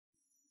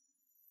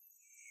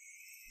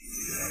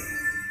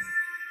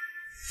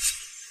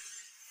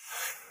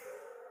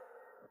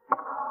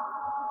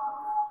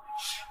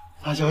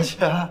大小姐，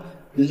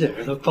你脸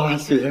上的疤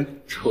虽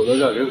丑得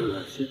让人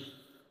恶心，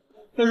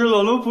但是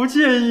老龙不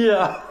介意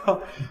啊，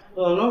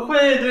老龙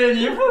会对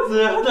你负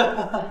责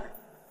的。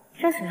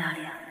这是哪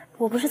里啊？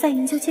我不是在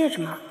营救戒指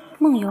吗？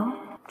梦游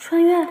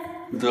穿越？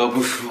不得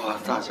不说，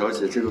大小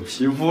姐这个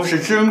皮肤是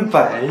真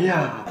白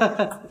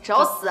呀！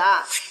找死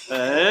啊！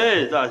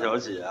哎，大小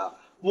姐，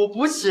我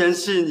不嫌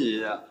弃你，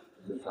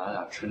是咱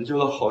俩成就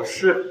了好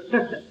事。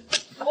人呢？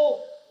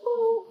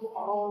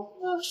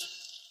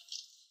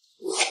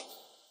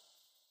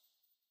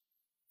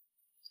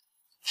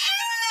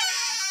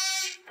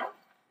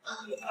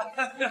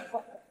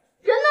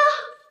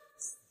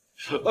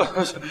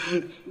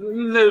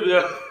那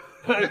边，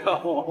哎呀，废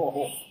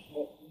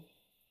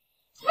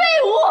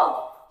物，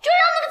就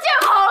让他们见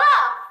好了。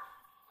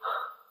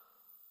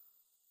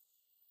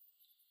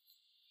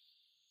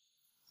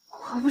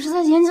我不是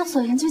在研究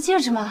所研究戒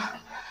指吗？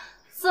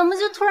怎么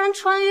就突然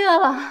穿越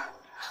了？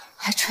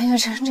还穿越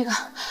成这个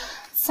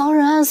遭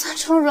人暗算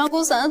出软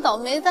骨散的倒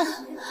霉蛋？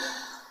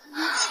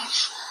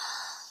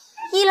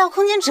医疗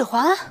空间指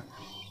环，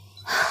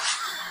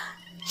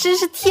真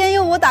是天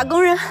佑我打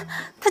工人，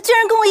他居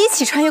然跟我一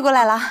起穿越过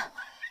来了。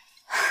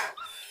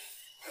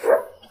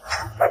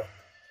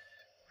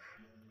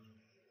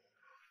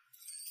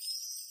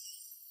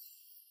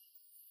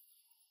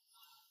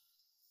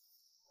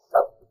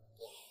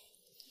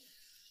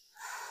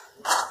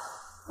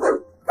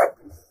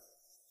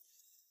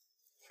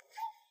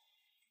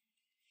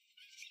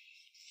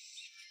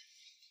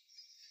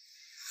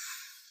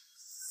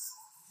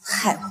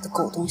害我的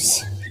狗东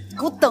西，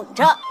给我等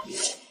着！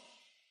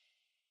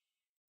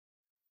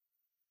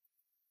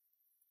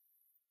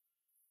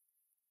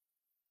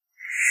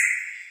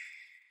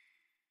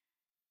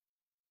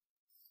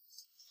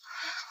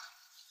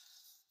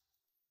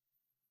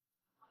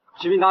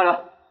启禀大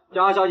人，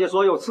江小姐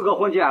说有刺客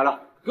混进来了，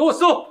给我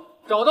搜，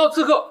找到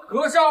刺客，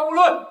阁下勿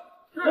论。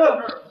是。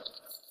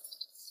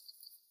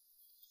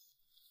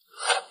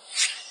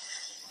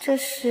这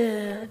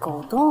是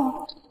狗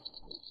洞。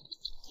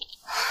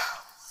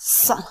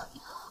算了，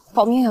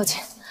保命要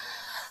紧。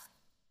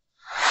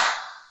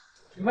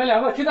你们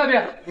两个去那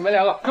边，你们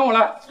两个跟我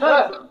来。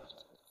来。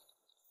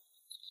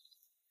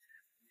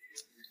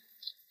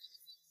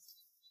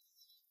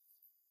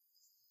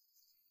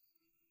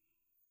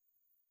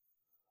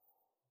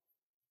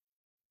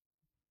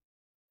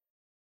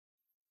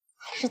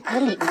还是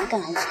得里面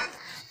更安全。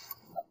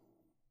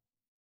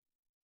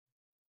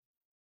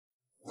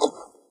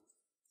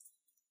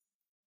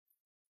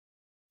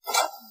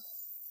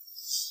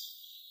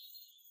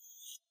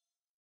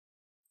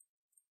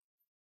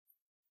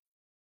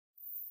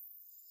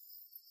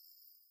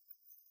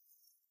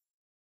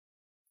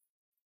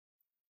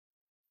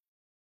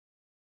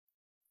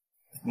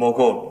摸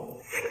够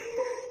了。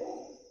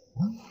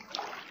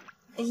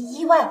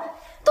意外，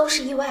都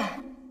是意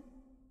外。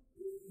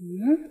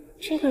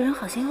这个人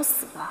好像要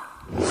死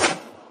吧？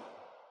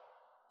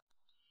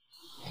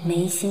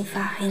眉心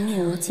发黑，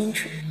面如金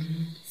纸，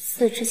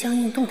四肢僵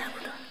硬，动弹不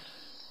得。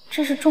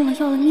这是中了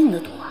要了命的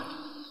毒啊！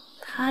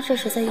他这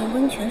是在用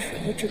温泉水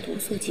抑制毒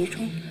素集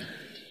中，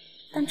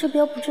但治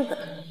标不治本，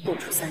不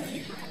出3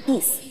天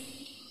必死。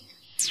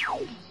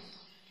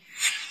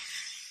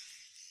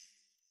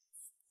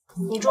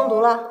你中毒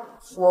了，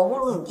我误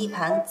入你地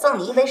盘，赠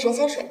你一杯神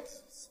仙水，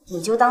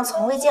你就当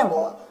从未见过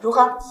我，如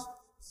何？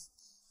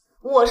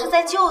我是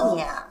在救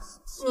你啊！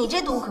你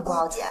这毒可不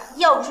好解，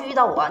要不是遇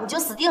到我，你就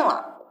死定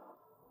了。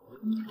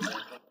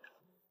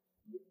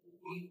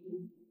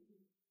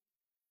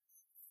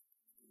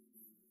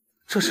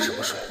这是什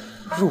么水？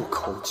入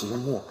口即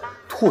没，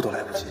吐都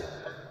来不及。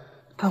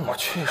但我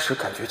确实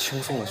感觉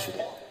轻松了许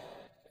多。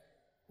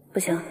不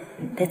行，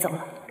得走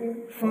了，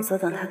否则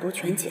等他毒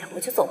全解，我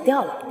就走不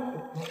掉了。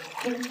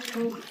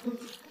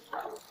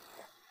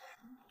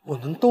我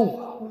能动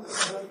了？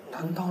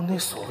难道那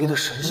所谓的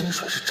神仙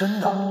水是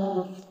真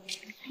的？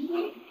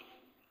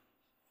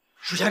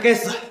属下该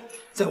死，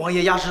在王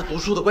爷压制毒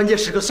术的关键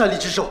时刻擅离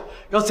职守，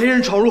让贼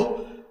人闯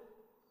入。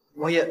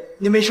王爷，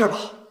您没事吧？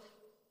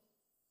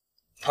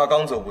他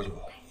刚走不久，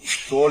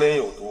左脸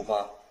有毒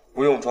疤，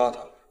不用抓他，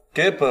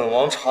给本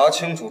王查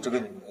清楚这个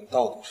女人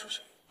到底是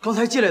谁。刚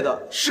才进来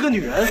的是个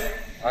女人，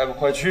还不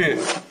快去！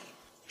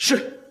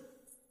是。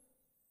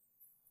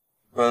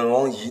本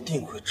王一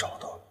定会找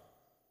到你，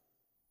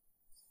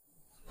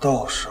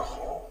到时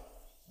候。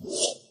废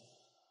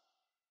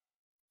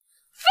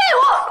物！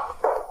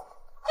连个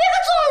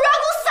中了软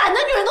骨散的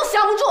女人都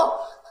降不住，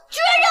居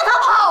然让她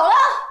跑了！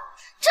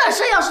这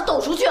事要是抖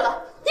出去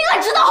了，你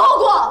可知道后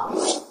果？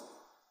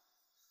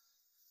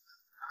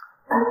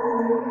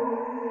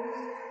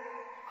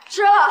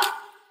是。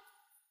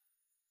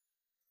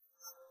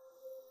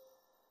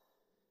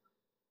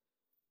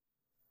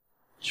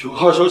求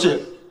二小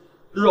姐，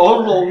饶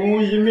老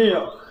奴一命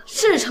啊！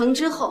事成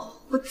之后，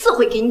我自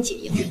会给你解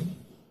药。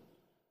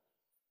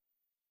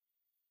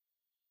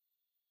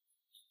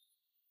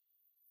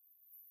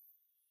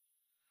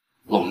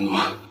老奴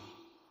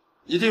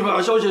一定把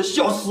二小姐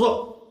笑死！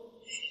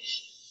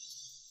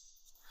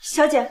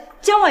小姐，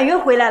江婉约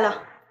回来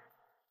了。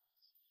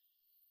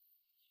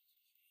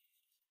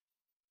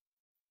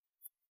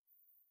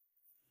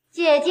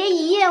姐姐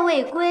一夜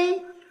未归，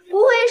不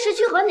会是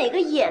去和哪个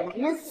野男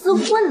人厮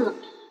混了？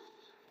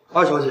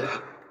二小姐，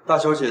大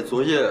小姐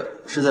昨夜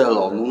是在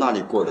老奴那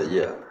里过的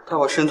夜，她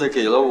把身子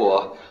给了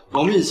我，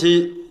我们已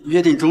经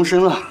约定终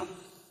身了。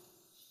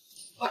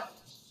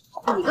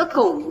你个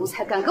狗奴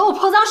才，敢给我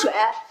泼脏水！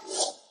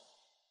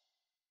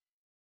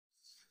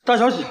大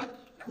小姐，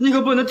你可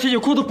不能提起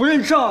裤子不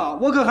认账啊！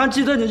我可还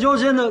记得你腰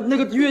间的那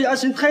个月牙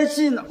形胎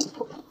记呢。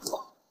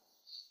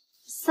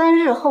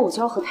3日后我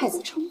就要和太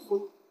子成婚，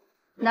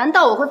难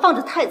道我会放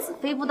着太子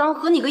妃不当，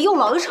和你个又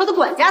老又丑的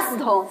管家私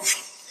通？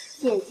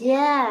姐姐，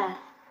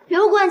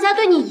刘管家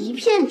对你一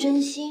片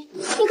真心，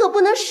你可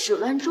不能始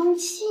乱终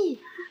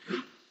弃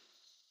啊！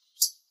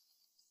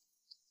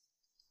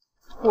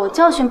我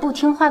教训不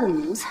听话的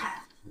奴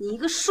才，你一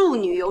个庶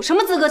女有什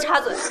么资格插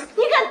嘴？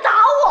你敢打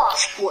我！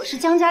我是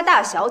江家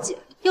大小姐，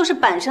又是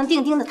板上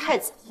钉钉的太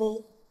子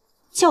妃，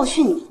教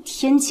训你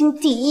天经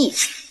地义。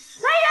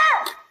来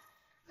人！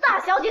大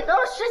小姐得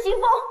了失心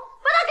疯，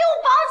把她给我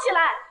绑起来，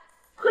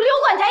和刘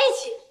管家一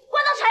起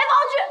关到柴房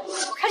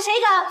去。我看谁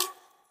敢！爹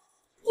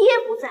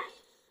不在，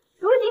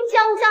如今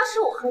江家是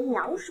我和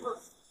娘说了，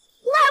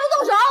你们还不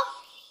动手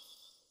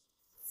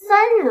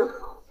？3日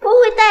后，我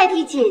会代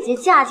替姐姐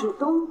嫁进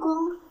东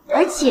宫，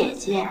而姐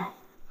姐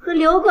和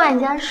刘管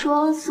家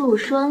双宿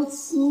双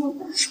栖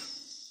的。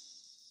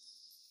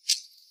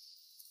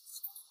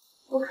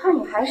我看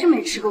你还是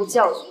没吃够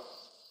教训。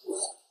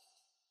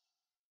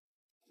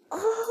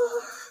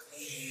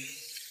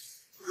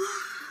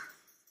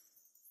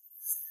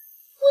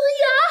我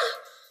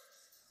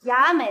的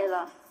牙没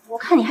了，我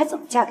看你还怎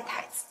么嫁给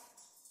太子？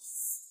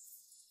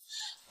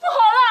不好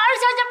了，二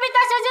小姐被大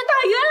小姐打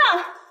晕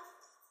了，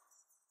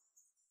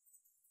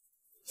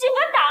竟敢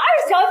打二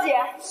小姐！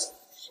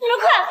你们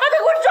快把她给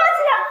我抓起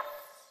来！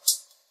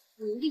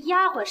你一个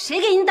丫鬟，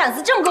谁给你胆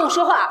子这么跟我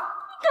说话？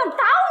你敢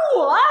打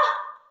我？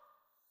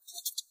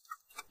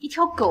一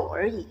条狗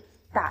而已，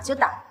打就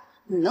打，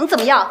你能怎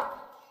么样？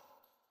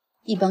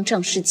一帮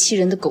仗势欺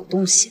人的狗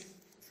东西，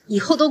以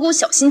后都给我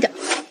小心点。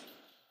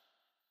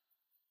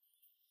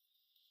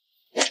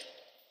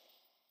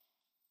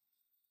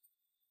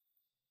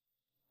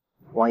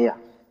王爷，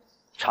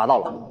查到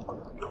了，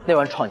那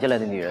晚闯进来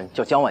的女人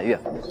叫江婉月。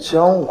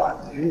江婉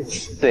月，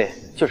对，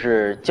就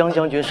是江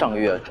将军上个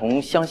月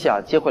从乡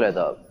下接回来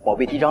的宝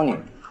贝嫡长女。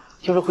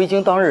听说回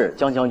京当日，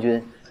江将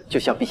军就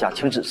向陛下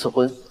请旨赐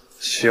婚。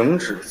请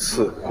旨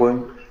赐婚，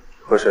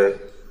和谁？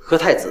和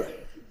太子，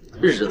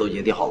日子都已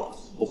经定好了。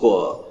不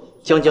过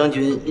江将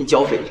军因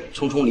剿匪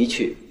匆匆离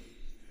去，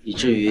以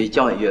至于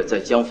江婉月在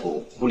江府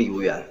孤立无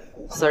援。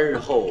3日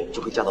后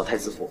就会嫁到太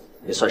子府，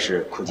也算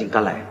是苦尽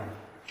甘来。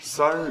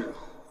3日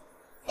后，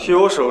替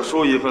我手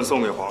书一份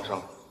送给皇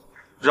上，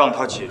让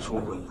他解除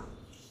婚姻。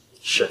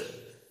是。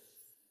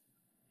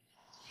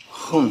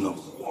恨了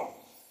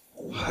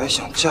我，还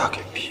想嫁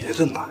给别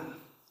的男人。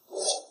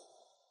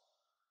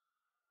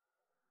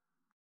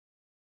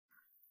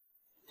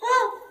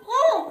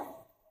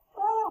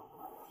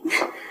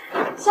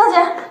小姐，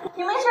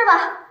你没事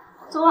吧？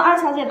昨晚二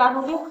小姐把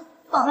奴婢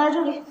绑在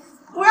这里，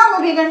不让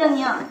奴婢跟着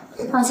你啊。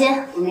放心，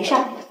我没事。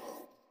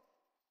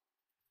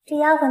这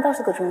丫鬟倒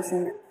是个忠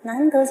心的，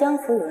难得江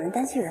府有人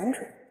担起原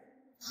主。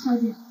小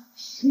姐，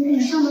你脸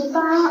上的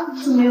疤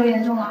怎么又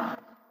严重了？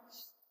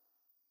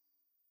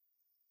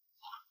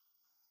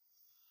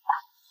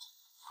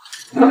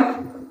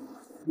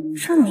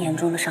这么严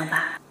重的伤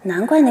疤，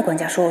难怪那管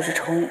家说我是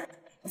丑女。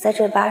我在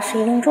这疤是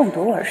因中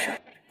毒而生，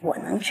我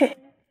能治。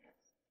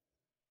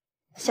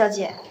小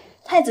姐，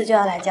太子就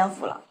要来江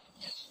府了，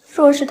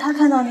若是他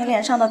看到你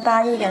脸上的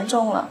疤又严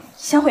重了，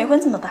想悔婚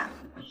怎么办？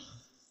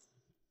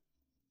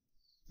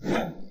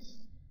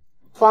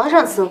皇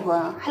上赐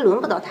婚还轮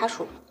不到他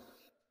说，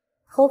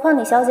何况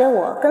你小姐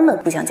我根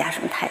本不想嫁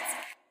什么太子。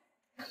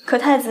可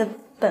太子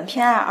本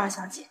偏爱二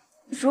小姐，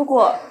如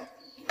果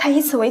他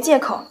以此为借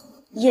口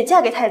也嫁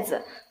给太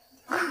子，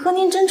和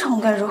您争宠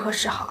该如何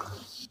是好？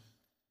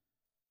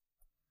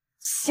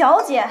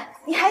小姐，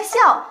你还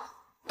笑？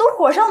都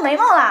火烧眉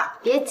毛啦！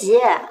别急，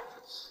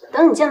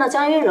等你见到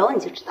江云柔你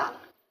就知道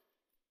了。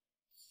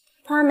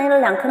她没了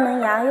2颗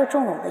门牙，又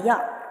中了我的药，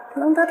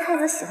能得太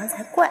子喜欢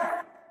才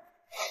怪。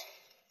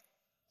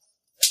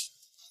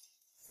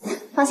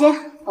放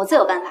心，我自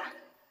有办法。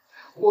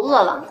我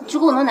饿了，你去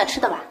给我弄点吃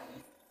的吧。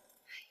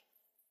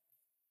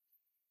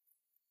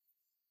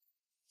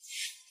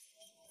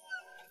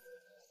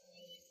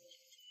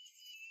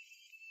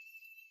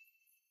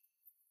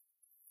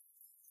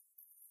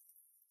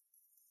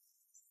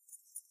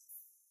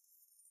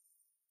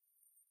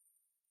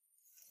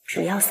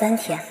只要3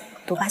天，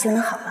毒疤就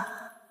能好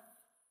了。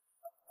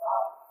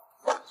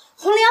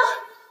红绫，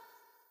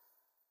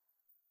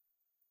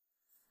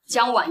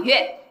江婉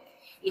月，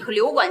你和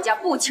刘管家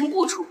不清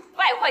不楚，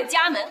败坏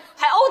家门，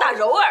还殴打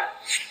柔儿。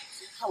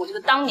看我这个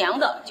当娘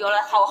的就要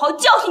来好好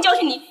教训教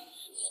训你。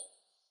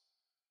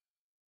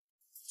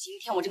今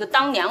天我这个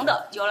当娘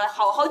的就要来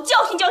好好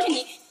教训教训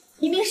你。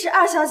一定是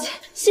二小姐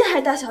陷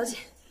害大小姐。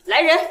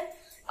来人，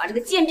把这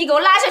个贱婢给我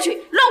拉下去，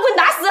乱棍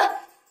打死！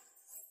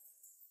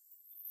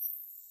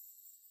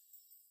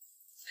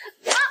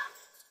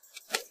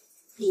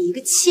你一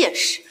个妾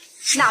室，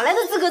哪来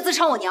的资格自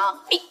称我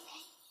娘？你，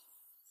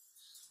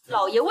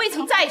老爷未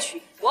曾再娶，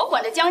我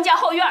管着江家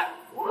后院，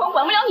无可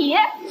管不了你。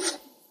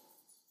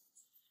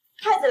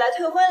太子来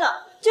退婚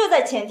了，就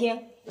在前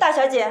厅。大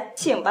小姐，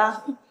请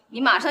吧。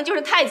你马上就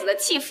是太子的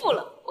弃妇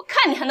了，我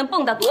看你还能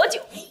蹦跶多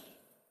久？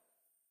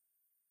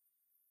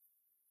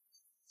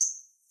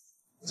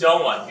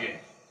江婉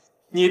月，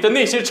你的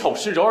那些丑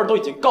事，柔儿都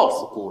已经告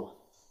诉姑了。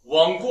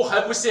枉姑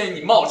还不嫌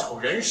你貌丑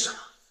人傻，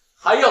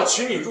还要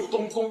娶你入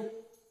东宫，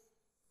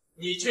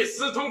你却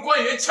私通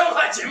官员，戕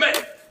害姐妹。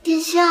殿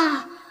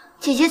下，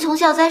姐姐从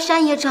小在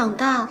山野长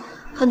大，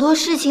很多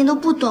事情都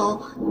不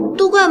懂，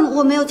都怪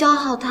我没有教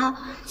好她，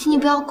请你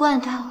不要怪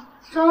她。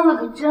生的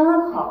可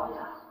真好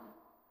呀，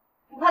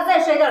不怕再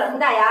摔掉2颗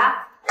大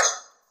牙？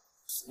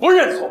不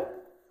认错，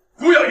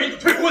姑要与你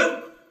退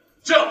婚，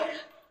这样的人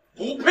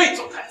不配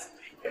做太子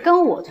妃。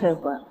跟我退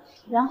婚，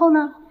然后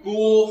呢？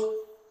姑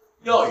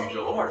要与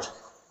柔儿成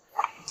婚，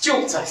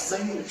就在3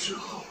日之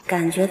后。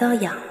感觉到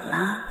痒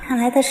了，看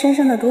来他身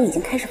上的毒已经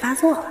开始发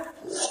作了。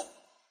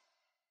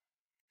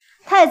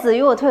太子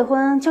与我退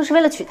婚，就是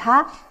为了娶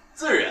她？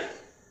自然，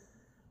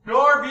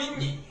柔儿比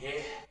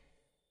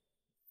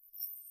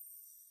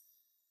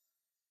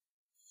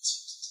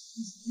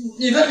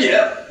你的脸，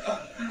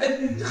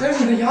还有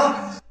你的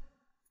牙。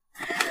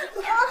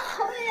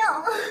好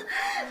痒！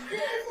殿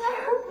下，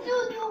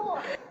救救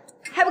我！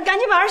还不赶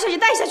紧把二小姐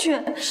带下去！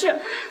是。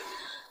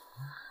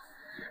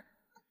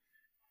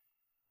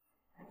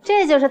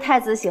这就是太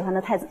子喜欢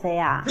的太子妃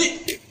啊！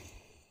你，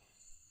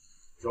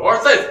柔儿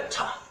再怎么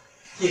差，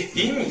也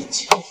比你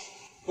强。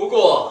不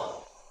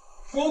过，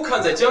姑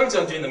看在江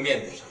将军的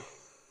面子上，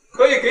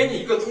可以给你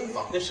一个通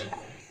房的身份。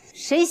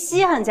谁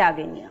稀罕嫁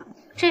给你啊？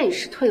这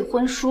是退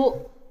婚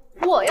书，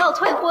我要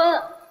退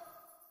婚。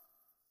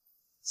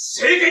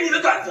谁给你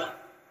的胆子，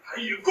还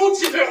与姑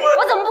妻退婚？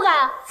我怎么不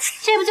敢？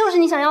这不就是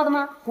你想要的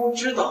吗？姑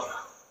知道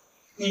了，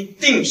你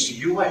定是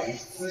与外人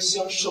私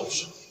相授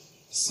受，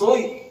所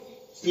以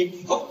你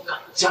不敢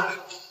嫁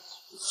入。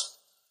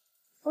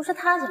不是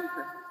他怎么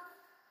会？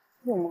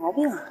有毛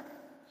病啊！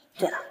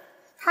对了，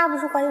他不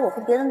是怀疑我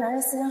和别的男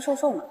人私相授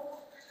受吗？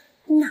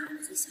那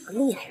我就像个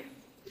厉害人，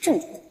正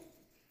经点。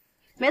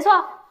没错，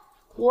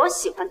我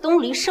喜欢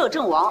东篱摄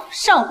政王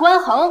上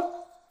官衡。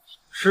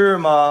是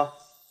吗？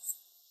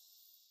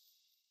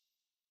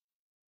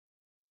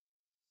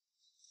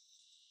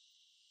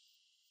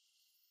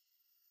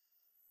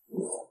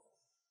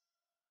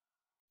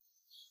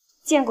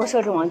见过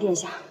摄政王殿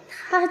下。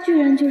他居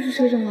然就是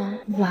摄政王！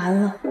完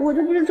了，我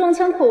这不是撞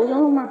枪口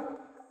上了吗？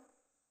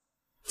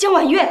江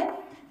婉月，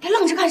还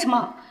愣着干什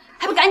么？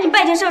还不赶紧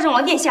拜见摄政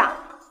王殿下！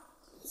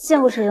见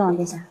过摄政王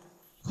殿下。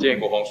见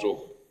过皇叔。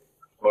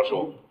皇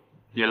叔，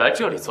你来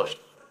这里做什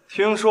么？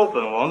听说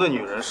本王的女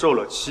人受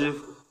了欺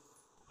负，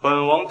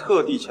本王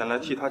特地前来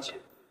替她解。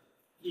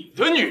你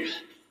的女人？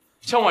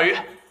江婉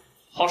月，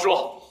皇叔，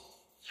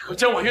你和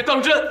江婉月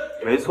当真？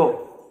没错。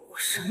我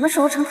什么时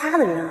候成他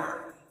的人了？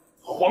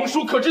皇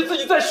叔可知自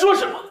己在说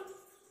什么？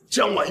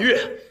江婉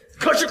月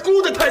可是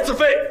姑的太子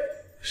妃。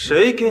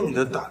谁给你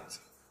的胆子，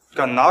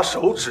敢拿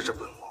手指着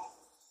本王？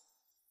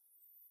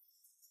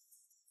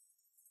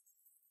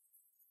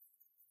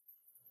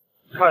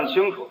看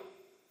清楚，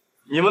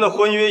你们的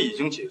婚约已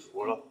经解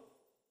除了。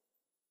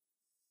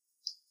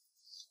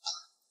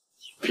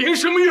你凭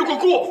什么越过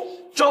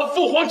姑，找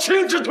父皇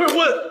亲自退婚？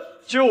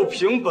就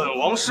凭本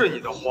王是你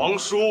的皇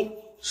叔，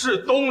是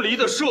东篱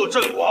的摄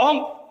政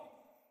王。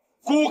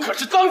姑可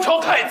是当朝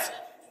太子，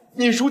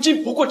你如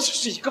今不过只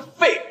是一个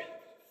废人。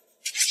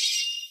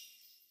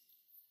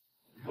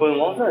本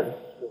王再怎么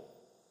做，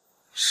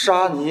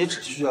杀你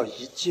只需要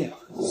一剑而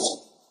已。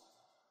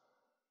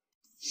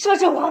摄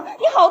政王，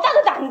你好大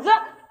的胆子！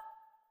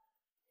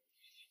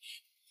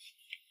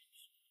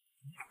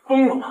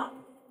疯了吗？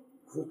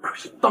姑可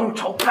是当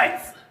朝太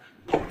子。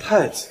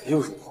太子又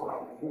如何？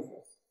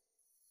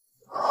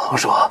皇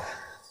叔，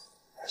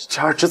侄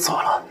儿知错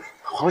了。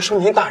皇叔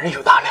您大人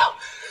有大量，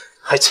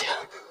还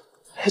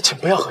请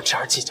不要和侄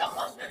儿计较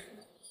了。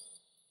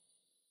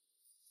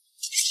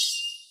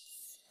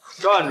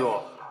站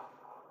住！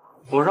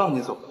我让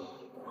你走。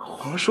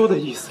皇叔的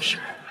意思是，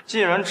既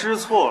然知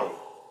错了，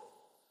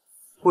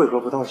为何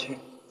不道歉？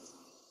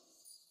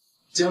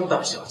江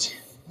大小姐，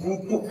姑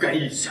不该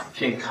异想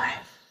天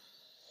开，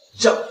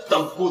这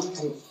当姑的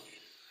忠子。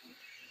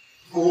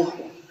姑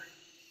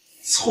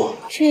错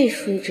了。这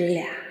叔侄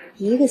俩，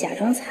一个假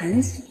装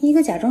残疾，一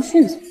个假装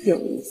顺从，有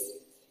意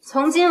思。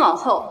从今往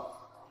后，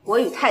我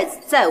与太子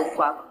再无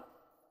瓜葛。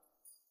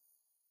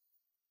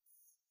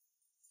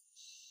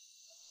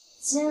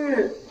今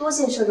日多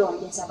谢摄政王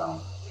殿下帮我。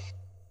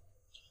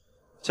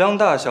江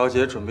大小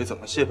姐准备怎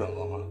么谢本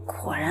王啊？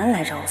果然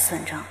来找我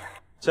算账的。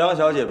江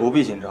小姐不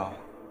必紧张，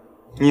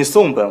你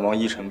送本王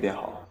一程便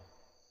好。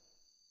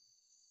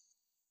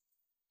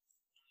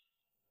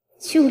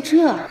就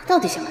这，到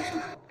底想干什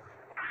么？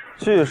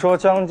据说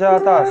江家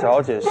大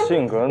小姐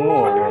性格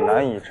懦弱，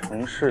难以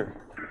成事。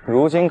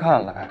如今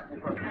看来，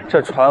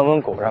这传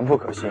闻果然不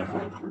可信。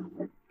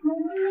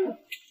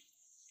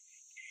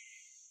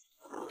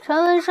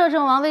传闻摄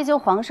政王为救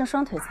皇上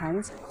双腿残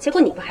疾，结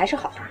果你不还是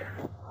好好的？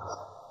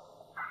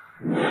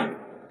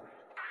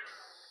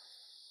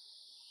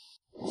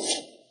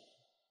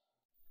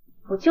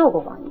我救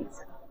过王一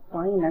次，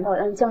王爷难道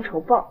要恩将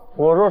仇报？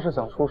我若是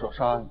想出手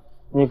杀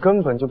你，你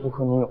根本就不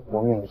可能有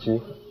活命的机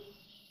会。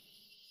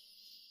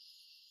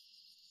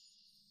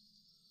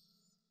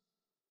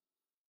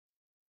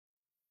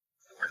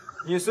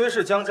你虽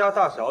是江家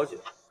大小姐，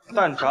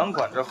但掌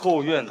管着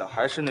后院的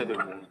还是那对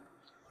母女。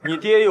你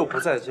爹又不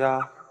在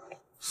家，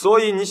所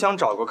以你想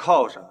找个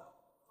靠山。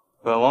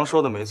本王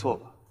说的没错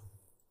吧？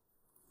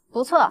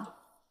不错，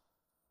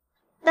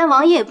但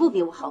王爷也不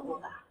比我好过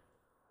吧？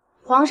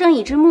皇上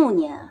已至暮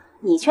年，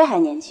你却还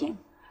年轻，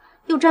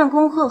又战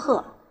功赫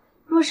赫。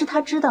若是他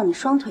知道你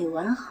双腿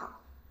完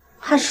好，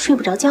怕是睡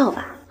不着觉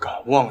吧？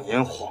敢妄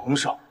言皇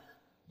上，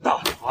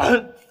大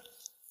胆！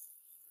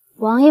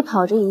王爷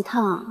跑这一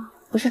趟，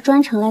不是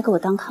专程来给我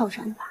当靠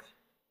山的吧？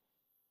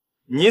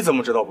你怎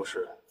么知道不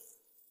是？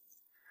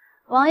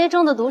王爷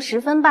中的毒十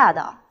分霸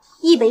道，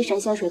一杯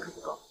神仙水可不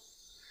够。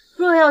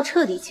若要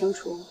彻底清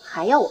除，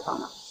还要我帮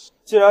忙。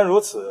既然如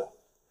此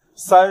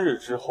，3日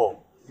之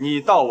后你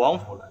到王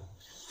府来，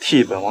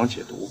替本王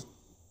解毒。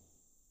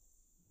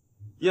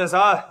燕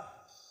三，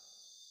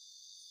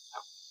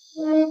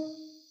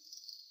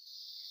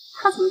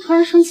他怎么突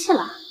然生气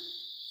了？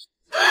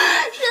神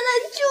奶，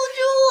救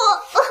救我！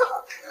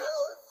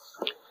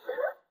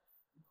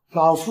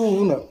老夫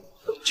无能，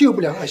救不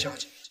了二小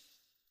姐。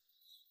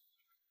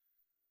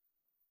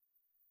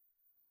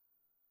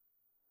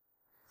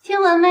听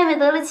闻妹妹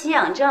得了奇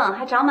痒症，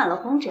还长满了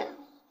红疹，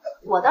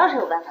我倒是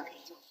有办法可以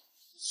救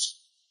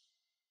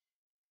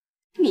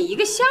你。你一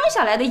个乡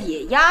下来的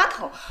野丫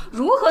头，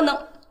如何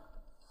能？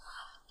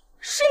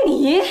是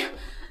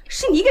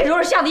你给柔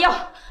儿下的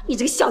药！你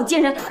这个小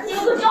贱人，你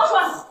要给我交出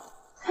来！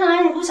看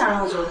来你不想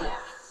让我救你啊！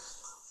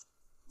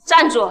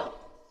站住！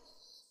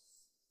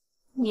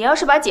你要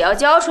是把解药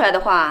交出来的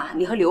话，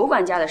你和刘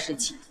管家的事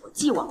情我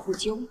既往不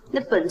咎。那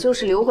本就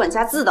是刘管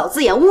家自导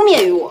自演，污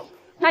蔑于我。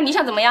那你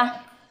想怎么样？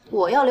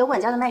我要刘管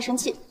家的卖身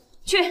契。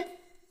去，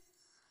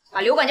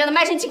把刘管家的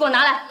卖身契给我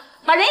拿来，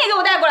把人也给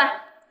我带过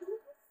来。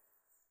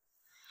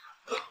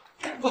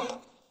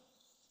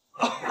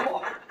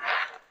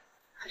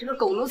把这个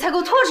狗奴才给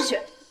我拖出去，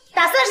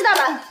打30大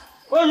板！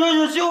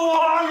我救我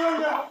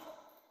啊！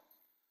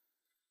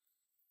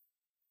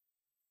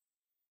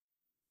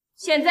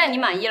现在你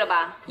满意了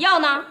吧？药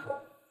呢？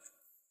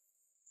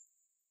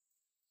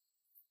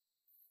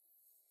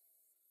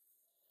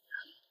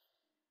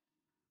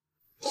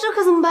这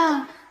可怎么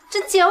办？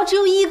这解药只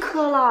有1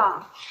颗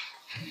了，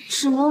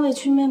只能委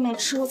屈妹妹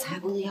吃我采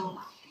过的药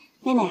了。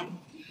妹妹，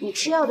你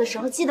吃药的时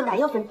候记得把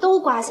药粉都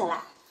刮下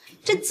来，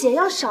这解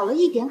药少了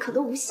一点可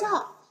都无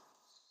效。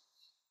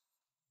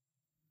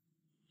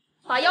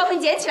把药粉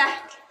捡起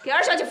来，给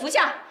二小姐服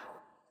下。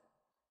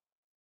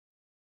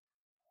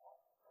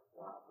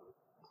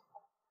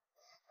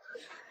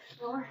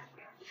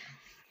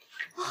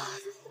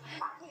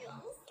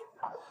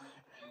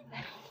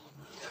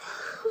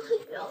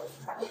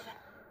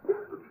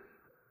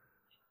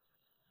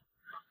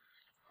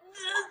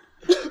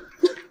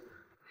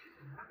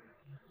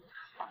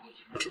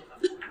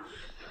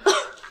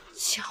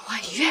江婉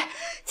月竟然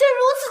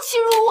如此欺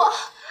辱我！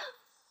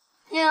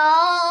娘，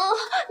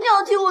你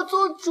要替我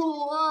做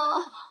主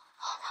啊！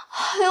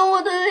还有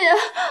我的脸，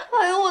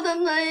还有我的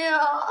门呀！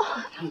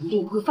他一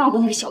定不会放过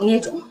那个小孽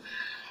种。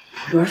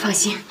蓉儿放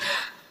心，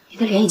你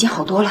的脸已经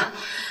好多了。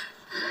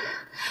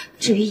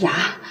至于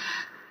牙，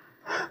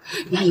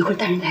娘一会儿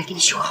带人来给你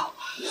修好。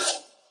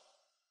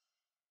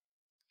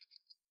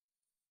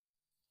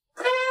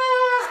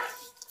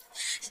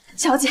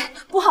小姐，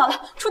不好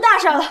了，出大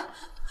事了！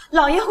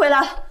老爷回来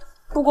了，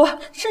不过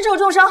身受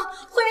重伤，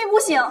昏迷不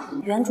醒。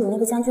原主那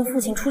个将军父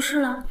亲出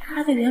事了，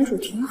他对原主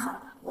挺好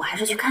的，我还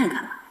是去看一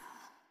看吧。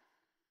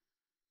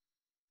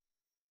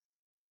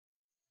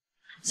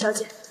小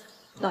姐，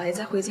老爷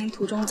在回京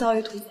途中遭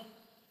遇土匪，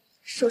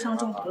受伤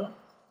中毒了。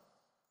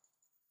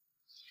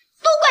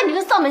都怪你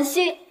这丧门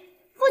星！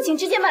父亲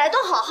之前本来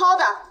都好好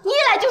的，你一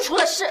来就出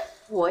了事。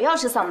我要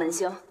是丧门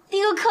星，第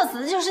一个克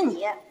死的就是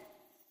你。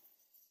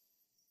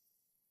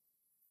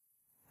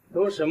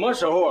都什么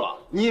时候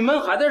了，你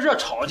们还在这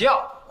吵架？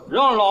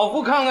让老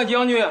夫看看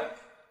将军。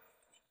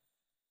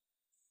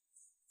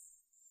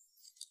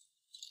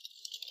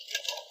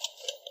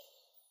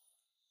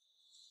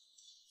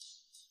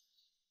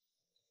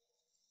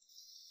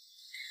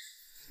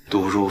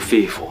毒入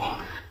肺腑，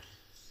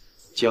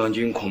将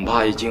军恐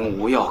怕已经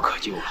无药可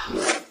救了。老爷，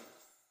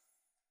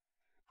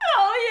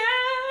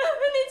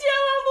你千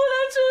万不能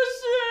出事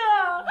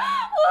啊！我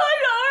和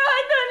蓉儿还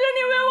等着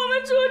你为我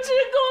们主持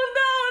公道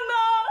呢。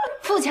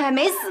父亲还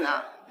没死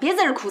呢，别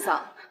在这哭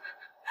丧。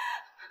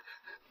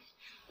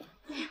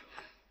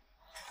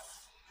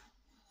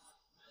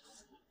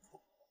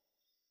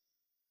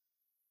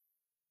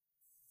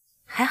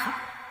还好，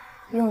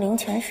用灵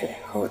泉水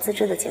和我自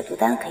制的解毒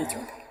丹可以救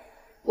他。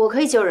我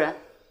可以救人。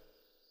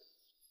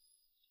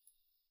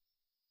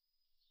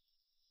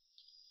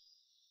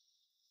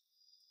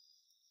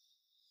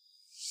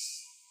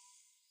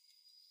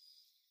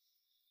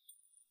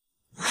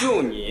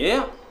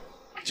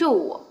就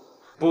我，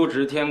不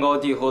知天高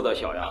地厚的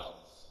小丫头，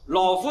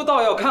老夫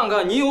倒要看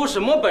看你有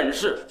什么本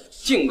事，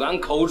竟敢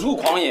口出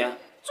狂言！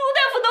朱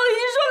大夫都已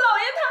经说老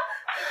爷他，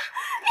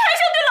你还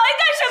想对老爷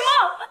干什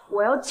么？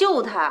我要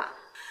救他。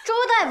朱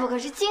大夫可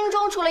是京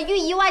中除了御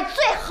医外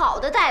最好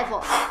的大夫，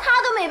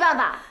他都没办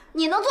法，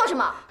你能做什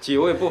么？几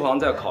位不妨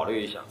再考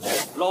虑一下，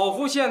老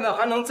夫现在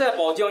还能再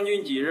保将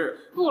军几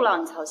日？不劳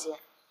你操心，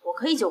我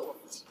可以救国父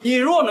亲。你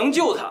若能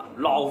救他，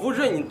老夫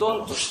认你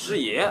当祖师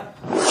爷。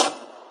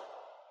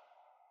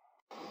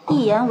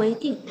一言为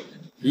定。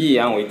一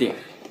言为定。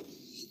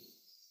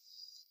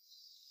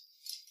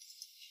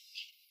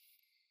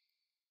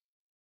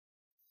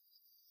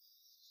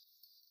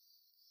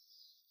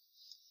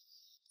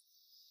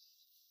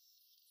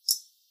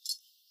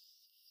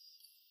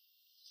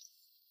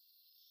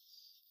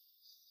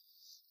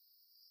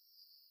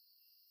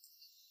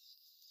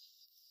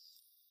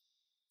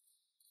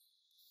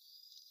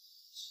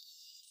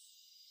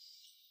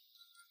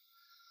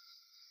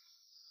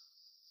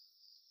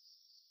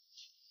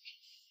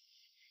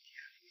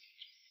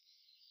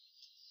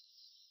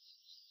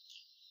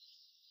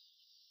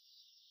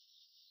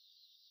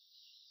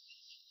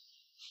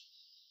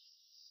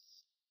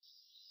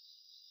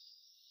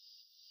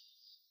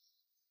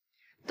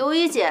毒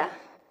医姐，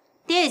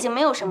爹已经没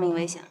有生命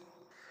危险了。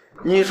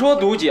你说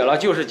毒解了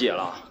就是解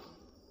了。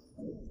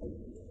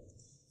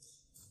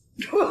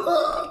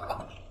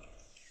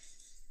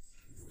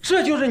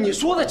这就是你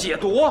说的解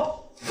毒？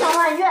张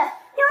婉月，你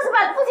要是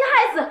把父亲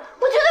害死，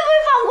我绝对不会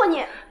放过你。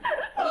可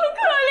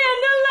怜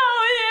的老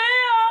爷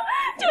呀，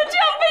就这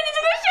样被你这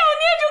个小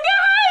孽种给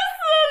害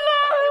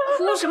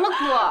死了！哭什么哭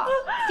啊？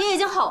爹已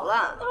经好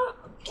了。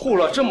吐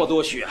了这么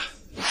多血，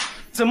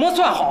怎么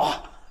算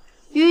好？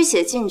淤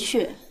血进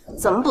去，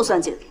怎么不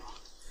算解毒？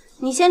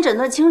你先诊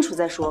断清楚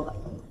再说吧。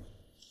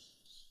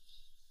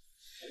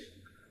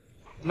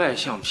脉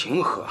象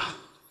平和，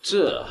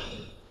这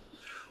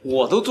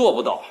我都做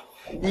不到。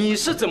你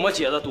是怎么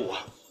解的毒？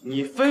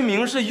你分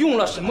明是用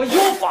了什么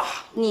妖法。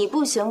你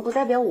不行，不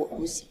代表我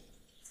不行。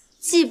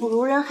技不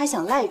如人，还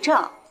想赖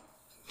账，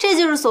这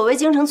就是所谓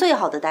京城最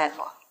好的大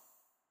夫。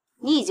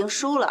你已经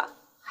输了，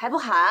还不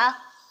喊？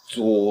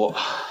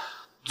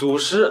祖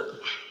师。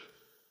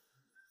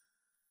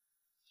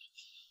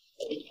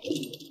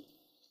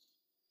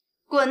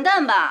滚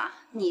蛋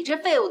吧！你这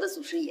废物的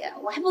祖师爷，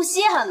我还不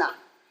稀罕呢。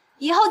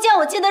以后见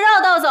我记得绕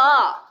道走。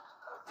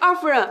二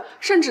夫人，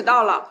圣旨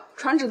到了，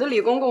传旨的李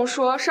公公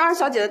说是二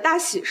小姐的大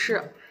喜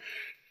事。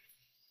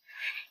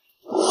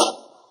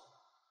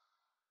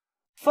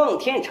奉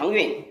天承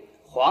运，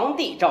皇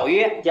帝诏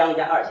曰：江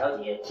家二小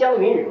姐江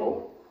云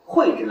柔，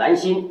蕙质兰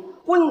心，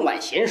温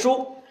婉贤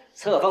淑，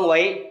册封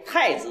为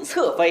太子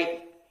侧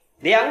妃。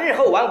2日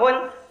后完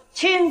婚，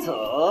钦此。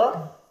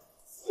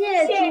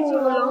谢主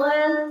隆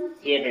恩。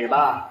接旨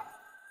吧。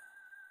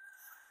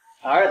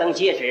尔等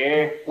接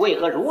旨为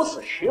何如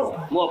此迟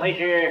缓？莫非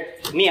是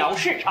藐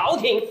视朝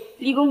廷？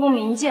李公公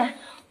明鉴，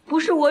不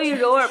是我与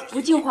柔儿不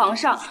敬皇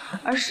上，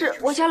而是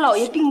我家老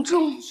爷病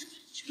重。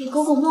李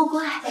公公莫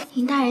怪，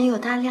林大人有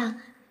大量，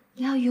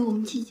不要与我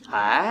们计较。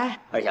哎，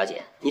二小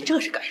姐，你这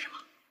是干什么？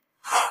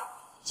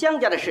江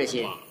家的事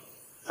情，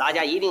咱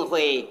家一定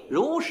会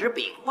如实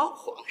禀报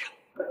皇上。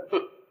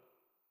哼。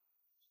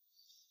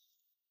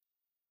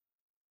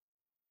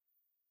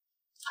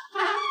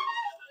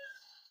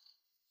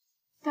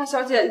大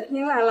小姐，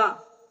您来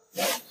了。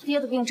爹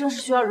的病正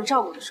是需要人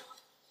照顾的时候，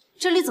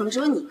这里怎么只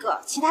有你一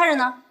个？其他人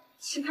呢？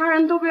其他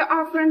人都被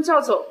二夫人叫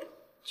走，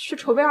去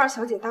筹备二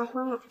小姐大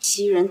婚了。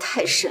欺人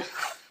太甚！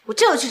我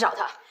这就去找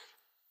他。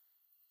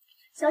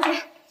小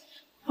姐，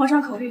皇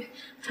上口谕，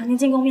传您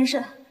进宫面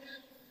圣，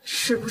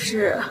是不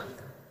是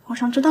皇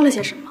上知道了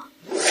些什么？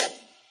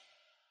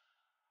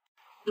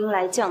兵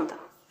来将挡，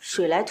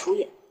水来土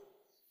掩。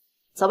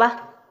走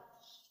吧。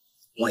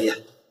王爷，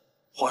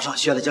皇上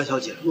宣了江小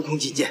姐入宫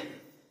觐见。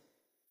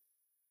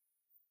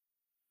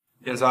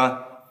殿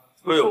3，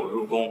退我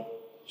入宫，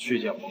去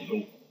见皇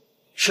兄。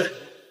是。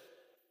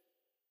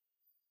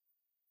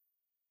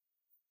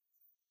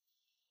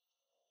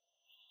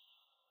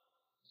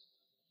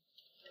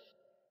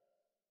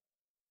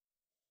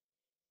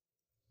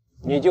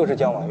你就是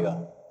江婉月？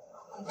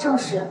正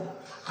是。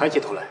抬起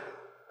头来。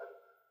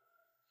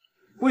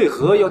为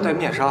何要戴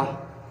面纱？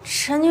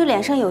臣女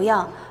脸上有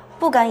恙，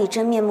不敢以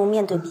真面目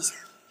面对陛下。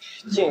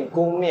进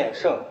宫面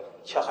圣，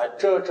却还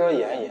遮遮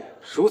掩掩，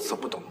如此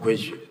不懂规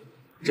矩，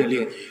朕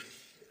令你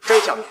摘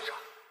下面纱。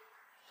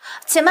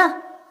且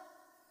慢，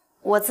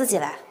我自己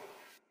来。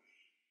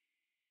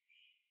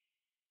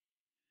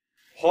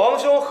皇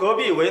兄何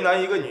必为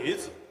难一个女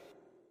子？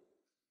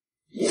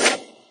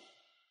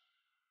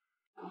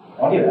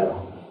皇帝来了，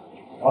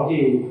皇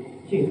帝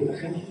近日的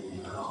身体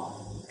很好。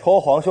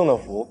托皇兄的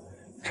福，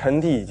臣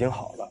弟已经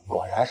好了。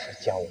果然是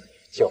江婉月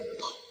救得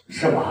好。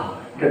是吗？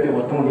这对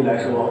我东篱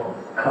来说，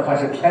可算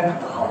是天大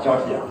的好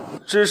消息啊！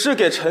只是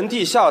给臣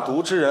弟下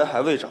毒之人还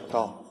未找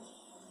到。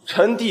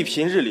臣弟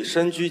平日里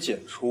深居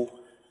简出，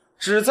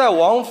只在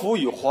王府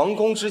与皇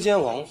宫之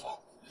间往返，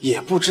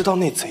也不知道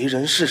那贼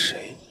人是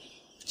谁，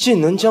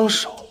竟能将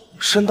手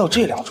伸到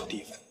这2处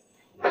地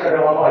方。摄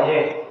政王放心，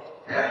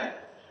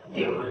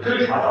定会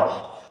追查到底。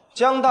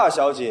江大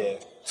小姐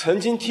曾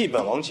经替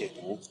本王解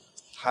毒，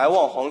还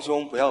望皇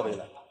兄不要为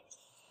难她。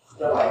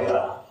江婉月，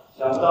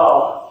想不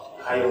到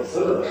还有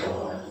资格说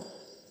话。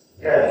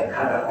这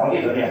看在皇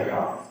帝的面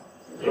上，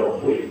就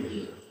不予一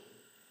击。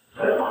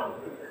退吧。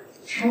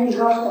臣女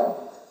高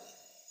寿。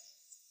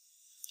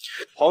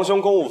皇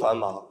兄公务繁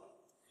忙，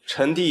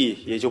臣弟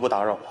也就不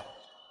打扰了。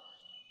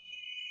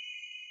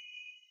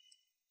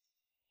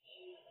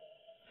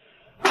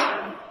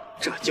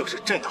这就是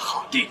朕的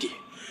好弟弟，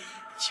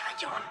前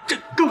脚朕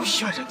刚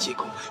宣认结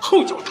果，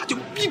后脚他就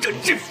逼着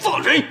朕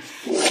放人。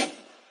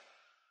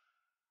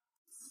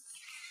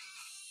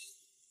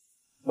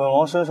本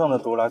王身上的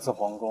毒来自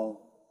皇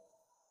宫，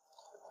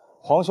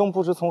皇兄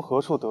不知从何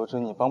处得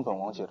知你帮本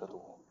王解的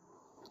毒，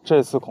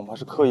这次恐怕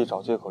是刻意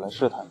找借口来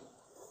试探你。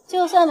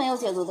就算没有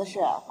解毒的事，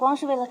光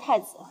是为了太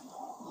子，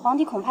皇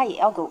帝恐怕也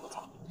要给我个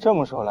交。这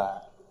么说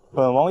来，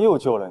本王又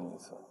救了你一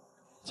次。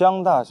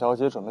江大小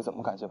姐准备怎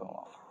么感谢本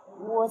王？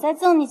我再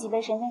赠你几杯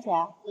神仙水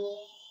啊！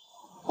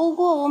不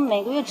过我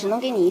每个月只能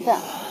给你1份。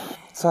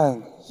在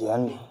你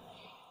眼里，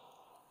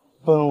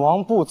本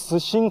王不辞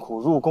辛苦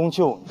入宫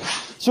救你，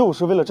就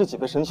是为了这几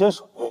杯神仙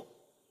水？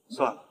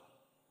算了，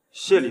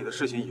谢礼的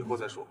事情以后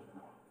再说，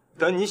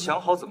等你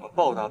想好怎么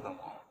报答本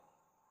王。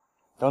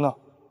等等，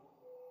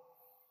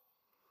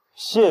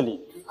谢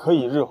礼可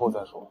以日后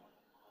再说。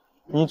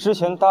你之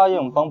前答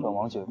应帮本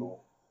王解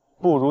毒，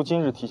不如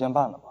今日提前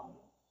办了吧。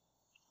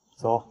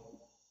走。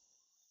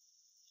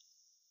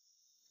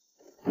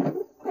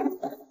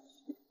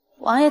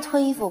王爷脱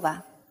衣服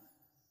吧。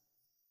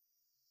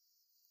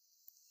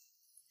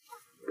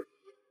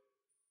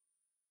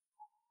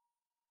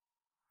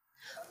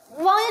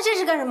王爷这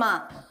是干什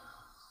么？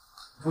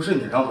不是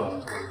你让本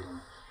王脱衣服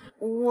吗？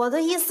我的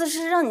意思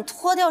是让你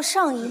脱掉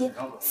上衣，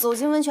走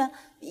进温泉，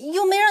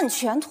又没让你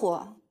全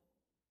脱。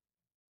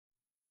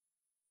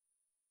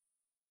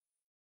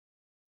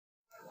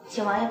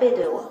请王爷背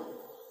对我。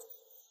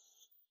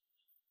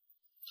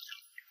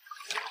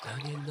那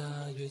年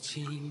那月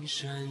青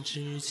山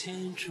之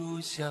前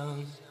初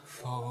相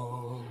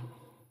逢，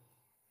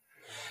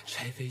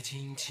柴扉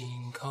轻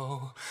轻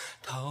叩，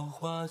桃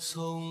花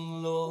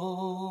丛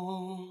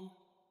笼。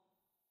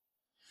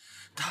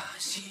他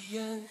戏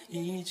言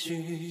一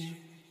句，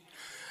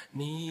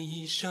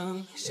你一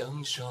生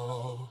相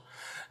守，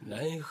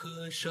奈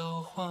何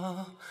韶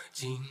华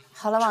尽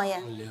好了，王爷，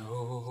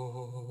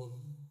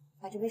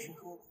把这杯水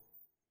喝了。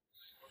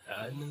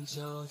安能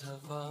叫他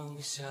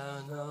放下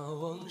那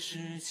往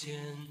事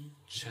前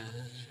尘？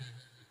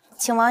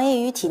请王爷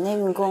于体内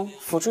运功，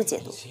辅助解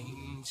毒。清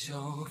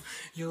秋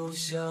又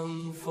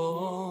相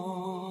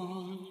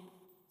逢，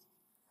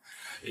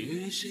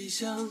与谁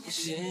相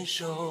携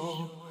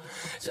手？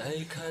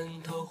再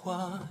看桃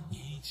花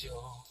依旧。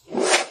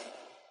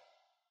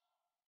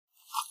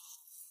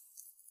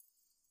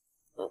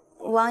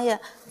王爷，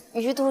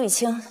余毒已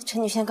清，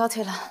臣女先告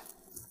退了。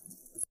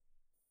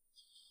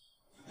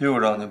又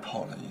让你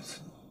跑了一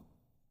次。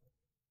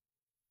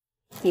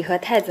你和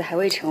太子还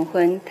未成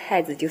婚，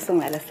太子就送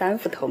来了3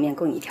副头面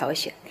供你挑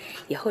选，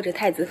以后这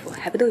太子府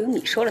还不都由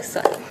你说了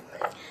算？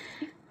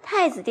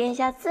太子殿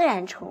下自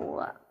然宠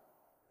我。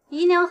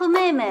姨娘和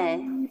妹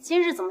妹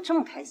今日怎么这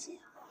么开心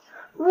啊？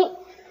你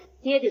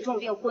爹爹重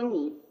病昏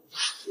迷，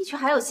你却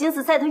还有心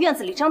思在他院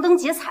子里张灯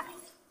结彩，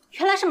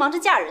原来是忙着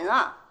嫁人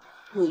啊！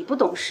你不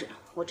懂事，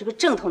我这个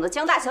正统的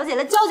江大小姐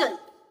来教教你。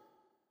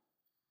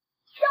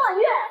江婉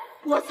月，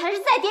我才是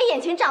在爹眼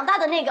前长大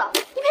的那个，你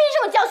凭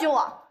什么教训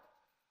我？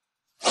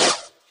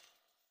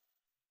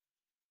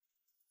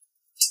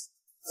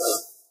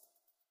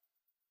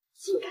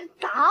竟敢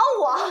打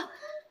我！来人，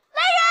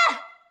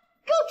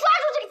给我抓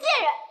住这个贱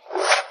人！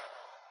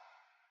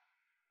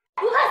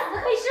不怕死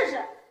的可以试试。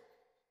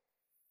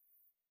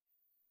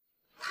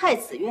太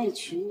子愿意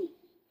娶你，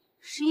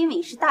是因为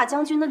你是大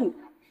将军的女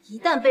儿。一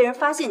旦被人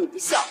发现你不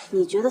孝，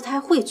你觉得他还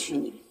会娶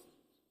你？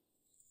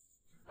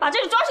把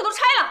这个装饰都拆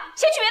了，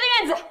先去别的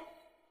院子。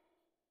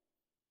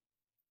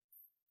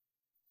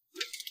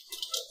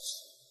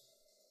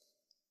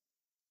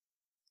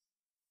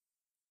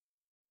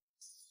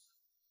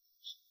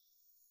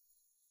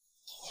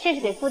这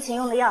是给父亲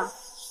用的药。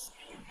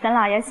沈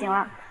老爷醒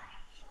了，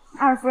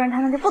二夫人他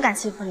们就不敢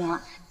欺负您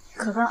了，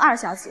可跟二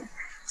小姐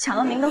抢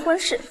了您的婚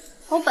事。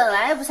我本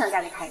来也不想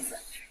嫁给太子，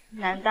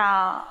难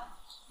道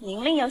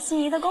您另有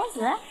心仪的公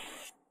子？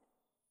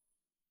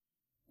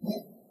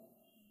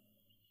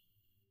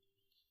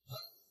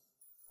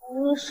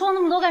你说那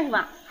么多干什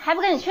么？还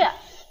不赶紧去！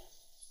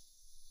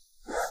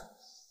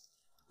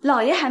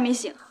老爷还没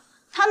醒，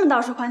他们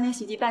倒是欢天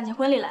喜地办起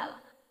婚礼来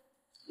了，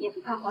也不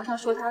怕皇上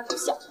说他不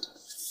孝。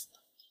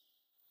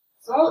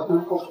总有他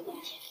们后悔的一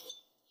天。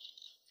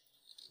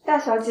大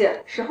小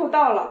姐，时候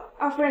到了，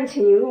二夫人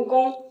请您入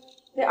宫，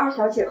为二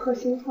小姐贺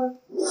新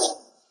婚。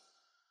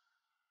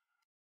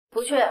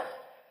不去。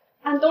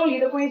按东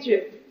篱的规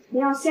矩，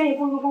您要先一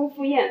步入宫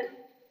赴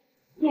宴，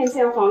面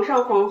见皇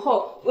上、皇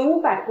后、文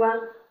武百官，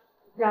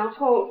然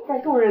后在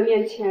众人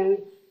面前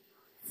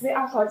为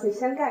二小姐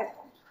掀盖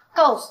头。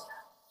告诉他，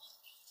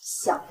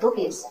想都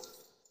别想。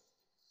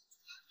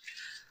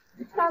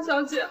大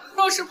小姐，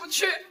若是不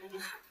去，二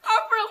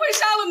夫人会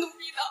杀了奴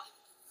婢的。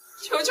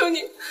求求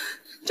你，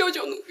救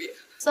救奴婢。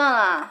算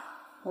了，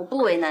我不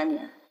为难你。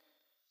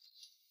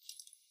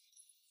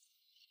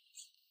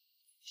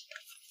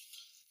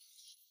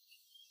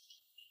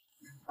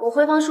我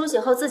回房梳洗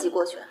后自己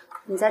过去，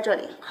你在这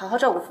里好好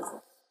照顾夫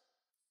妇。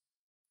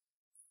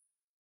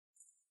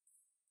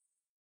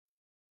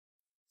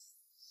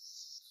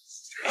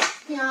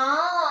娘，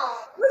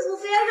为什么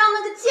非要让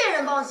那个贱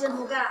人帮我先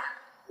头盖？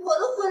我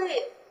的婚礼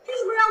为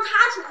什么让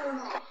他出风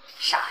头？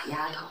傻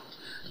丫头，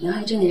娘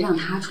还真得让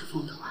他出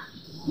风头啊！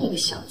那个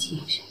小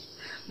精神，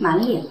满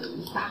脸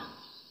毒疤，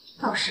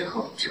到时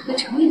候只会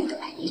成为你的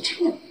陪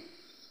衬。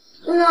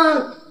那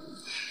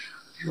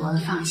蓉儿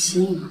放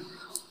心，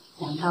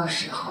娘到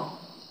时候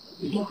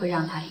一定会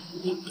让他脸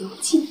面丢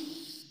尽。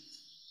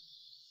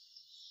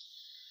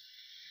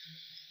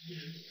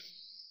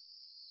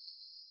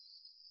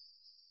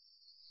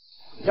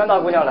江大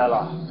姑娘来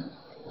了，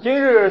今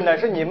日乃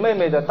是你妹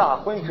妹的大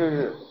婚之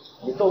日，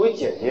你作为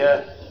姐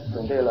姐，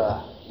准备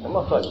了什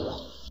么贺礼啊？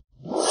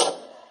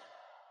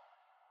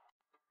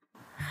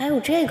还有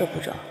这个步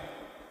骤，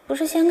不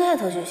是先盖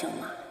头就行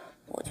吗？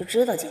我就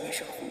知道今天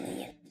是个鸿门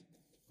宴，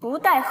不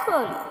带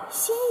贺礼，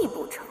心意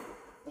不成，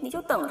你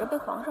就等着被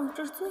皇上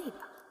治罪吧。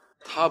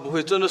他不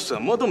会真的什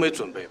么都没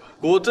准备吧？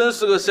果真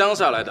是个乡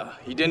下来的，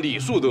一点礼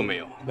数都没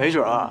有。没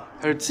准啊，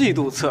他是嫉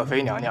妒侧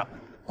妃娘娘，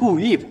故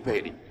意不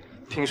备礼。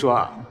听说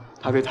啊，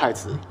他对太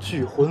子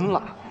拒婚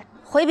了。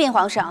回禀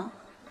皇上，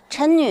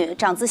臣女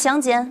长自乡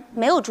间，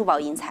没有珠宝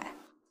银财。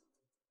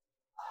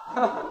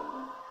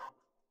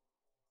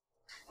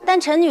但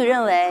臣女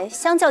认为，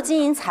相较金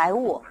银财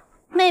物，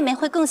妹妹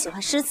会更喜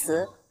欢诗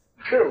词。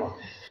是吗？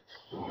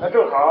那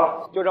正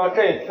好，就让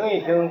朕听一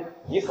听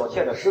你所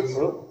献的诗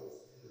词。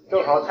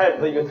正好太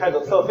子与太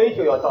子侧妃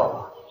就要到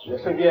了，也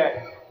顺便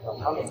让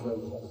他们听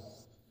一听。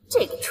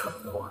这个蠢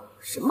货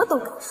什么都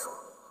敢说，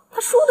他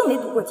书都没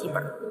读过几本，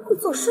会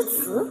做诗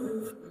词。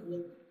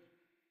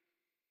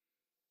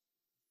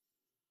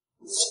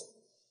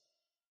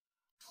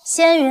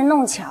纤云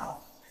弄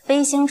巧，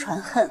飞星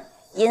传恨，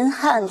银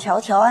汉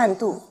迢迢暗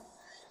度。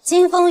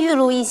金风玉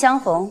露一相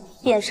逢，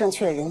便胜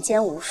却人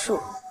间无数。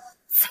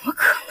怎么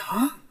可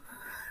能？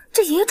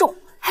这野种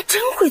还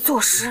真会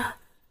作诗。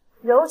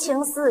柔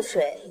情似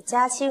水，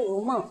佳期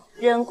如梦，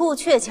忍顾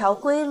鹊桥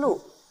归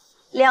路。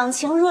两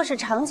情若是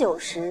长久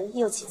时，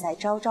又岂在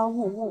朝朝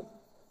暮暮？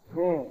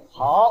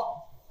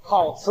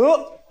好词。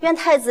愿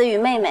太子与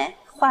妹妹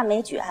画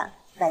眉举案，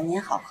百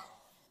年好合。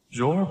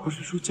柔儿不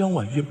是说江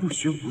婉月不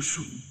学无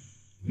术，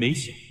没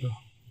想到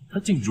她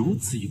竟如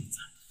此有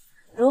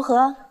才。如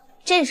何？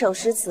这首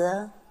诗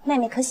词，妹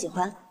妹可喜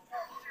欢？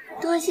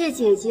多谢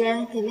姐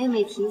姐给妹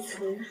妹题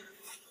词。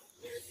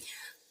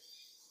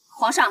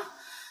皇上，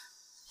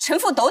臣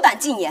妇斗胆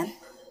进言。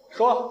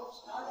说。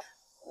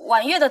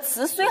婉月的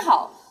词虽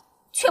好，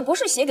却不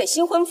是写给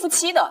新婚夫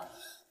妻的。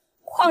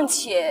况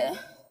且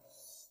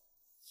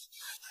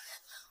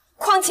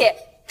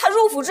她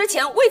入府之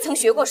前未曾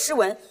学过诗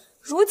文，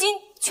如今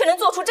却能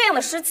做出这样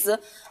的诗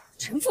词，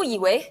臣妇以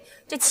为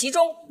这其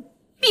中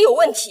必有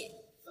问题。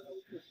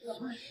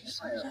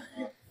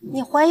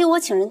你怀疑我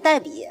请人代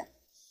笔？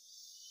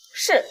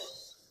是，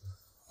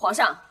皇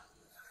上，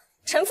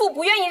臣妇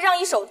不愿意让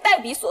一首代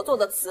笔所作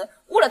的词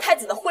误了太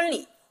子的婚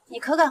礼。你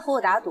可敢和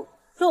我打赌？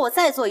若我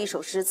再做一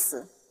首诗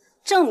词，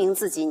证明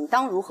自己，你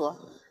当如何？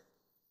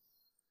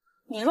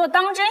你若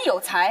当真有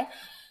才，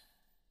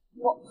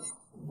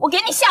我给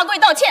你下跪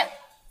道歉。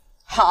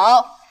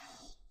好。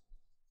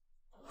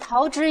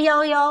桃之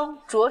夭夭，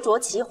灼灼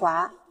其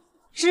华。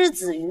之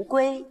子于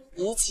归，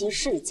宜其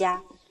室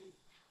家。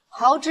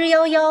桃之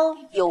夭夭，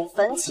有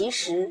逢其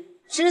实。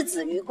之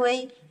子于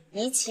归，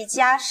宜其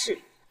家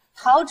室。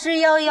桃之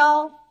夭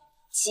夭，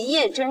其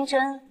叶蓁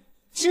蓁。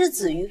之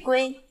子于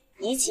归，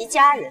宜其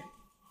家人。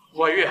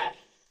婉月，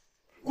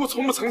我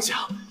从不曾想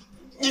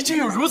你竟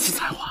有如此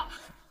才华。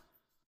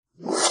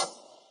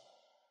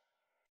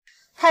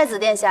太子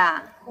殿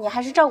下，你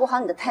还是照顾好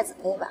你的太子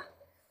妃吧，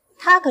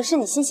他可是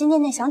你心心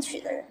念念想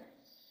娶的人。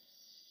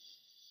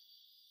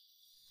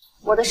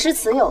我的诗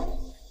词有，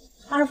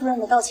二夫人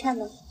的道歉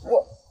呢？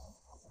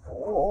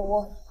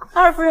我，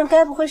二夫人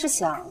该不会是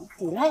想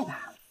抵赖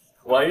吧？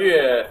婉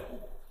月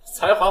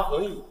才华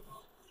横溢，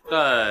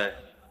但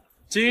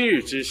今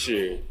日之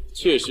事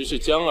确实是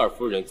江二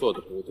夫人做的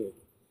不对。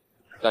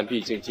但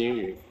毕竟今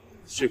日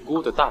是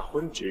姑的大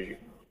婚之日，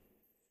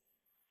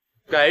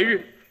改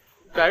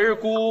日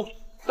姑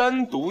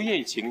单独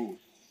宴请你，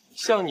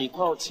向你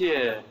道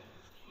歉，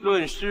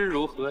论诗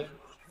如何呀？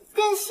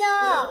殿下，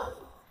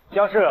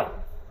姜氏，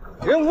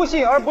人无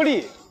信而不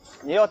立，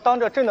你要当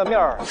着朕的面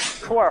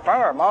出尔反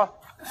尔吗？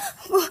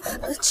不，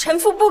臣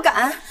妇不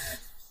敢。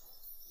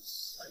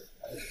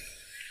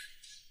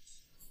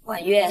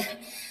婉月，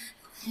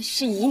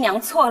是姨娘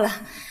错了，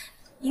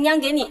姨娘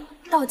给你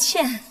道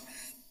歉。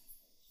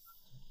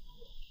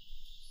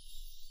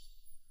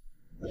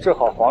治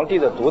好皇帝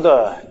的毒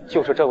的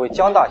就是这位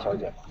江大小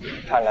姐吧？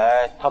看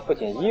来她不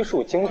仅医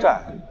术精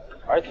湛，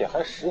而且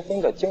还十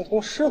分的精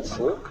通诗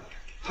词。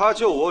他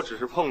救我只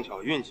是碰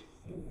巧运气，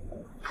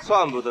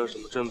算不得什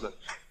么真本事。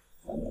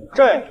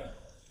朕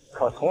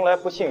可从来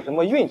不信什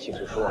么运气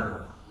之说。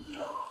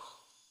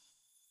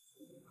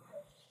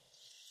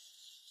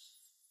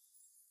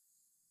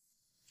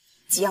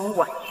江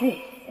婉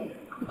月，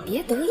你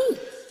别得意，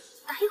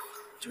待会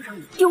儿就让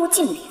你丢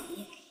尽脸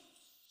面。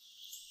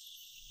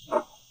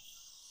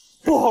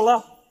不好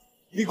了，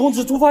李公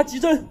子突发急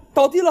症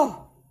倒地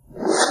了！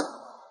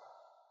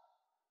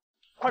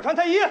快传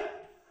太医！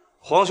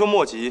皇兄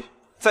莫急，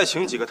再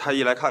请几个太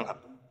医来看看。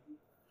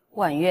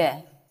婉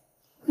月，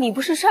你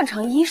不是擅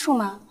长医术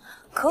吗？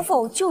可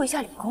否救一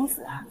下李公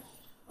子啊？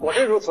果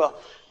真如此，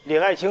李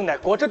爱卿乃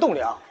国之栋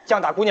梁，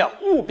江大姑娘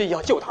务必要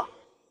救他。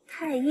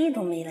太医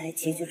都没来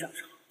及就找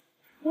上，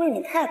未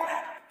免太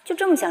快了，就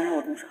这么想让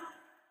我动手？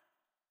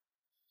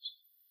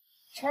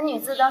臣女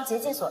自当竭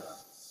尽所能。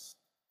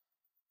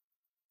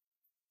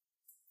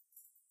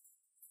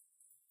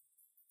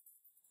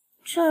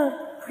这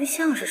不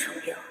像是生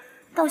病，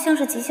倒像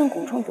是急性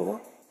汞中毒。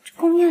这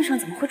宫宴上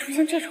怎么会出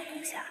现这种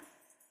东西啊？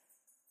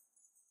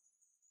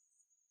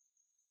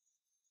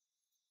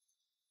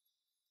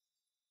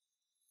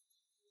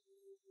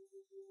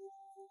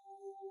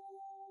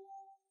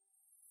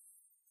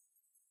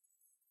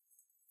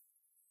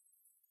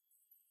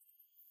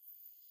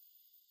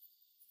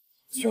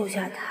救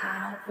下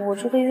他，我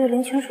这个月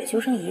灵泉水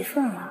就剩1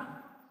份了。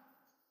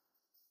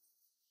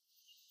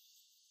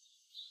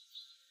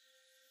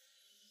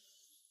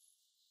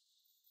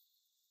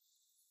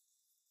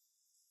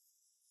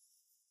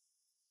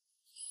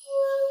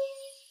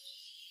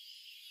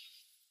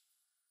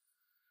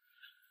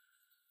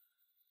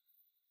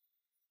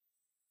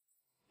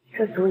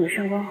这毒与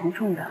圣光红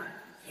中的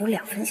有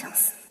2分相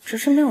似，只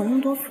是没有那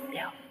么多辅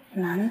料。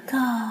难道？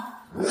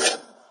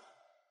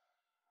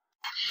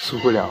苏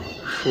姑娘，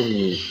是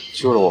你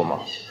救了我吗？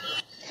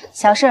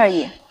小事而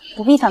已，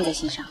不必放在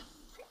心上。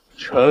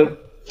臣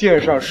殿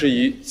上事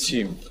宜，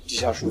请陛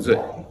下赎罪。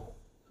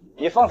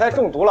你方才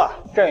中毒了，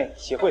朕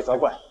岂会责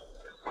怪？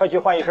快去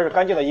换一身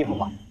干净的衣服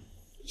吧。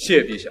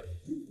谢陛下。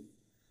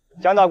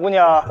江大姑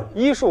娘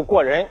医术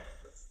过人，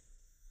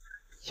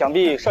想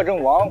必摄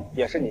政王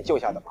也是你救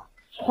下的吧？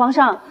皇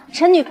上，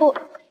臣女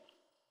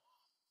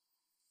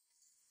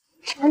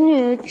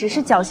只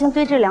是侥幸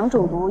对这2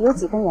种毒有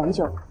几分研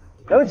究。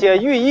能解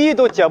御医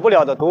都解不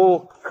了的毒，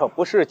可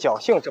不是侥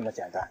幸这么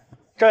简单。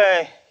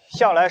朕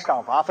向来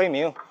赏罚分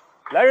明。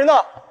来人呐，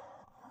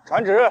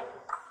传旨，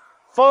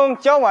封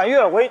江婉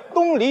月为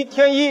东篱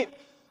天医，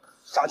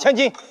赏1000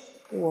金。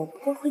我不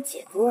过会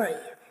解毒而已，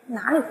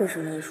哪里会什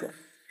么医术？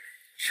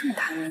这么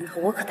大的名头，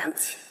我可担不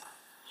起。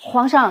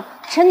皇上，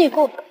臣女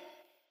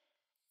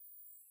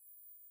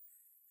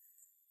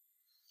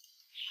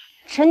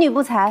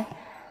不才，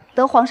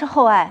得皇上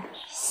厚爱，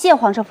谢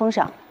皇上封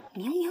赏。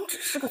明明只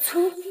是个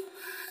村姑，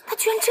他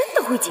居然真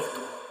的会解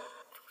毒，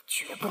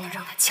绝不能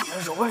让他抢了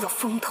柔儿的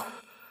风头。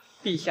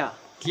陛下，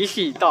吉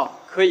时已到，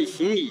可以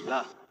行礼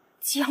了。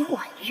江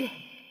婉月，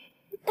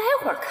待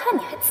会儿看你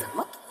还怎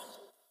么得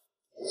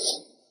意。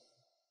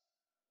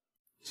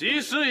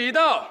吉时已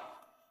到，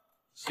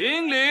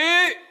行礼，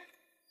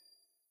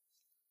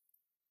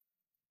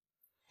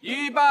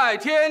一拜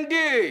天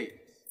地，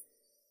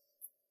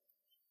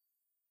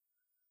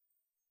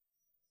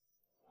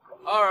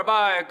二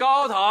拜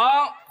高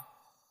堂，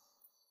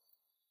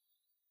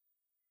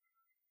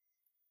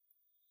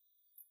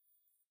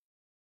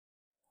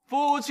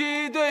夫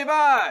妻对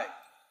拜，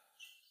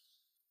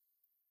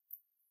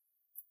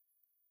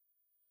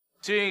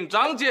请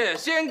长姐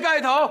先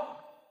盖头。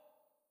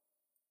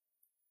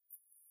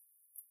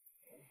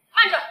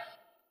慢着！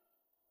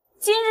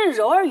今日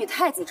柔儿与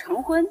太子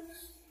成婚，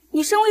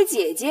你身为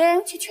姐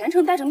姐却全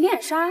程戴着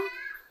面纱，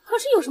可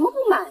是有什么不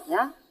满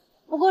呀？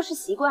不过是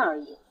习惯而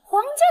已。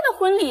皇家的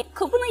婚礼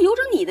可不能由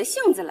着你的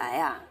性子来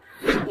呀！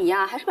你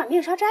呀，还是把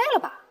面纱摘了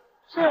吧。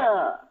这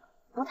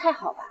不太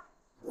好吧？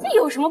这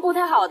有什么不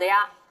太好的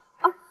呀？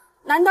啊，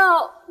难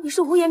道你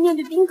是无颜面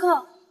对宾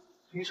客？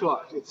听说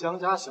啊，这江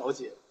家小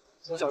姐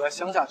从小在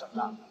乡下长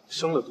大，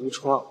生了毒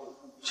疮，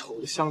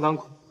丑得相当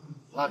苦。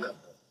那可不，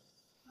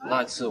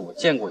那次我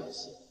见过一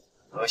次，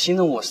恶心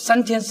的我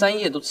3天3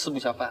夜都吃不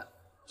下饭。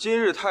今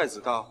日太子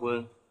大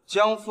婚，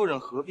江夫人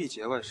何必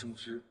节外生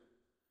枝？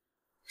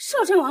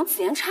摄政王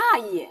此言差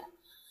矣。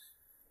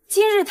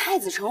今日太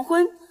子成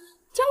婚，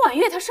江婉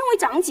月她身为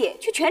长姐，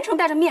却全程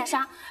戴着面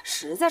纱，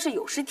实在是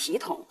有失体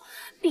统，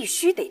必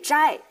须得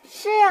摘。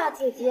是啊，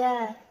姐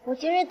姐，我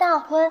今日大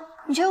婚，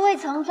你却未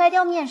曾摘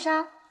掉面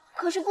纱，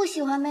可是不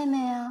喜欢妹妹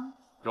啊。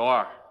蓉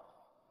儿，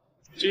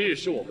今日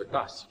是我们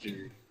大喜之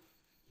日，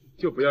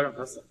就不要让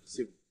她扫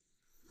兴。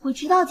我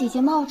知道姐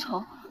姐冒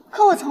丑，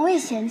可我从未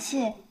嫌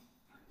弃。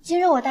今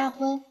日我大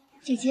婚，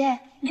姐姐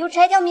你就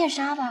摘掉面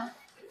纱吧。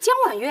江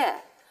婉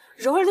月，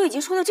柔儿都已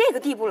经说到这个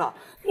地步了，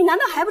你难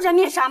道还不摘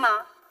面纱吗？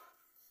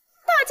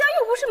大家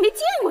又不是没见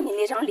过你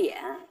那张脸。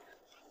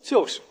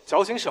就是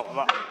矫情什么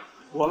嘛，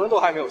我们都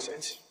还没有嫌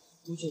弃。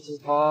估计是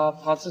她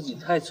怕自己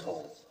太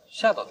丑，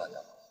吓到大家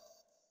了。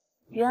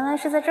原来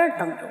是在这儿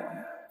等着我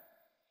呢。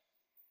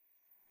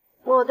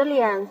我的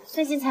脸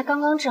最近才刚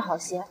刚治好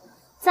些，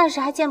暂时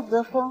还见不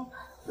得风。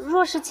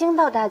若是惊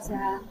到大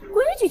家，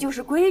规矩就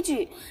是规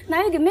矩，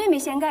哪有给妹妹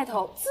掀盖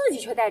头，自己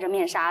却戴着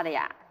面纱的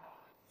呀？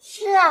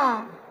是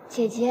啊，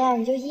姐姐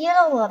你就依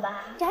了我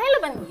吧。摘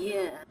了吧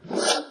你！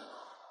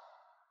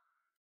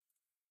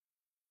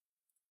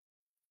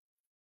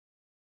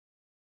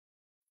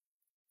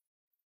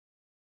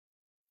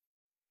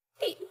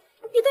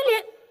你的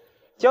脸，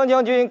江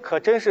将军可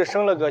真是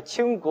生了个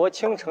倾国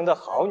倾城的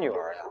好女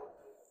儿呀！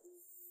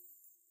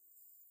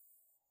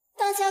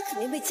大家肯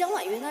定被江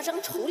婉月那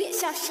张丑脸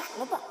吓傻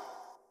了吧？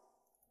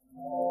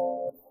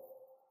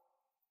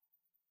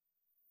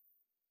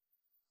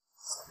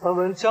传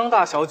闻江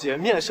大小姐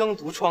面生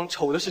毒疮，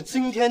丑的是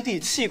惊天地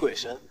泣鬼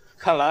神，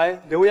看来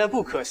流言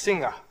不可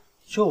信啊。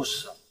就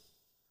是，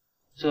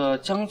这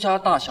江家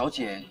大小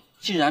姐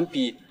竟然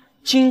比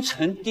京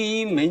城第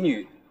一美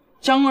女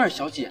江二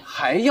小姐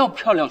还要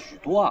漂亮许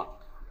多啊！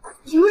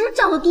你们是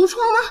长了毒疮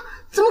吗？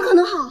怎么可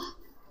能好？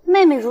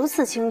妹妹如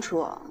此清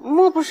楚，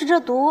莫不是这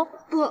毒？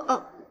不，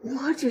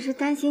我只是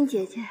担心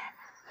姐姐。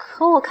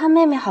可我看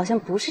妹妹好像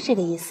不是这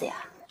个意思呀。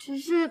只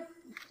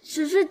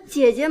是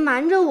姐姐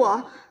瞒着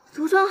我，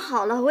毒疮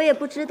好了我也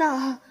不知道，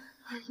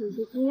有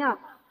些惊讶。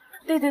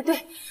对，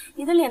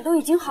你的脸都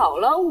已经好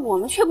了，我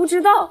们却不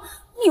知道。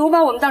你有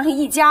把我们当成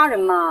一家人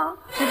吗？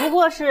只不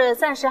过是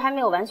暂时还没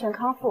有完全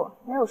康复，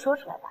没有说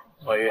出来吧。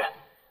婉月，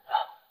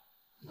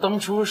当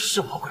初是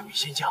我鬼迷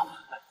心窍，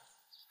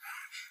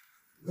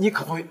你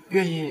可不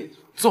愿意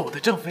做我的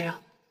正妃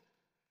啊？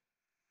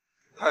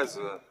太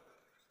子，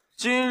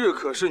今日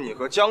可是你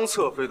和江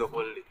侧妃的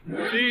婚礼，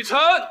李晨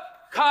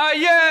开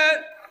宴。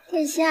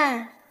殿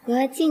下，我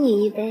要敬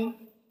你一杯。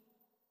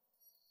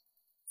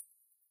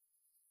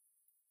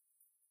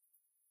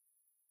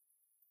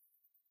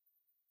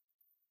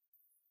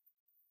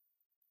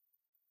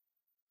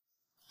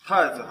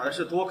太子还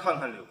是多看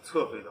看柳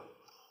侧妃的好。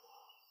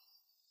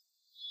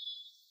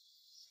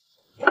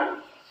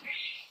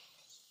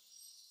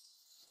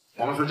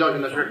皇叔教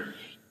训的是，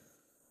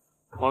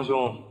皇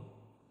兄，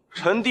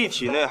臣弟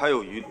体内还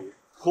有余毒，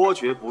颇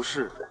觉不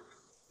适，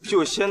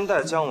就先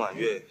带江婉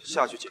月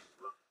下去解毒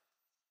了。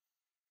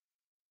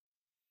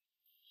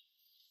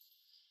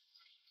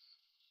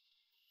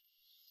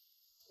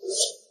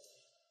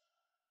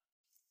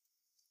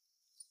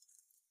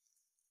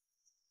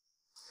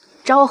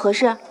找我何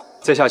事？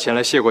在下前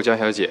来谢过江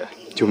小姐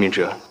救命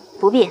之恩。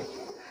不必，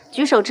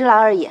举手之劳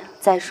而已。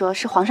再说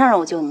是皇上让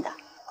我救你的。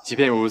即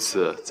便如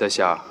此，在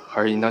下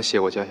还是应当谢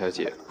过江小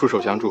姐助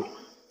手相助。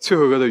翠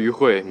荷阁的余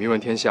会名闻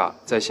天下，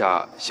在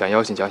下想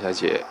邀请江小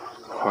姐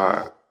一块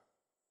儿。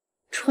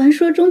传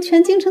说中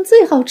全京城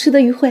最好吃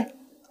的鱼会，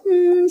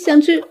想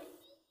吃。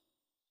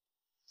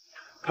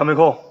看没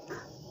空。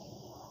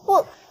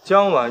我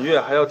江婉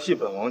月还要替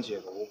本王解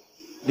毒，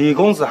李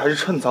公子还是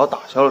趁早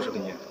打消了这个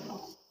念头。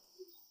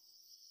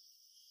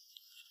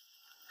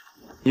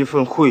一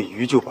份烩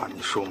鱼就把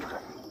你收买，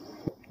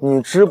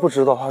你知不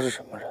知道他是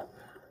什么人？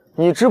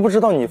你知不知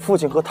道你父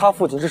亲和他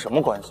父亲是什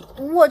么关系？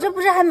我这不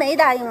是还没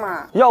答应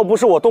吗？要不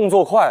是我动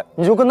作快，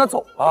你就跟他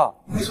走了。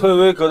翠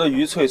微阁的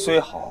鱼翠虽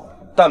好，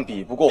但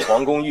比不过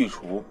皇宫御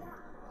厨。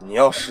你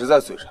要实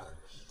在嘴馋，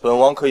本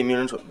王可以命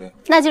人准备。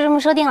那就这么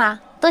说定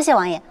了，多谢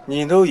王爷。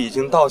你都已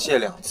经道谢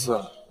2次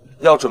了，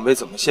要准备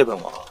怎么谢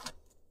本王？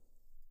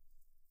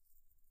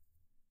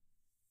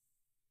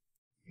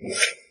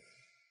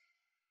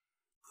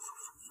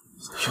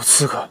有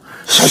刺客，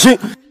小心！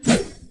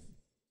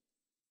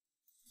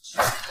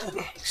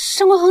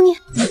上官红，你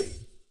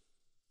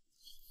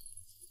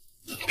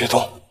别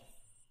动！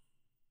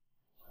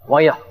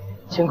王爷，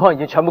情况已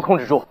经全部控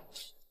制住。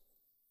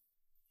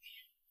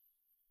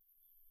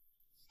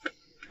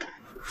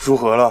如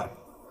何了？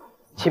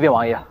启禀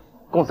王爷，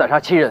共斩杀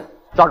7人，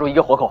抓住1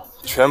个活口，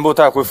全部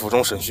带回府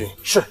中审讯。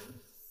是。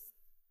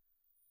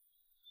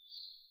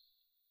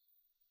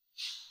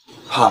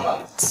怕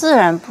吗？自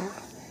然不。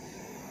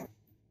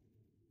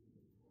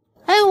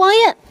哎，王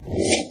爷，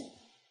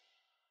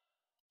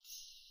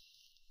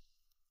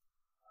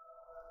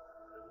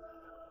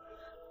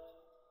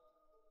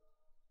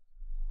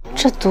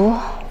这毒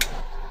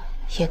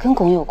也跟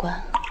汞有关，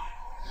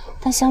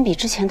但相比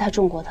之前他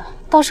中过的，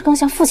倒是更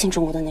像父亲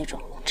中过的那种，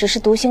只是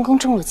毒性更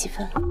重了几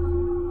分。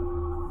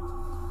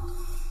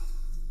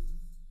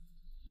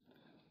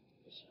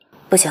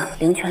不行，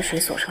灵泉水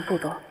所剩不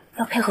多，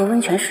要配合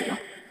温泉使用，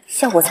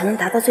效果才能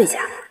达到最佳。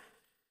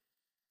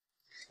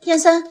燕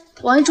三，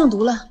王爷中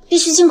毒了，必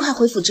须尽快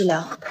回府治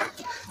疗。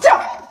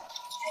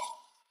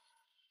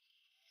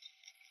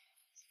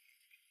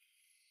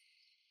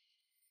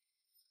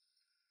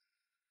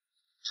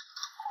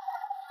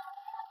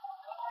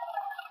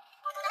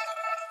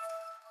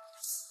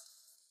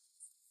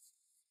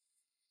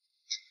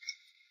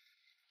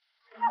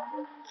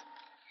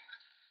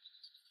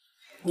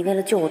你为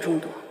了救我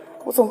中毒，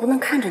我总不能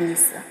看着你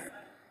死。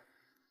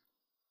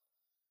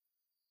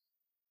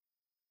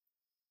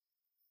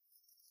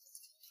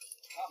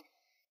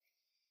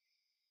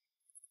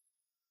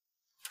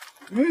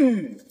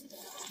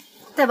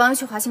带王爷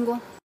去华清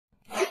宫。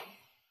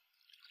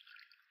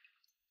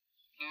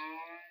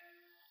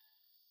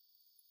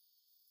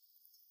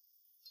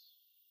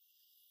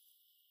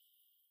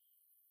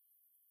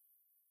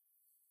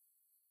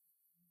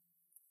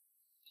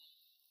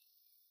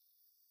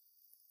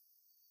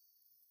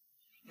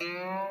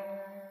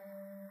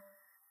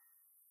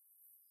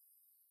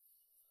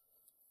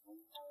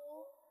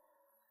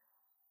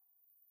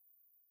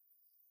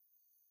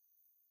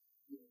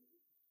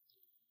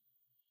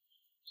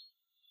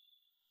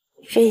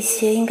这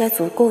些应该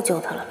足够救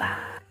他了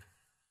吧？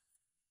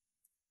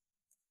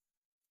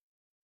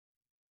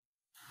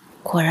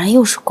果然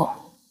又是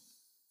狗，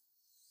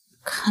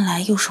看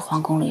来又是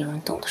皇宫里有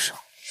人动的手。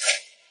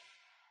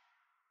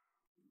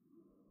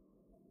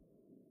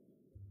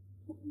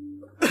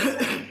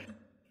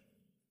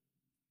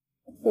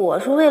我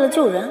是为了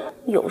救人，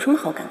有什么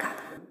好尴尬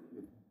的？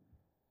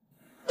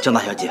江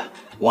大小姐，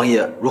王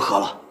爷如何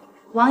了？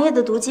王爷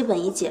的毒基本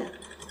已解，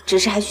只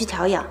是还需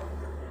调养。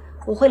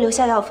我会留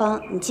下药方，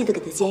你记得给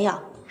他煎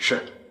药。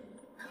是。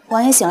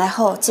王爷醒来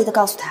后，记得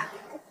告诉他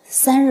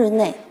，3日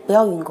内不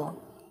要运宫。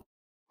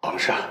皇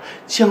上，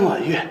江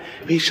婉月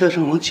被摄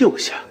政王救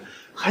下，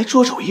还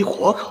捉走一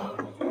活口。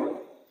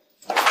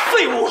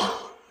废物！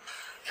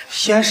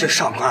先是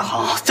上官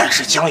行，再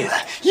是江远，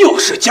又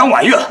是江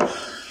婉月。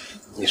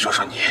你说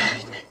说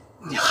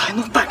你还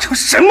能办成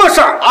什么事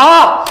儿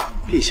啊？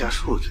陛下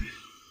恕罪，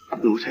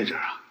奴才这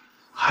儿啊，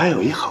还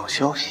有一好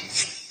消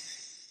息。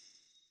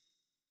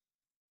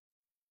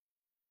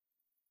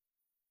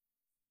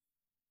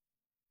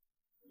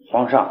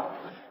皇上，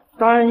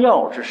丹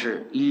药之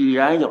事已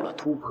然有了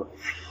突破，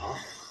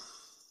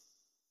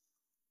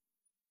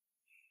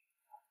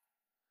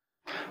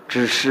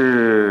只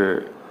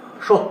是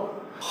说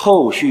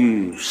后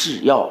续试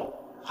药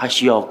还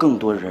需要更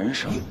多人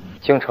手。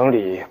京城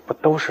里不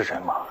都是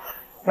人吗？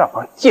那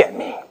帮贱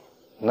民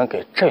能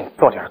给朕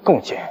做点贡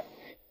献，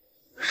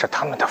是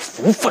他们的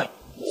福分。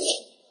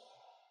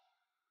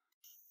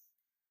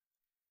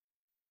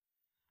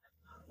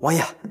王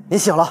爷，您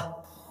醒了。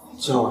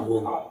江婉月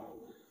呢？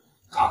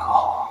她可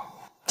好啊？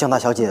江大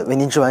小姐为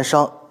您治完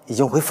伤，已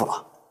经回府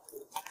了。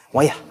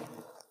王爷，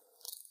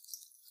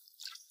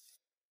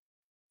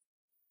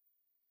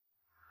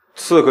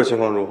刺客情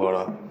况如何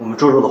了？我们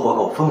捉住的活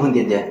口疯疯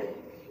癫癫，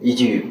一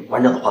句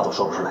完整的话都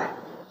说不出来，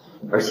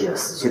而且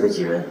死去的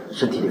几人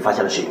身体里发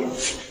现了水银。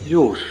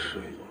又是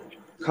水银，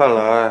看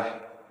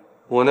来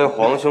我那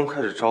皇兄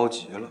开始着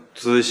急了。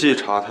仔细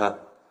查探，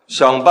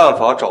想办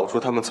法找出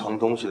他们藏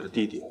东西的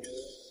地点。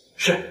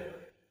是。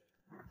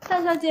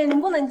大小姐，您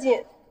不能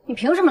进。你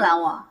凭什么拦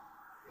我？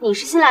你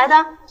是新来的？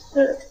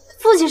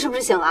父亲是不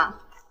是醒了？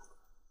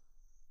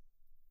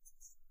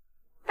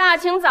大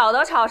清早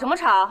的吵什么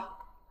吵？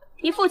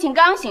你父亲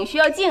刚醒，需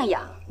要静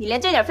养，你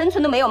连这点分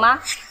寸都没有吗？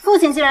父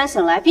亲既然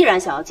醒来，必然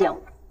想要见我，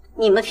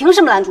你们凭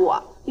什么拦住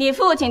我？你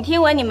父亲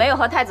听闻你没有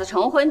和太子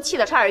成婚，气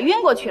得差点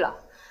晕过去了。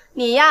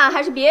你呀，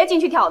还是别进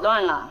去挑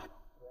断了。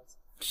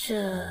这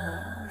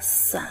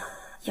算了，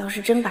要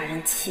是真把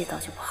人气到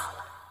就不好了。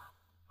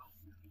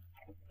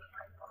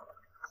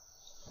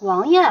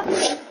王爷，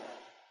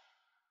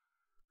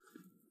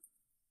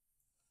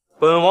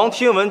本王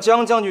听闻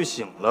江将军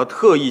醒了，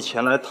特意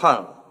前来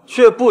探望，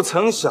却不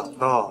曾想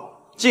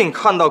到，竟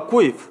看到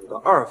贵府的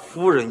二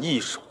夫人一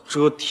手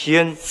遮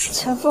天。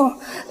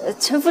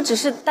臣妇只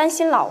是担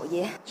心老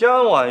爷。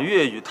江婉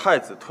月与太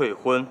子退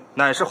婚，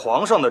乃是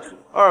皇上的旨意。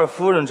二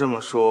夫人这么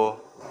说，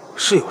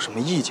是有什么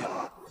意见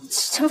吗？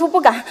臣妇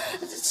不敢，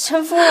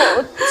臣妇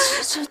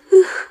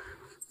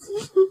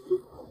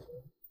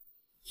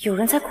有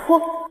人在哭，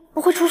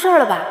不会出事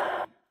了吧？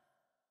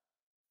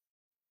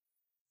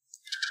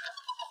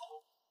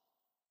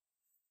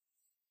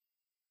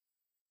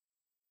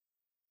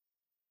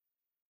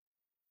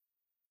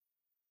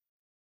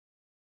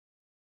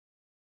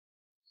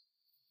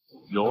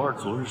柔儿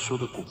昨日说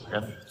的果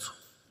然没错，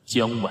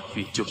江婉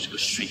月就是个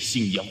水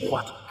性杨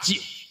花的贱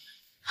人。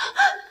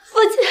父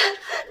亲，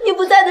你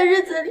不在的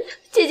日子里，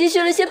姐姐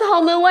学了些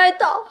旁门歪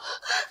道，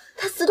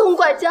她私通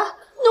管家，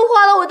弄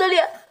花了我的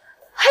脸，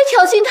还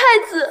挑衅太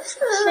子。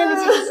妹妹，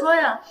请说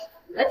呀！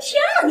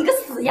天哪，你个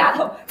死丫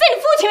头，在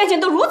你父亲面前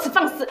都如此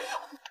放肆！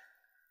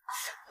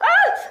啊！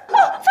放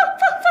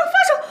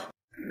手！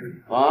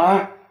婉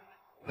儿，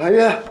婉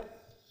月，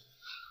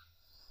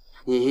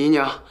你姨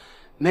娘、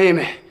妹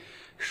妹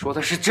说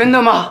的是真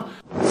的吗？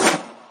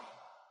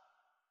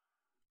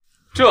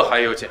这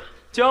还有假？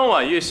江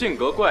婉月性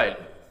格怪异，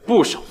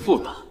不守妇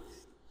道，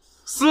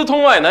私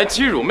通外男，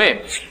欺辱妹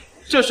妹，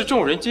这是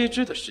众人皆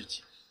知的事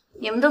情。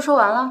你们都说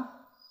完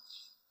了，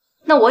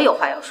那我有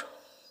话要说。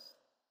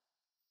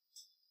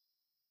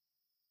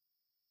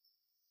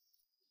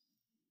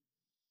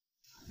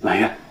婉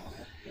月，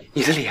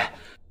你的脸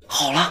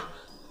好了？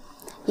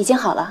已经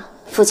好了。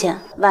父亲，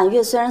婉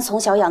月虽然从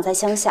小养在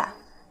乡下，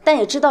但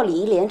也知道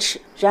礼义廉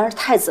耻。然而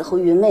太子和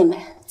云妹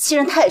妹欺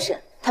人太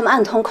甚，他们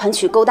暗通款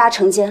曲，勾搭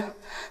成奸。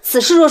此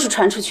事若是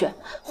传出去，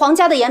皇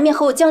家的颜面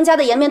和我江家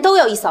的颜面都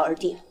要一扫而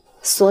地。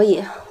所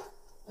以，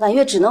婉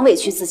月只能委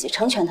屈自己，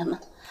成全他们，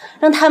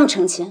让他们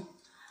成亲，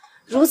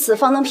如此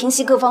方能平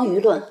息各方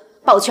舆论，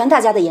保全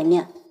大家的颜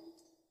面。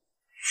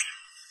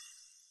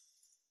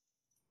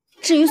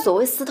至于所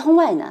谓私通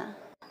外男，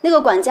那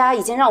个管家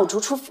已经让我逐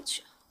出府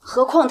去，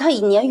何况他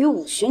已年逾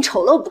5旬，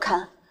丑陋不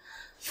堪。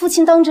父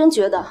亲当真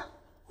觉得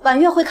婉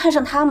月会看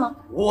上他吗？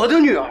我的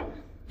女儿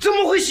怎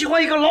么会喜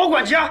欢一个老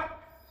管家？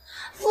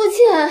父亲，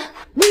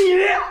你，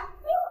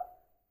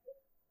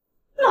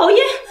老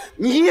爷，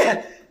你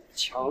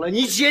抢了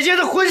你姐姐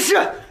的婚事，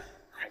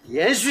还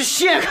连续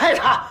陷害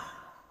她，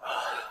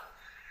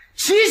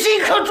其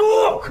心可诛。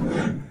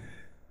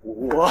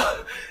我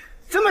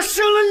怎么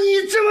生了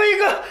你这么一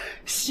个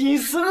心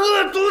思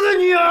恶毒的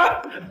女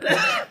儿？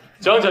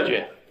江将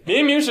军，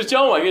明明是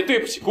江婉月对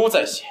不起姑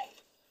在先，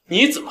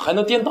你怎么还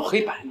能颠倒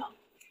黑白呢？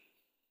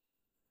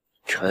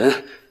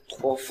臣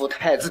托付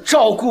太子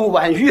照顾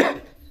婉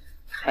月，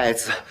太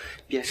子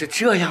便是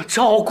这样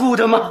照顾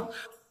的吗？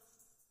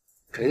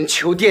恳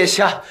求殿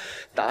下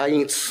答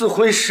应赐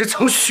婚时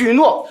曾许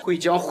诺，会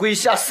将麾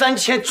下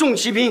3000重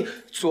骑兵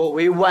作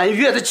为婉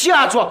月的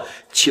嫁妆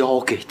交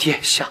给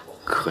殿下。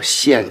可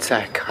现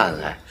在看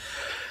来，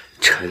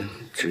臣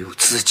只有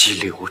自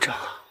己留着。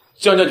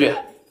江将军，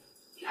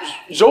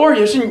柔儿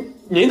也是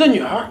您的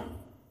女儿。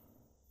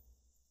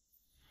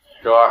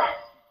柔儿，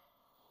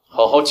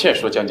好好劝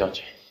说江将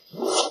军。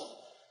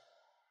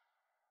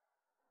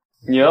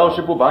你要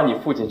是不把你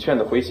父亲劝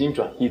得回心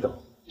转意的，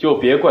就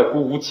别怪姑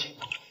无情。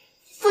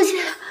父亲，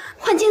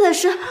换静的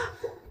是，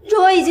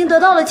柔儿已经得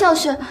到了教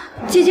训。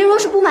姐姐若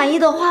是不满意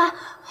的话，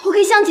我可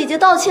以向姐姐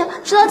道歉，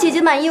直到姐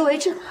姐满意为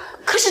止。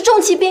可是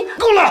重骑兵，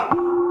够了！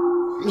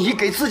你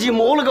给自己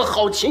谋了个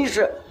好亲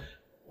事，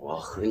我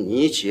和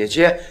你姐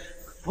姐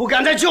不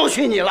敢再教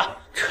训你了。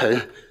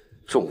臣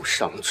重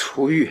伤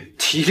初愈，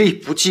体力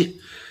不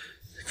济，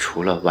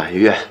除了婉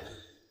月，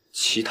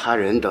其他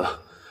人等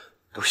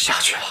都下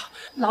去了。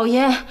老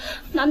爷，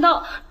难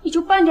道你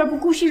就半点不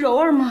顾惜柔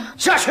儿吗？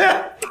下去！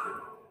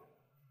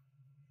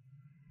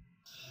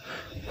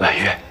婉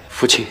月，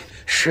父亲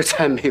实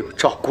在没有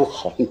照顾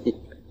好你。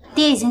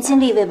爹已经尽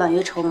力为婉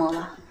月筹谋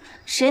了，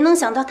谁能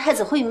想到太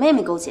子会与妹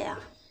妹勾结啊？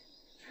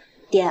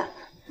爹，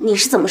你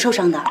是怎么受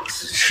伤的？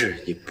此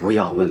事你不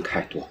要问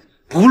太多，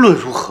不论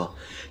如何，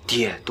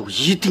爹都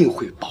一定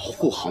会保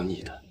护好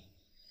你的。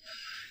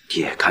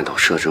爹看到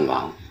摄政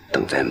王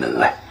等在门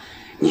外，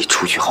你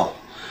出去后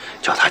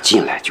叫他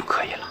进来就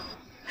可以了。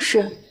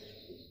是。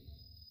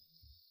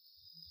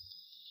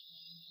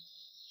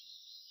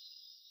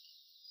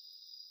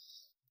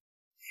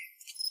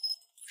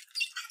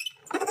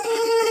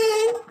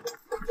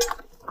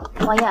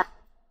王爷，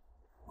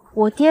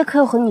我爹可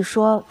有和你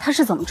说他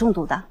是怎么中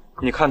毒的？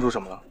你看出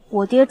什么了？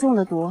我爹中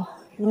的毒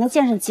与那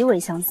剑圣极为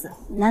相似，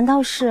难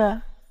道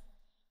是？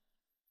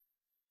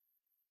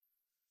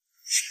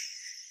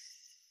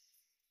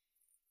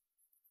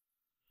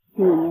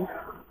你、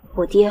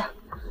我爹，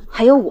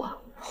还有我，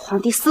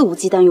皇帝肆无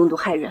忌惮用毒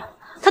害人，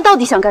他到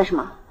底想干什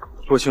么？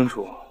不清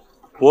楚，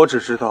我只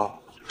知道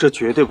这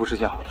绝对不是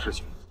件好事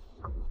情。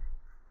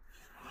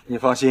你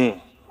放心，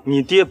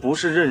你爹不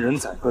是任人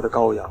宰割的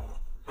羔羊，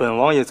本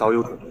王也早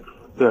有准备。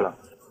对了，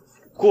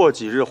过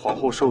几日皇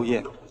后寿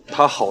宴，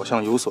他好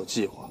像有所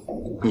计划，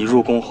你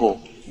入宫后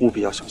务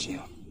必要小心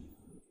啊。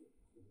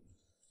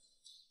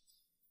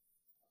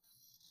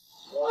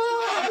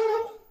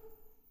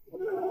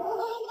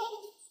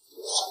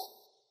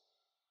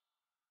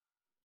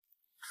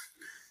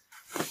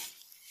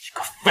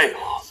废物，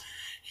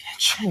连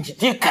劝你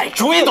爹改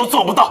主意都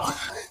做不到。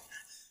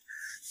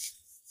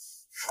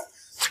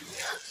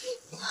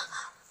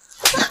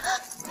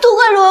都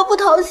怪柔儿不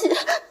讨喜，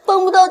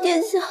帮不到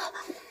殿下。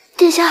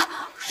殿下，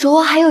柔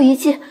儿还有一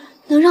计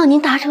能让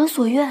您达成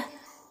所愿。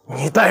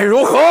你待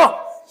如何？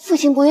父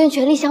亲不愿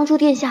全力相助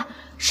殿下，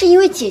是因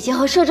为姐姐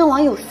和摄政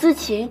王有私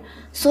情，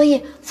所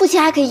以父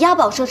亲还可以押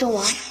宝摄政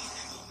王。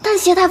但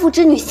谢太傅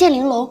之女谢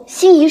玲珑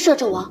心仪摄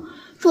政王，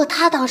若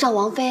她当上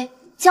王妃，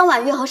江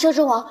婉月和摄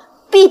政王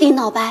必定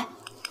闹掰，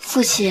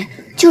父亲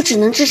就只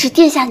能支持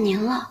殿下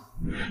您了。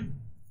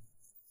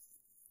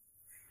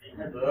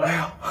哎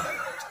呀，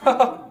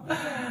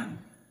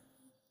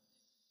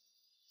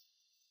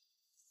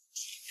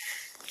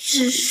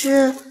只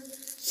是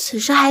此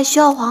事还需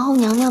要皇后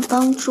娘娘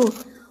帮助。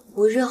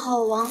5日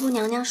后王后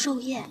娘娘寿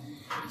宴，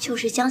就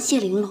是将谢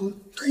玲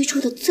珑推出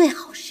的最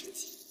好时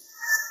机。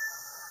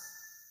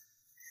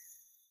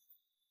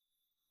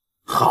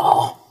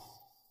好，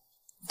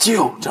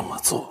就这么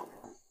做。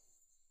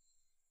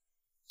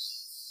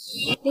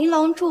玲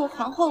珑祝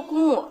皇后姑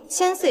母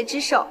千岁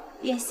之寿，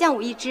愿献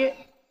舞一枝。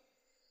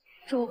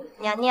祝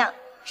娘娘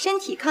身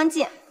体康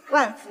健，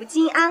万福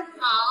金安。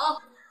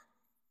好。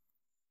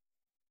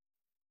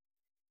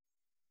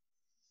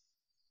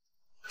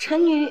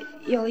臣女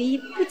有一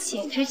不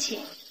请之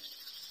请，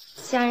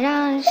想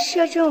让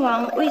摄政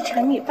王为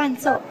臣女伴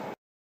奏。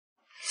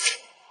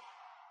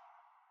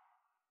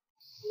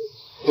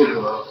为什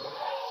么？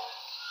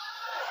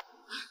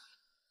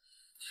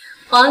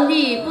皇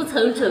帝不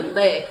曾准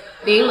备，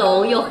玲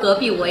珑又何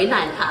必为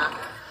难他？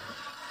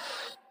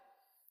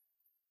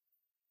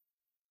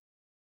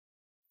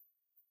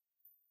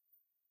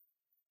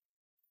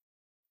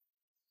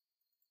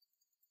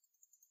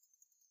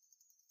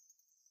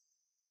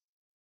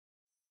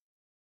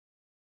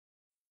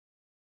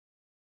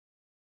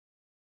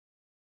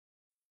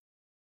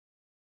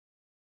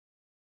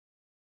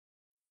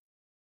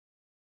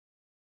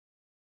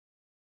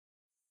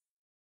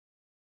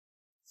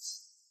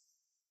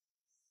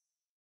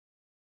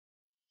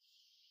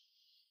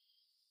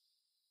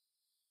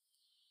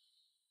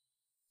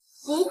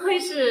不愧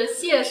是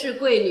谢氏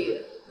贵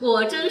女，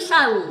果真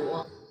善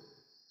舞。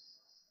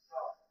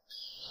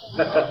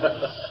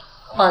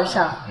皇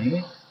上，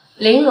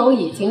玲珑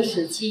已经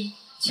17，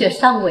却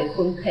尚未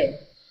婚配，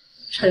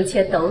臣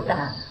妾斗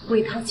胆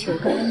为她求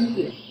个姻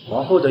缘。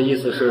皇后的意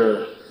思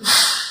是，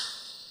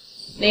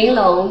玲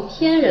珑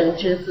天人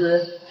之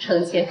姿，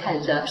臣妾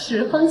看着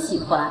十分喜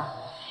欢，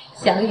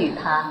想与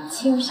她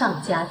亲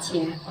上加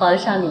亲。皇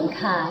上您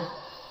看，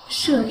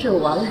摄政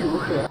王如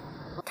何？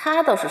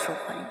他倒是受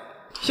欢迎。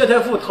谢太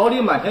傅桃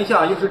李满天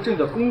下，又是朕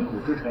的肱骨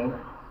之臣，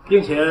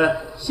并且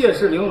谢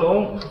氏玲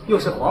珑又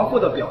是皇后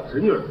的表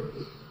侄女儿，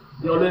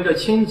要论这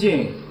亲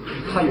近，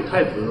他与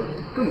太子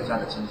更加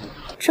的亲近。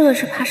这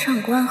是怕上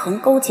官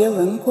衡勾结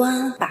文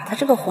官，把他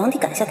这个皇帝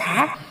赶下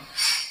台。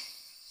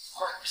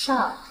皇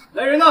上，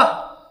来人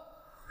呐！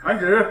传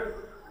旨，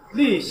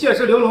立谢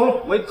氏玲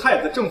珑为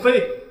太子正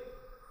妃，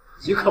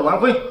即刻完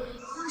婚。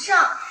皇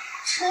上，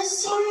臣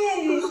心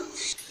愿与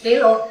玲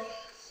珑，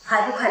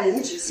还不快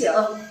领旨谢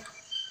恩！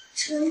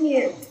臣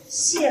女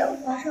谢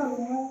皇上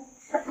隆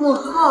恩。母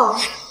后，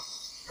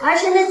儿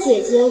臣的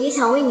姐姐也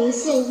想为您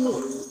献艺。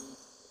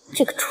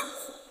这个蠢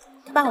货，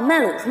他把我卖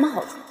了有什么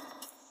好处？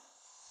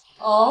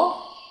哦，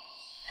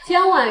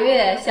江婉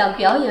月想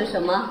表演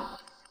什么？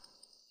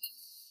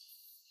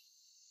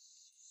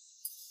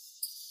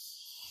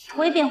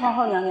回禀皇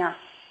后娘娘，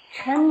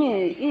臣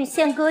女欲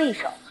献歌一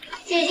首。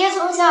姐姐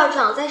从小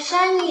长在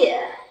山野，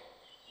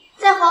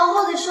在皇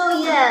后的寿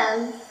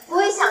宴不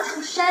会想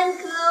唱山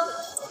歌吧？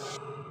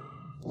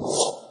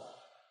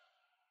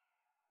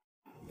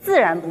自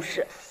然不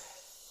是。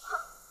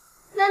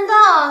难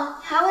道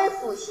还会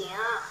抚琴啊？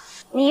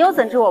你又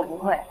怎知我不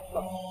会？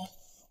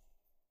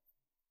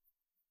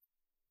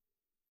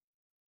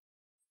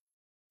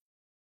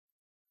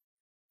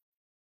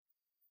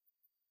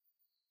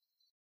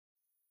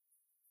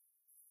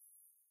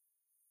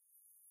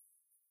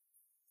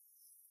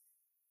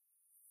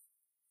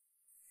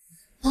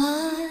把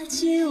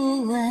酒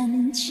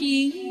问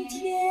青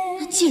天。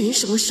那贱人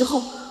什么时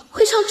候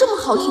会唱这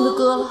么好听的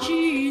歌了？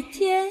知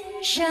天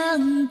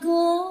上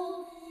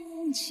宫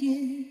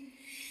阙，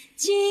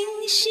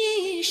今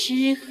夕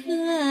是何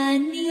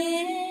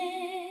年？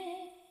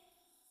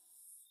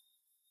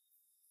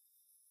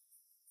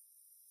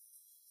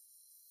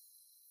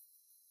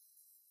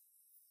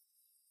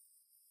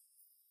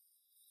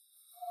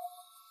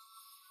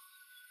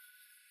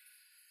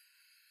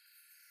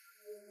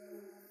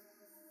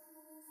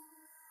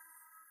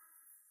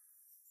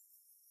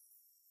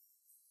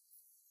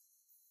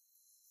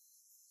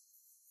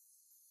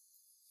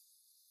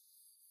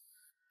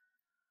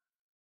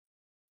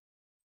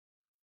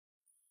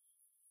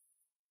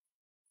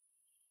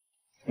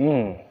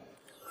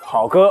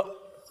好歌，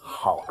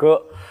好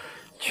歌，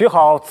曲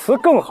好词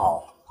更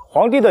好，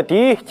皇帝的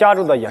笛加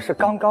入的也是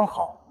刚刚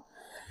好。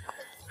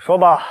说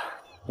吧，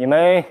你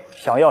们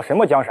想要什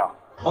么奖赏？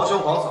皇兄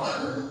皇嫂，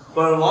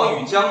本王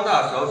与江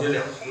大小姐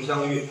两情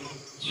相悦，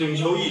请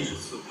求一纸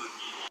赐婚。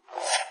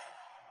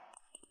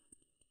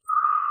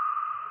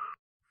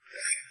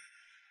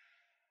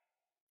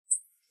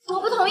我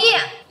不同意。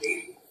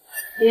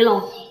玲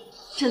珑，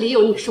这里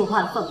有你说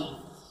话的份儿，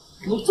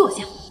给我坐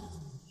下。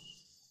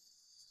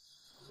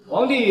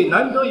皇帝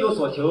难得有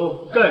所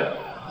求，朕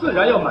自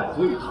然要满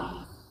足于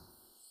他。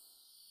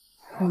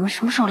我们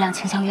什么时候两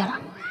情相悦了？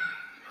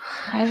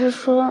还是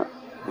说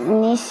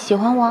你喜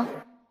欢我？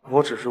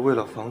我只是为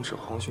了防止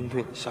皇兄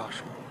对你下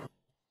手，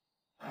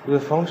也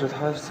防止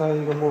他塞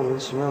一个莫名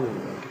其妙的女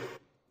人给你。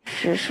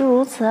只是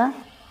如此。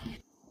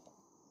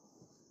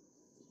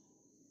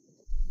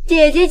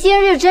姐姐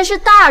今日真是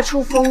大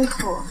出风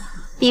头，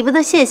比不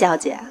得谢小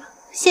姐。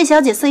谢小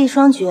姐色艺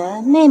双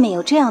绝，妹妹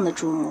有这样的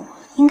主母，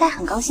应该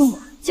很高兴吧？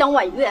江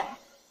婉月，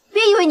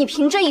别以为你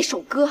凭这一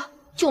首歌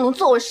就能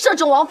坐稳摄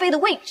政王妃的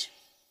位置。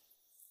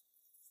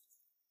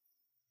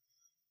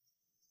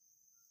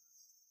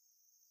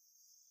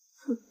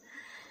哼，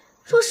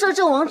若摄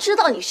政王知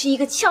道你是一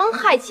个戕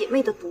害姐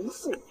妹的毒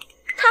妇，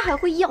他还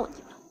会要你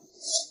吗？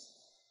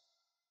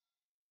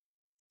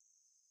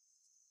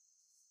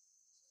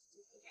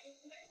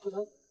救命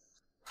啊！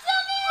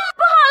不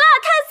好了，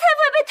太子太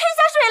傅被推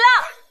下水了！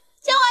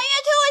江婉月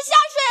推我下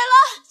水了！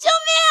救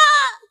命啊！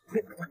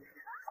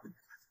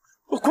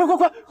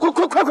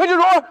快，这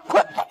蓉儿，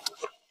快！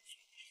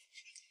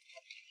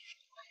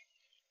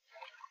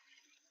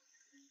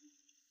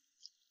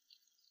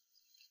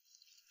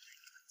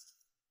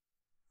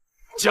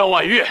江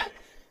婉月，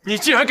你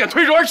竟然敢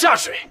推蓉儿下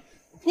水！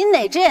你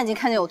哪只眼睛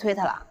看见我推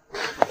她了？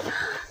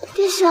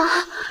殿下，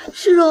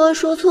是柔儿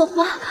说错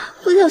话，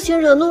不小心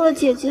惹怒了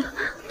姐姐，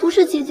不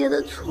是姐姐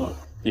的错。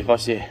你放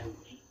心，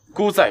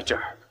姑在这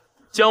儿，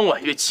江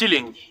婉月欺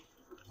凌你，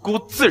姑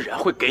自然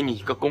会给你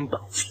一个公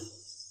道。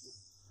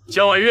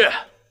江婉月，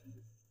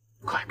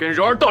快跟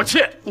柔儿道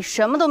歉！你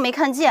什么都没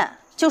看见，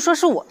就说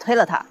是我推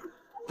了她。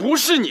不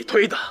是你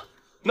推的，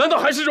难道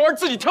还是柔儿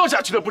自己跳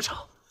下去的不成？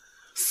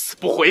死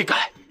不悔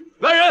改！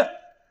来人，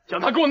将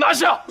他给我拿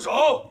下！住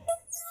手！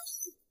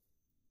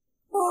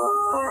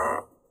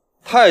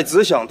太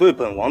子想对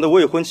本王的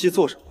未婚妻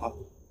做什么？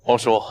皇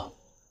叔，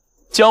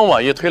江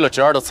婉月推了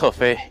侄儿的侧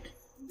妃，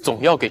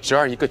总要给侄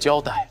儿一个交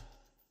代。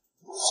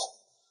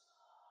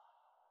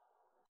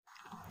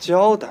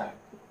交代？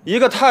一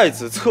个太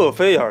子侧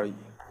妃而已。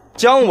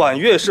江婉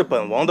月是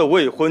本王的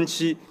未婚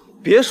妻，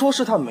别说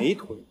是他没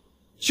推，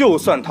就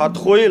算他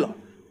推了，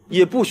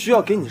也不需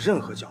要给你任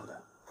何交代，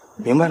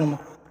明白了吗？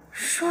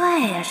帅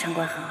呀，上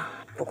官恒，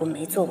不过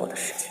没做过的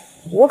事情，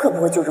我可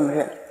不会就这么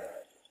认。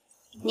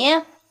你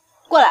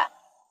过来，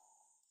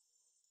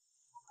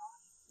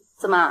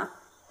怎么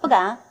不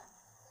敢？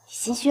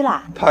心虚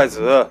啦？太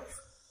子，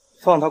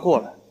放他过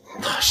来。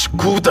他是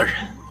孤的人，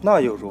那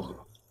又如何？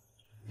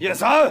叶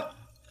三，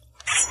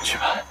去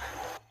吧。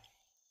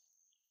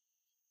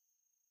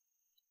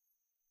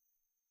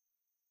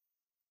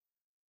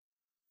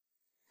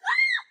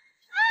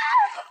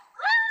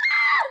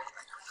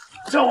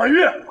江婉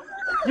月，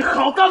你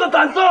好大的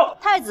胆子！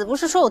太子不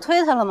是说我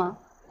推他了吗？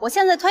我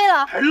现在推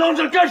了，还愣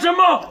着干什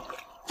么？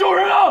救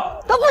人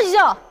啊！都不许救！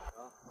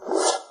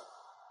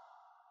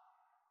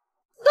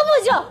都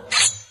不许救！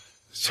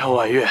江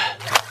婉月，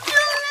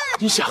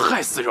你想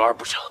害死柔儿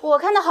不成？我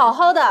看他好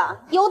好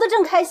的，游得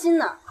正开心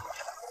呢。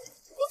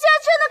你竟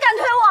然真的敢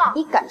推我！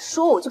你敢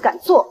说我就敢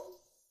做。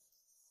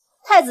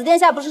太子殿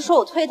下不是说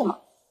我推他吗？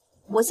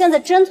我现在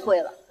真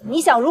推了，你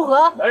想如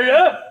何？来人，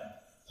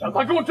将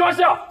他给我抓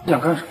下！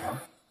想干什么？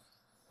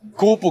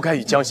姑不该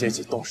与江协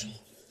姐动手，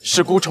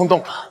是姑冲动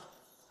了，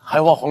还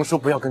望皇叔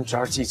不要跟侄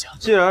儿计较。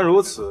既然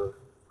如此，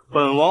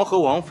本王和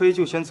王妃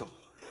就先走了。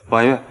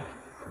婉月，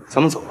咱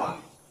们走吧，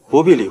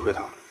不必理会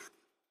他。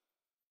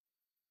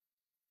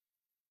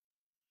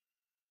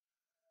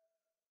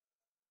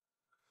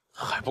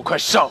还不快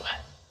上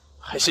来！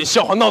还嫌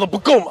笑话闹得不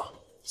够吗？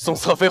送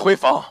侧妃回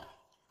房，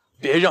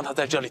别让她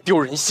在这里丢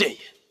人现眼。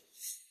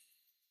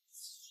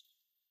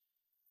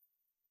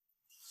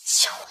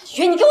江婉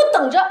月，你给我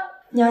等着！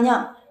娘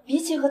娘，比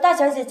起和大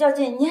小姐较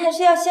劲，您还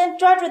是要先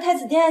抓住太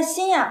子殿下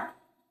心呀。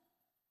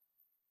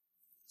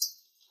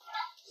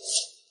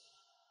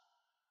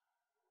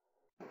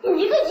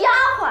你一个丫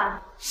鬟，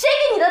谁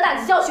给你的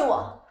胆子教训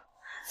我？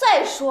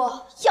再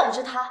说，要不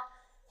是他，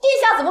殿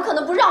下怎么可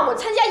能不让我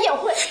参加宴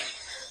会？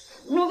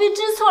奴婢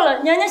知错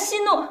了，娘娘息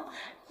怒。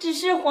只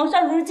是皇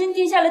上如今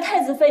定下了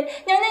太子妃，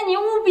娘娘您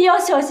务必要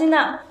小心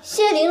呐。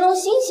谢玲珑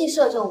心系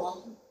摄政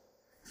王，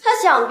他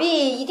想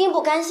必一定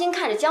不甘心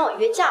看着江婉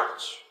月嫁过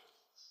去。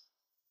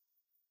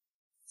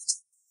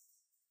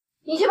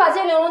你去把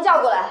谢玲珑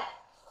叫过来，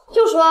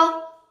就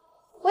说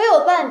我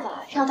有办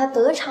法让她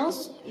得偿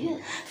所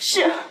愿。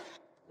是。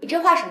你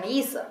这话什么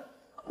意思？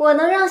我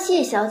能让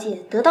谢小姐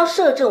得到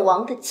摄政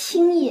王的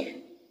青睐。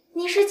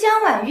你是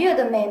江婉月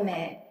的妹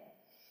妹，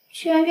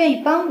居然愿意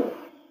帮我。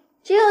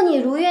只有你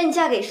如愿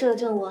嫁给摄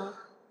政王，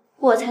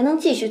我才能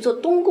继续做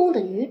东宫的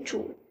女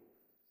主。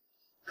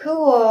可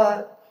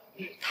我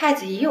与太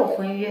子已有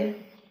婚约，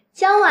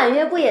江婉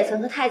月不也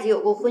曾和太子有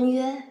过婚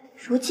约？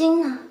如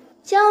今呢，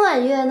江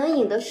婉月能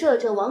引得摄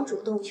政王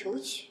主动求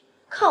娶，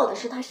靠的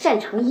是她擅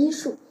长医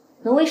术，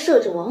能为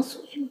摄政王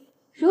所用。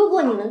如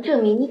果你能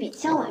证明你比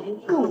江婉月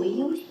更为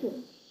优秀，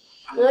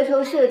何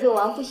愁摄政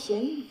王不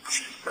选你？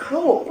可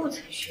我不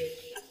曾学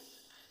艺，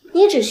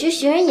你只需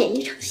学人演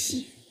一场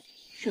戏，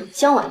让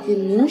江婉月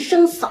名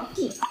声扫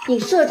地，引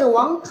摄政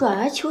王转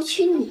而求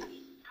娶你。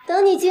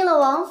等你进了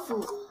王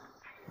府，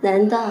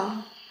难道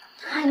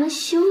他还能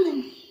休了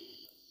你？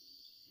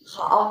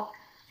好，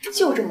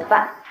就这么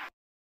办。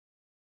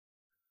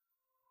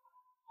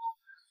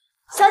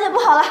小姐不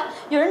好了，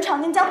有人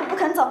闯进江府不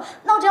肯走，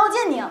闹着要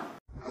见你。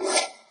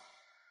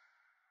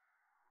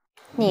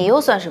你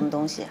又算什么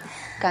东西？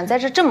敢在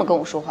这这么跟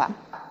我说话？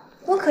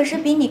我可是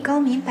比你高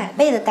明100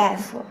倍的大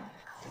夫，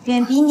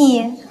远比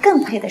你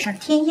更配得上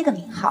天医的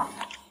名号。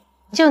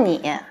就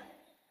你，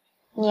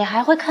你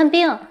还会看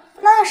病？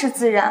那是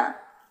自然。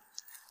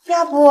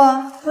要不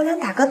我俩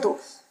打个赌，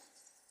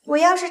我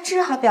要是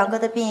治好表哥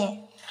的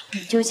病，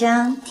你就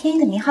将天医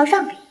的名号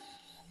让给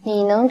你。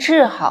你能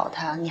治好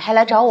他，你还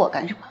来找我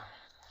干什么？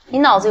你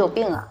脑子有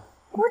病啊！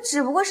我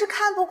只不过是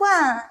看不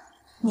惯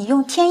你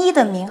用天医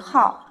的名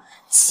号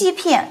欺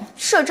骗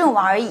摄政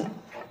王而已。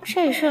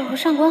这事和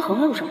上官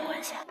恒有什么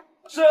关系啊？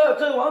摄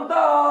政王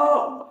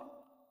到！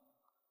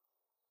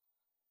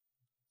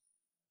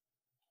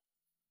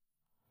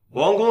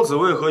王公子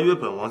为何约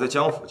本王在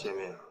江府见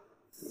面啊？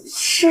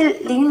是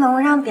玲珑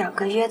让表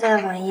哥约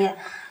的，王爷。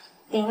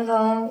玲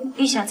珑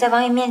欲想在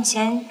王爷面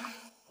前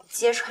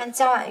揭穿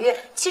江婉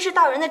月欺世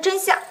盗人的真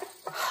相。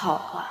好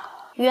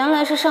话，原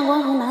来是上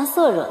官恒难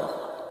色惹的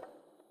祸。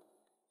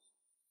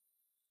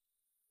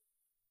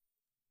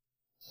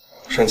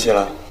生气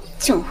了？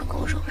净会跟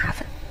我惹麻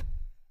烦。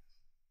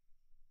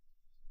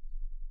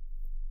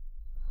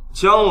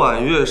江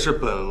婉月是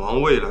本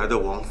王未来的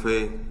王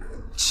妃，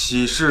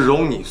岂是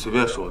容你随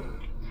便说的？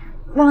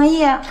王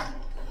爷，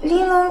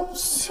玲珑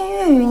心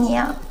悦于你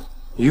啊。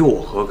与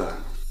我何干？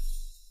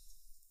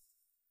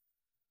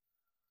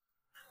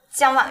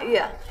江婉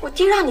月，我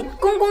爹让你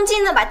恭恭敬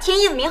敬地把天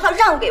意的名号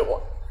让给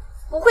我，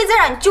不会再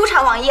让你纠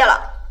缠王爷了。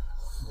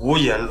胡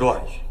言乱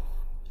语！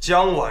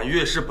江婉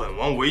月是本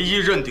王唯一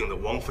认定的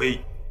王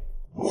妃。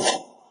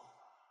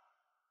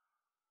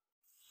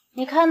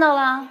你看到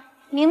了，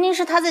明明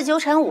是他在纠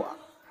缠我。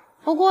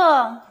不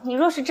过你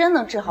若是真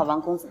能治好王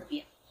公子的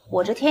病，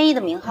我这天一的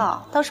名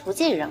号倒是不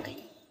介意让给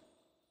你。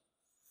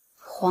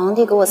皇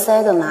帝给我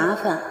塞个麻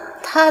烦，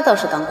他倒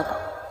是当个宝。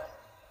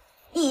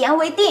一言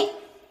为定。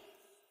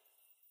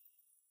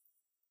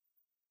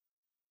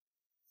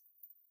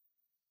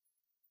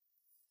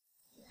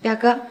表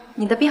哥，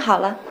你的病好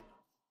了。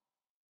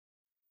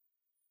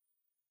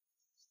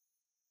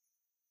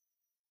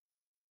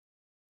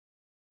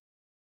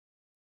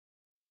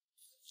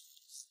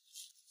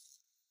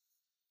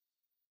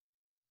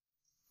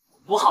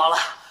我好了，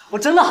我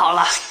真的好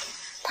了。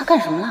他干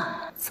什么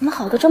了？怎么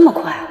好的这么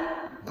快？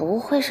不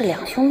会是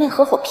两兄妹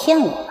合伙骗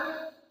我吧？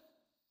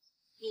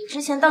你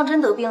之前当真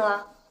得病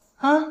了？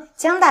啊，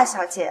江大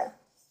小姐，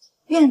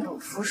愿赌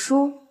服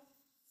输，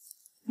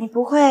你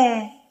不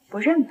会不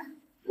认吧？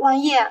王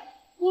爷，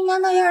你难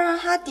道要让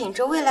他顶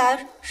着未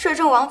来摄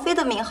政王妃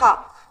的名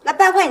号来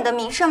败坏你的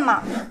名声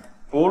吗？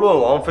不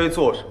论王妃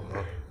做什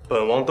么，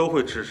本王都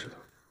会支持她。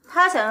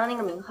他想要那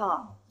个名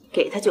号，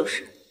给他就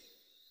是。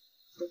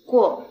不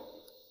过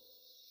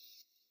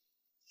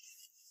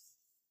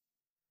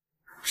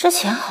之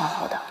前好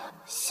好的，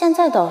现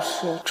在倒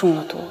是中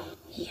了毒，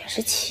也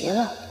是奇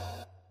了。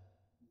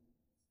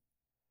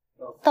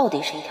到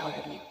底是一条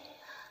人命，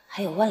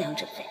还有万两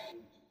诊费。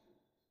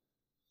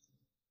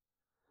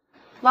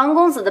王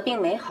公子的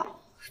病没好，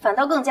反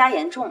倒更加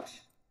严重了。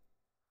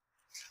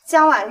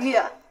江婉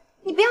玉，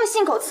你不要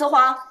信口雌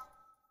黄。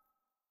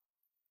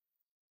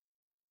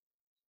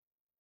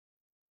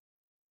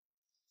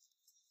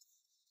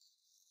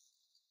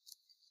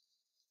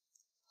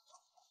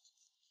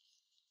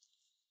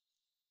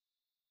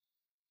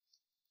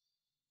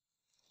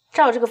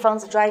照这个方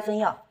子抓一份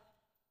药。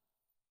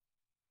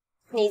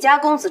你家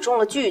公子中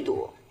了剧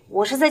毒，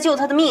我是在救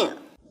他的命。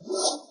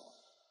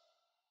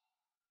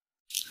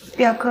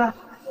表哥，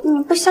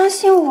你不相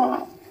信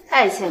我？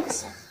爱信不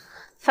信，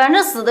反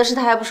正死的是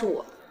他，还不是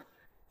我。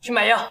去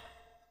买药。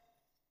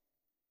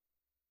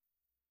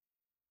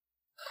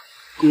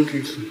公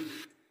主送。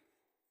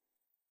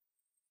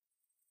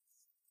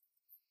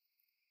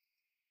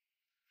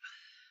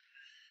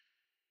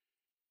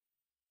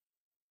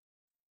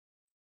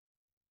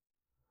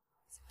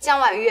江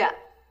婉玉，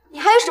你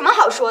还有什么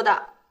好说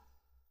的？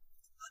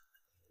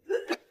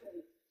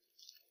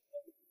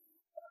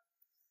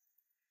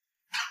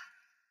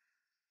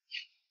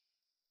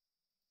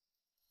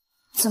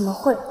怎么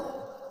会？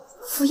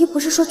府医不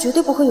是说绝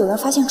对不会有人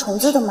发现虫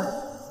子的吗？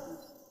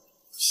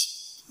不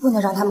行，不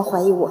能让他们怀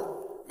疑我。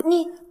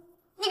你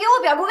给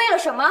我表哥喂了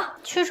什么？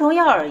驱虫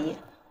药而已。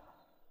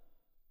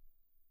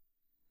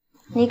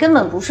你根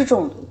本不是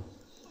中毒，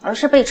而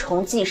是被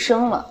虫寄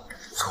生了。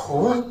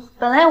虫？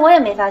本来我也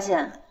没发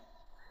现，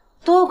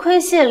多亏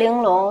谢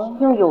玲珑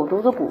用有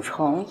毒的蛊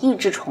虫抑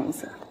制虫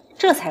子，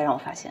这才让我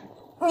发现。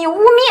你污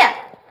蔑！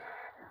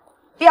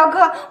表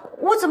哥，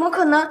我怎么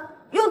可能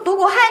用毒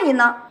蛊害你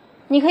呢？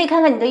你可以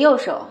看看你的右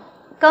手，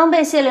刚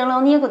被谢玲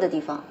珑捏过的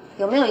地方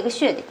有没有一个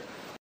血点？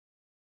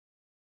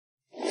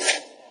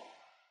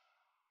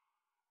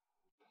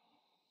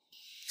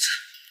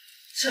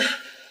这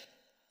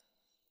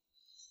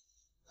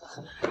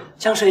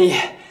江神医，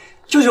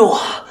救救我！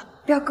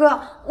表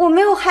哥，我没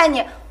有害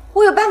你，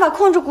我有办法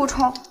控制蛊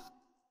虫。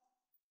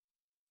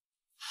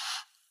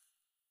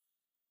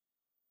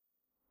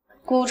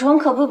蛊虫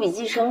可不比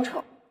寄生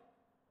虫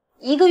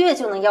，1个月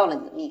就能要了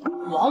你的命。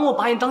枉我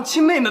把你当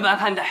亲妹妹般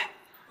看待，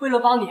为了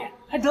帮你，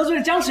还得罪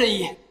了江神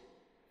医。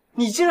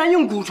你竟然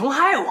用蛊虫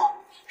害我！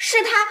是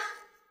他，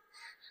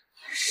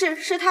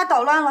是他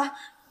捣乱了，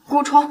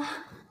蛊虫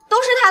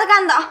都是他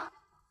干的。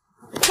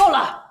够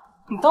了！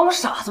你当我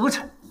傻子不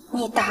成？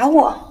你打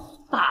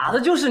我，打的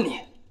就是你。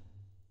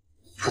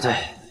不对，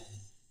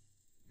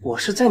我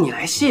是在你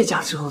来谢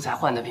家之后才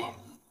患的病。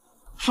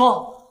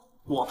说，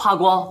我怕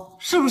光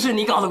是不是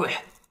你搞的鬼？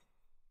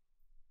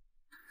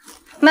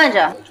慢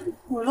着，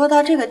我落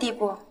到这个地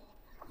步，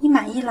你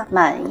满意了？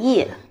满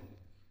意。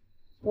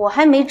我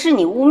还没治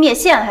你污蔑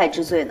陷害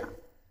之罪呢。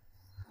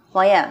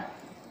王爷，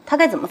他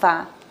该怎么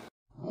罚？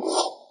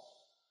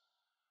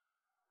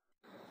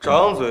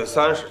掌嘴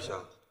30下，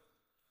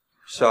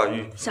下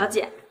狱。小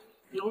姐，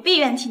奴婢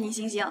愿替你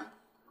行刑。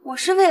我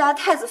是未来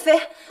太子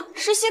妃，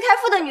是谢开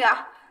复的女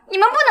儿，你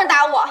们不能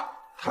打我。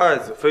太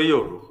子妃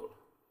又如何？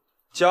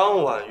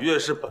江婉月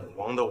是本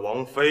王的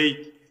王妃。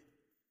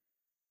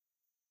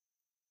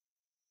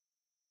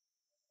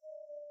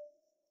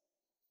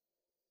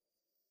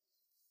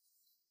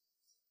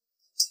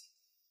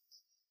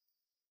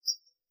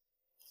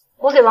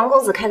我给王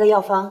公子开个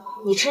药方，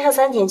你吃上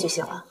3天就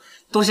行了。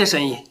多谢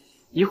神医，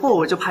一会儿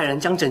我就派人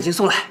将诊金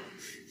送来。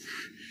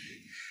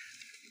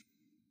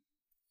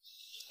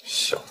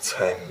小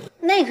财迷，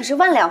那可是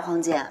万两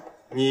黄金。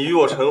你与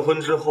我成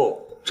婚之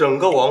后，整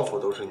个王府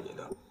都是你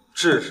的，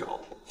至少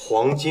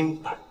黄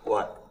金100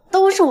万。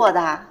都是我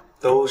的。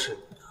都是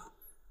你的。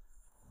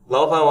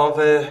劳烦王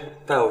妃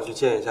带我去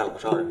见一下老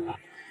丈人吧。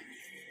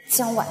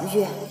江婉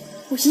月，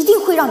我一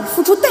定会让你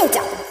付出代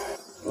价的。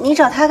你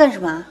找他干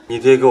什么？你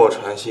爹给我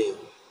传信，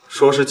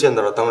说是见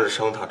到了当日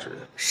伤他之人。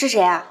是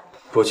谁啊？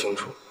不清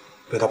楚，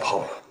被他跑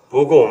了。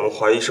不过我们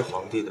怀疑是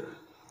皇帝的人，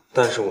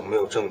但是我没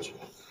有证据，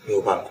没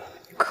有办法。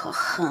可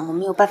恨，我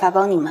没有办法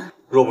帮你们。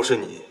若不是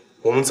你，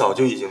我们早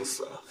就已经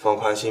死了。放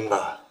宽心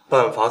吧，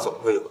办法总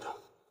会有的。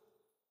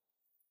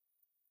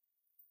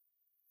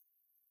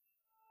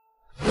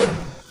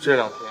这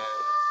2天。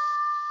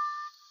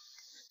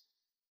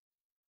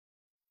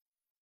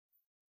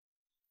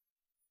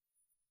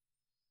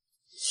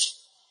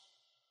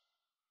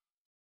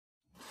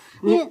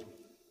你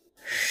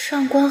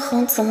上官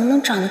恒怎么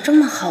能长得这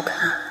么好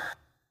看？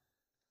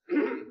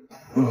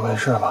没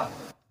事吧？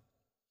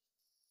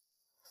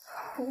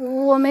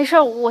我没事，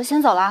我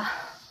先走了。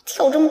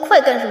跳这么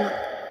快干什么？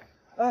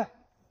哎，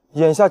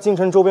眼下京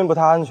城周边不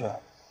太安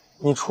全，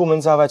你出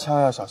门在外千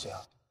万要小心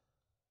啊！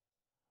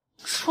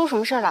出什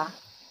么事了？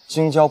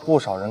京郊不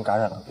少人感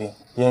染了病，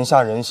眼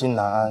下人心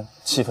难安，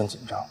气氛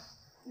紧张。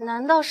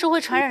难道是会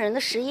传染人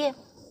的实业？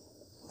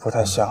不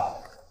太像，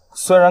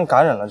虽然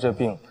感染了这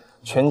病，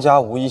全家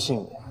无一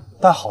幸免，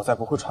但好在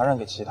不会传染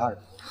给其他人。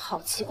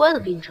好奇怪的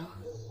病症。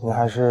你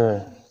还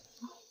是……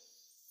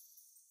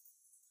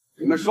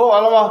你们说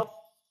完了吗？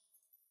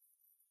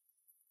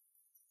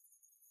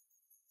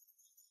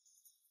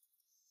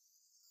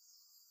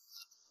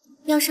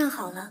药上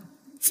好了，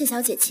谢小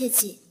姐切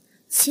记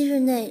，7日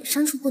内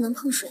伤处不能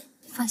碰水。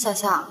方小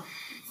小，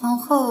皇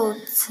后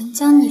曾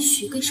将你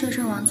许给摄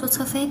政王做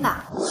侧妃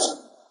吧？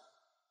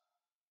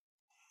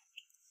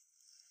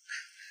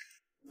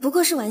不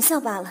过是玩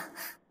笑罢了。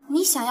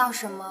你想要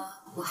什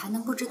么，我还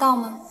能不知道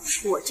吗？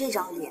我这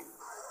张脸，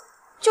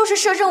就是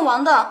摄政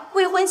王的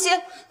未婚妻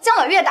江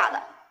婉月打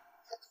的。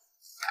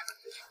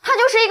她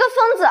就是一个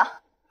疯子，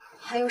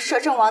还有摄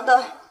政王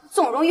的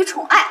纵容与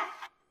宠爱。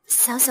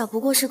小小不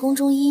过是宫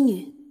中医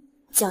女，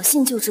侥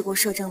幸救治过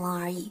摄政王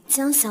而已。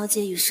江小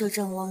姐与摄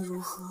政王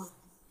如何，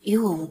与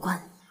我无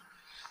关。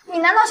你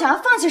难道想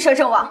要放弃摄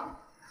政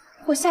王，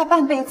或下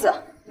半辈子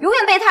永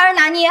远被他人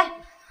拿捏？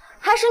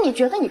还是你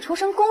觉得你出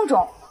身宫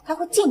中，他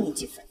会敬你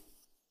几分？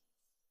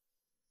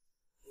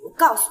我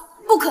告诉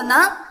你，不可能！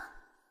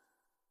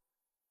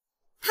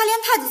他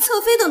连太子侧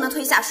妃都能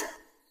推下水。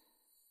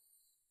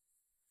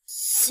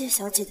谢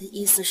小姐的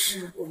意思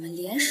是，我们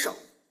联手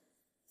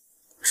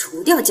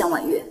除掉江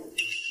婉月。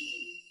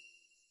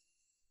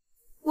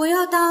我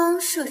要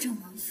当摄政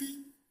王妃，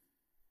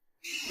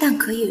但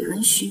可以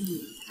允许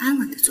你安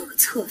稳的做个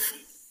侧妃。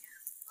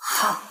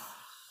好。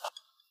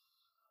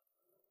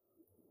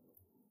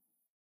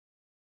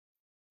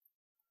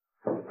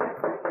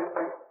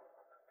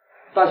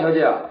大小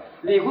姐啊，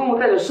李公公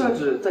带着圣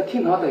旨在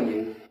厅堂等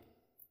您。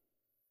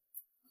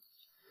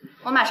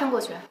我马上过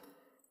去。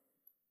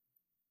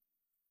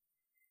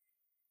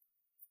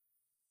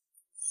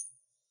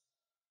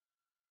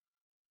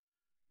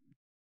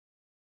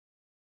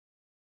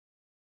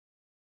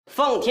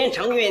奉天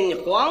承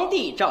运，皇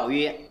帝诏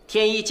曰：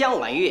天医江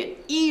婉月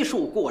医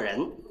术过人，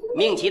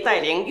命其带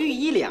领御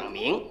医2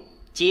名，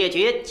解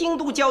决京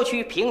都郊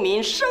区平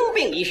民生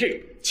病一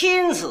事，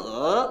钦此。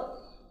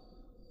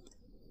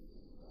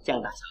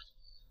江大小姐，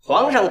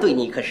皇上对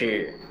你可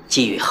是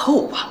寄予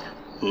厚望啊！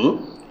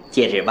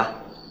接旨吧。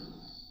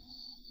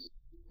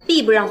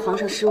必不让皇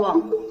上失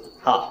望。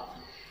好，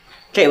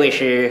这位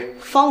是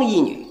方医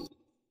女。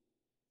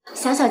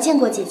小小见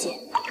过姐姐。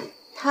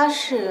她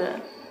是？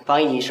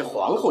方医女是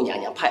皇后娘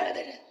娘派来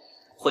的人，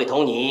会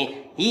同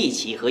你一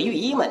起和御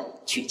医们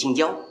去京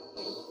郊。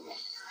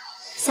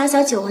小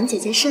小久闻姐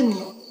姐盛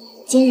名，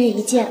今日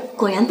一见，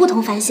果然不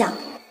同凡响。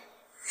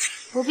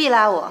不必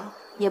拉我，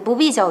也不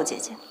必叫我姐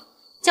姐，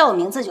叫我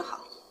名字就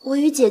好。我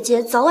与姐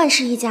姐早晚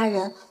是一家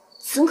人，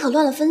怎可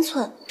乱了分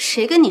寸？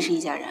谁跟你是一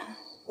家人？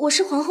我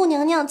是皇后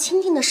娘娘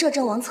钦定的摄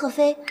政王侧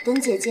妃，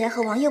等姐姐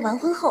和王爷完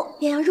婚后，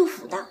便要入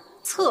府的。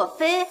侧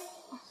妃？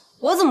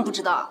我怎么不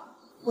知道？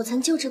我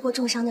曾救治过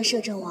重伤的摄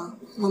政王，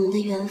我们的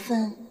缘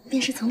分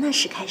便是从那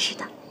时开始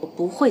的。我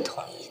不会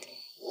同意的。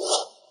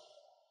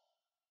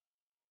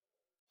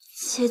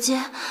姐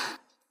姐，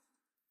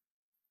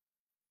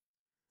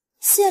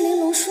谢玲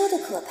珑说的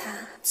可怕，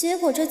结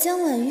果这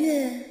江婉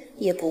月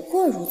也不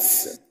过如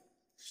此。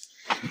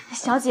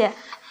小姐，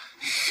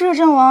摄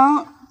政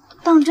王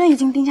当真已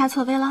经定下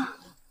侧妃了？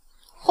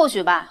或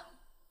许吧，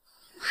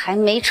还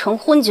没成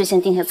婚就先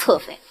定下侧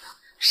妃，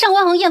上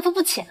官恒艳福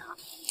不浅啊。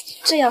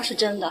这要是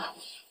真的，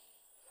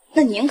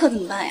那您可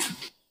怎么办呀？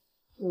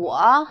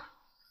我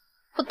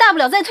大不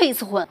了再退一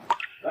次婚。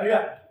婉月，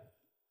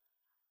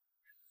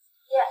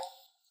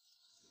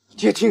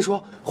爹听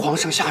说皇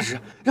上下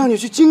旨让你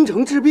去京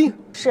城治病。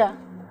是，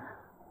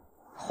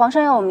皇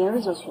上要我明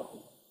日就去。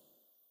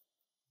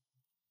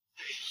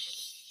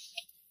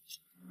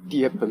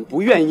爹本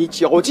不愿意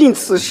搅进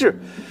此事，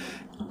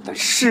但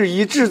事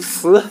已至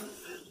此，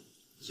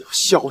要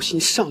小心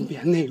上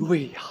边那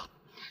位呀。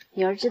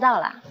女儿知道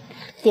了，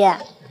爹，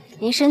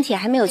您身体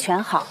还没有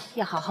全好，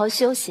要好好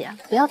休息，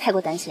不要太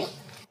过担心。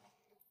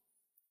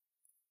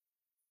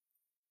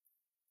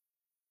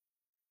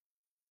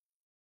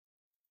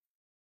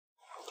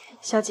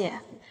小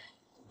姐，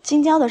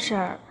京郊的事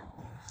儿，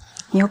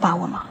你有把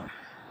握吗？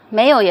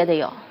没有也得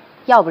有，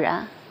要不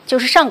然就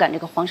是上赶这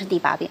个皇室第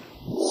8病。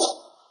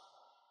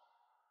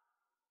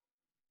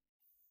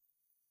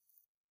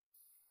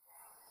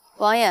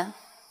王爷，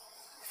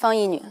方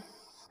义女，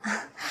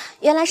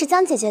原来是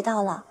江姐姐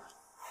到了，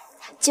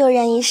救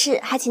人一事，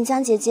还请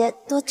江姐姐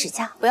多指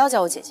教。不要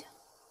叫我姐姐，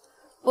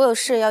我有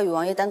事要与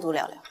王爷单独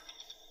聊聊。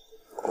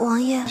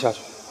王爷，下去。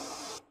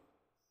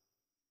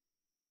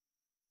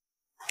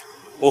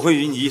我会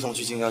与你一同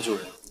去京家救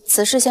人。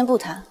此事先不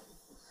谈，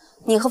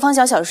你和方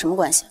小小是什么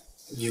关系？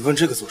你问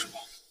这个做什么？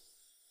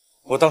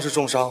我当时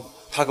重伤，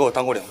他给我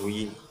当过2流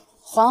医女。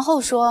皇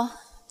后说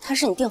她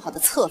是你定好的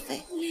侧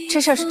妃，这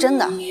事儿是真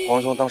的。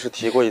皇兄当时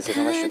提过一次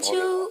将她许诺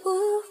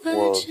给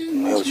我，我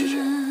没有拒绝。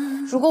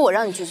如果我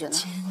让你拒绝呢？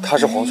他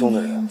是皇兄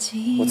的人，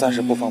我暂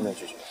时不方便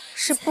拒绝。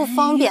是不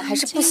方便还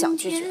是不想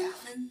拒绝啊？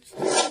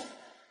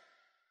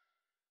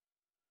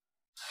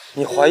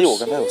你怀疑我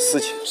跟他有私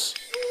情？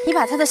你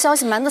把他的消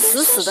息瞒得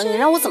死死的，你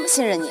让我怎么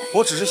信任你？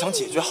我只是想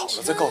解决好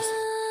了再告诉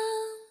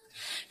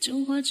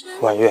你。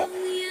婉月，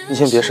你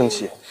先别生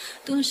气，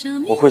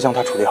我会将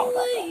他处理好的。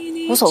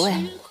无所谓，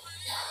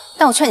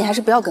但我劝你还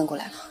是不要跟过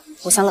来了，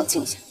我想冷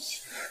静一下。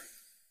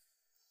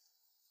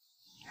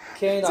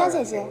江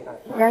姐姐，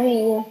然御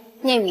医、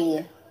聂御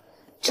医，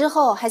之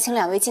后还请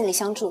2位尽力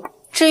相助。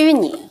至于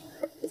你，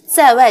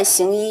在外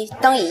行医，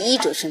当以医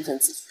者身份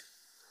自居，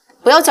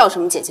不要叫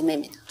什么姐姐妹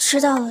妹的。知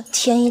道了，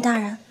天医大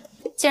人。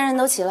既然人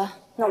都齐了，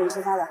那我们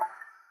出发吧。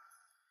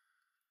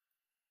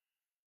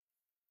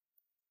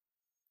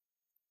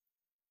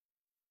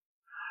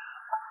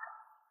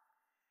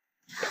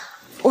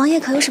王爷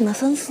可有什么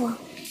吩咐？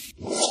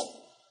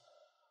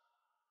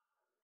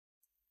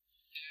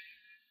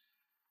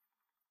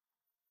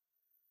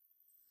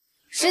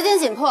时间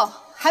紧迫，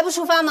还不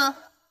出发吗？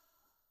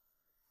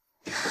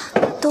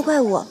都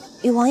怪我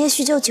与王爷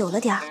叙旧久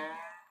了点儿。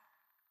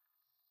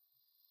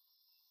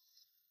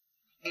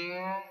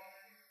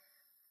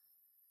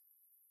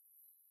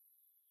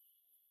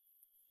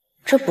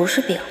这不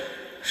是病，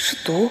是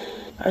毒，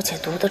而且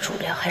毒的主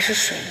料还是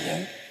水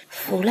银，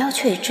辅料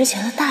却与之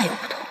前的大有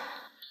不同。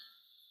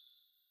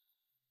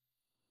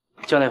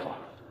江大夫，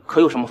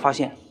可有什么发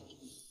现？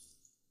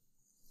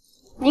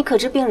你可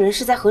知病人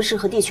是在何时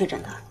何地确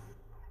诊的？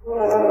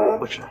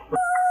不知。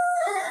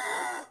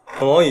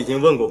本王已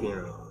经问过病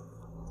人了，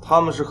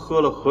他们是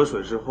喝了河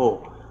水之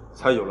后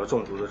才有了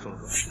中毒的症状。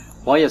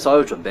王爷早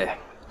有准备，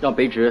让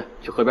卑职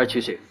去河边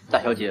取水，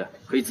大小姐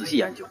可以仔细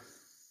研究。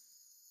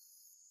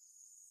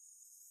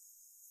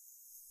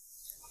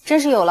真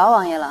是有劳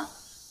王爷了，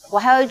我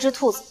还要一只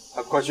兔子。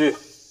快去。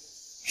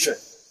是。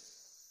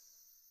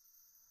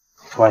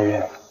婉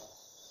月，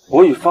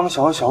我与方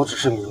小小只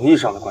是名义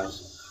上的关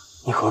系，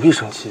你何必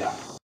生气啊？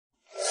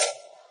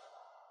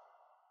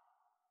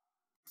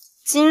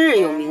今日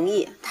有名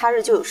义，他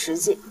日就有实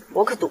际，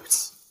我可赌不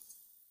起。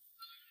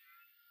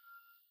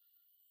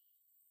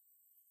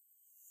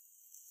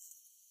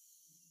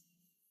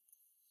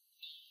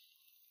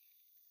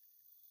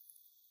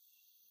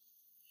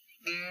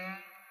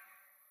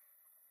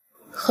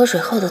喝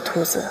水后的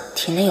兔子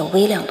体内有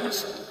微量毒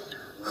素，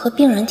和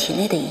病人体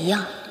内的一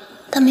样，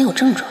但没有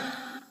症状。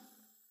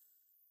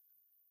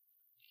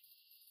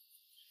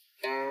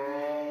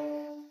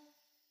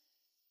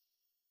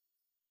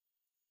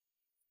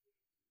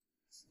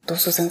毒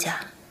素增加，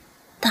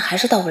但还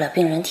是到不了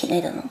病人体内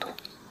的浓度，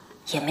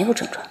也没有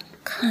症状。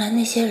看来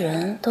那些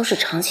人都是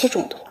长期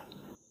中毒。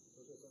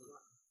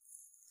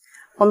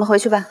我们回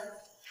去吧。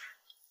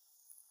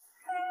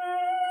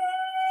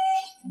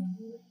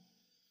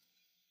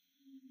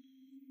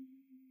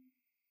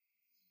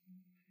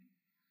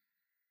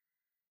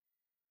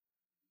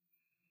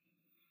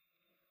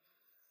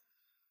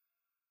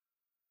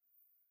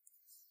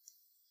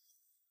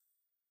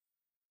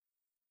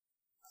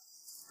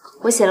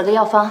我写了个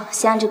药方，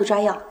先按这个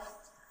抓药，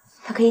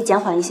它可以减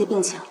缓一些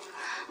病情。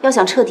要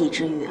想彻底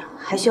治愈，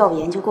还需要我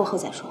研究过后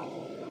再说。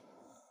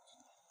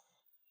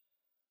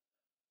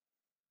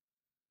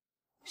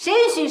谁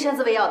允许你擅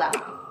自喂药的？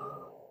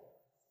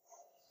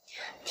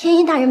天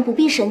医大人不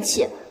必生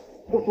气，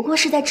我不过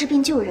是在治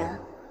病救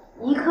人。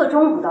1刻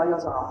钟不到药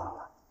就熬好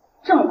了，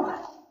这么快？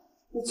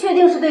你确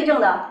定是对症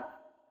的？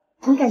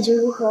你感觉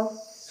如何？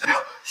哎呦，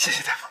谢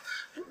谢大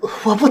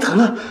夫，我不疼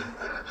了，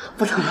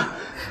不疼了。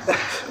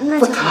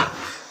不疼。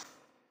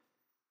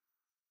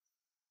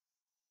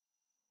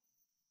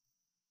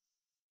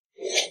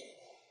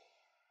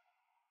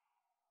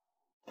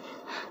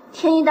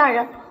天医大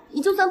人，你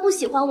就算不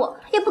喜欢我，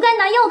也不该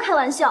拿药开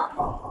玩笑。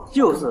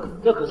就是，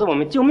这可是我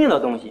们救命的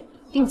东西。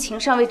病情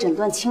尚未诊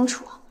断清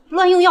楚，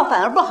乱用药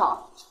反而不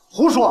好。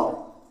胡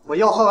说！我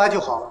药喝完就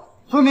好了，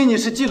说明你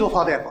是嫉妒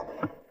方大夫。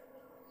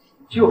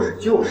就是，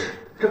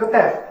这个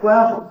大夫不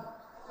安分，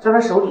在他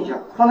手底下，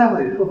方大夫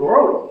得受多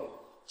少委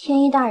屈？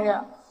天医大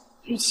人。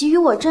与其与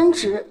我争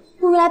执，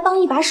不如来帮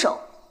一把手，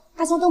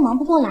大家都忙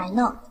不过来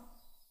呢。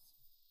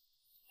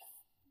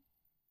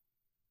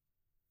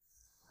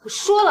我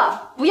说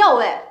了，不要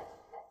喂。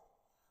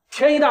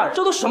天医大人，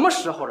这都什么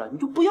时候了，你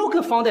就不要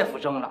跟方大夫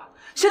争了。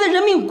现在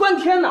人命关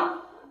天呐，能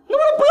不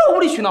能不要无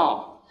理取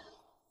闹？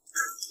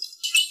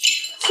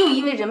就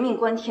因为人命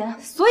关天，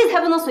所以才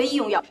不能随意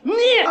用药。你，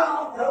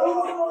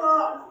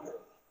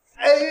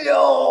哎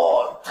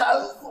呦，疼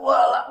死我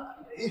了！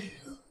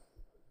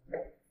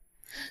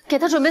给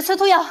他准备催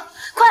吐药，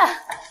快！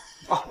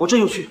啊，我这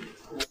就去。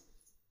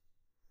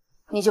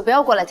你就不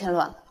要过来添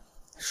乱了。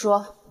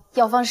说，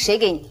药方是谁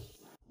给你的？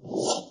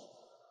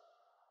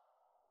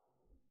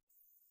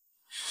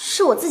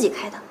是我自己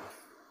开的。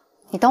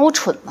你当我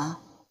蠢吗？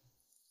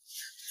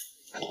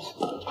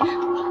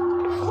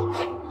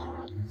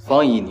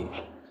方医女，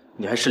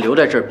你还是留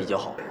在这儿比较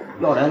好。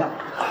药来了。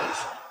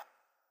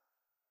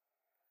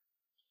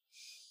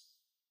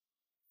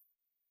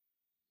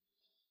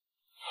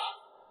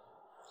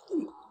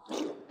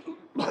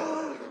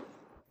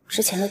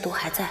之前的毒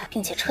还在，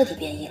并且彻底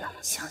变异了，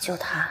想救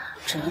它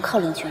只能靠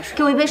灵泉水。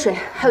给我一杯水，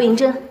还有银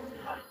针。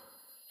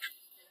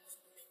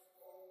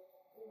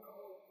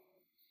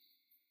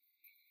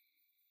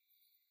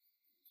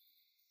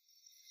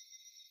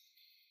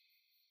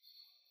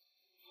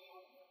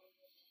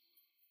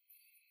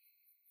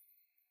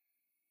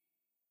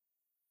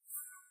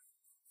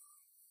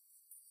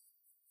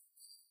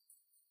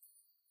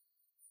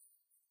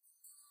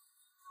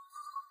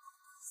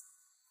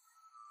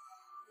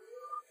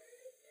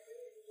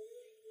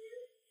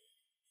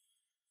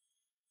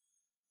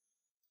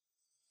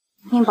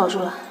您保住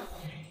了。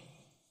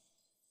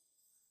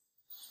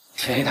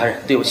天黑大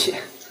人，对不起，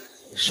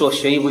是我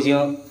学艺不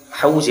精，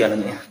还误解了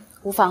您。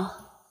无妨，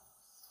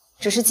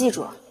只是记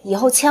住，以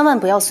后千万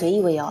不要随意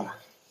喂药了。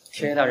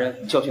天黑大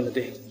人教训的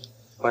对。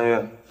婉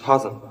月，他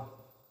怎么了？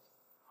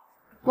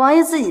王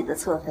爷自己的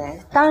侧妃，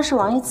当然是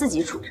王爷自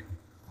己主着。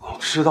你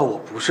知道我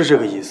不是这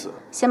个意思。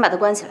先把他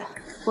关起来，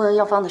问问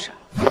药方的事。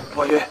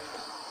婉月，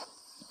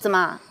怎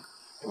么，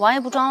王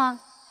爷不装了？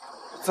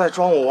再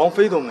装我王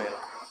妃都没了。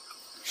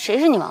谁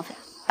是你王妃？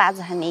八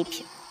字还没一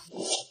撇。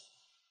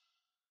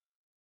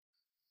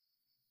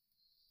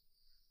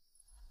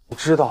你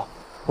知道，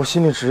我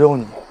心里只有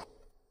你。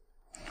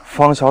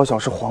方小小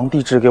是皇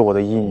帝指给我的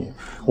医女，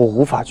我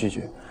无法拒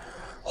绝。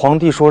皇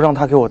帝说让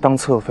她给我当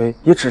侧妃，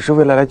也只是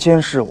为了来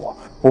监视我，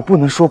我不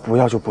能说不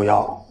要就不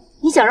要。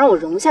你想让我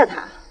容下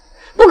她？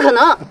不可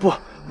能！不，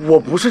我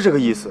不是这个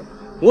意思，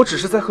我只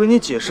是在和你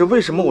解释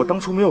为什么我当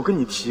初没有跟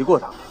你提过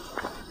她。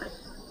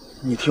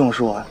你听我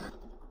说完。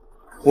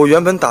我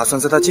原本打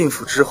算在他进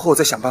府之后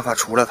再想办法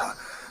除了他，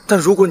但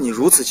如果你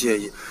如此介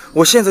意，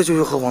我现在就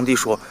去和皇帝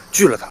说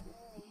拒了他。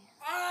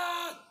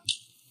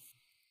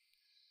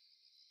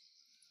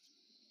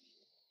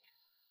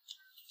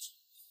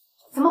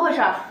怎么回事？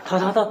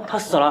他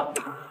死了。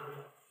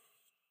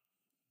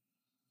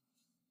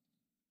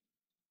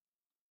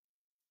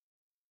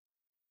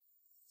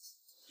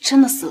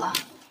真的死了？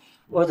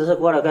我只是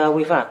过来给他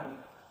喂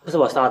饭，不是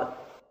我杀的。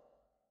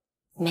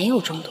没有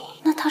中毒，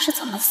那他是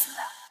怎么死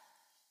的？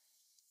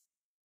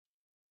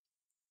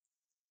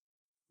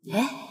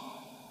哎，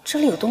这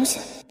里有东西。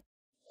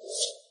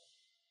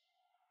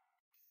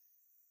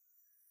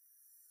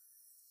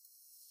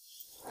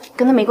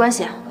跟他没关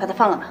系，把他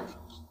放了吧。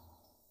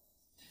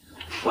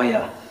王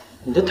爷，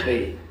你的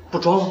腿不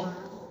装了？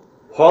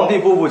皇帝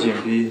步步紧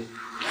逼，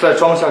再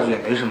装下去也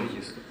没什么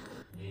意思。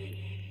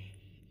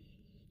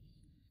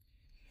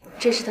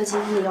这是他今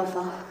天的药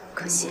方，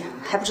可惜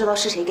还不知道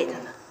是谁给他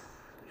的。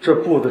这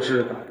布的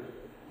质感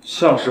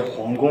像是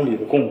皇宫里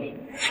的贡品。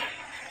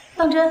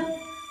当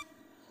真？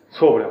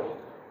错不了，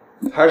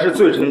还是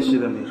最珍惜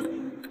的那种，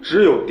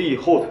只有帝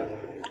后才能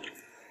有。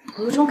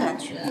我有种感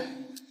觉，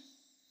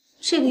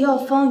这个药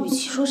方与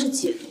其说是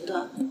解毒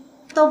的，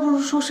倒不如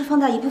说是放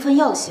大一部分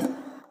药性。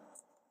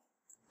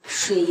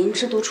水银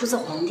之毒出自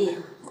皇帝，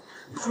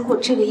如果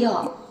这个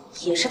药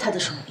也是他的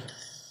手笔，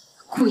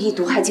故意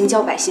毒害京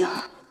郊百姓，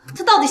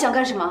他到底想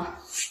干什么？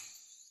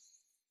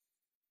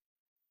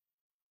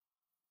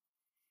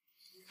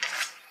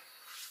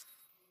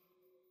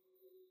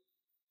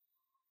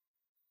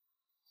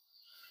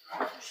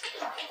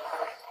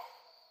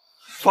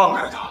放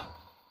开他！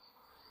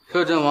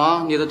摄政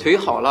王，你的腿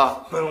好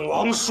了。本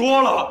王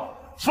说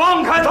了，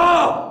放开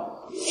他！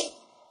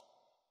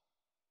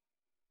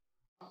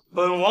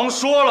本王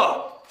说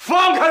了，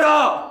放开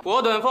他！我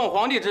等奉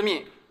皇帝之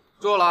命，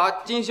捉拿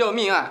今宵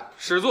命案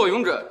始作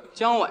俑者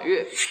江婉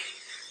月，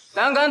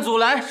胆敢阻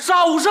拦，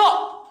杀无赦！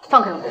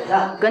放开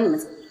我，跟你们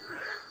走。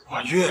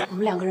婉月，我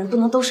们两个人不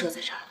能都折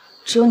在这儿，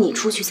只有你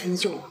出去才能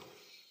救我。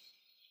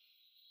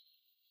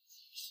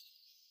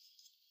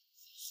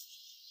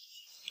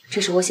这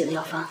是我写的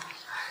药方，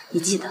你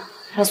记得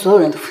让所有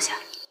人都服下。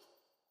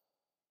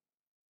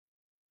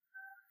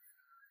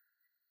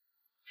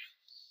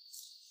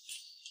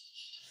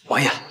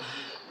王爷，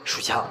属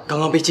下刚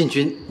刚被禁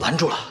军拦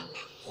住了。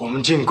我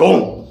们进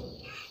宫。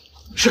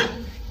是。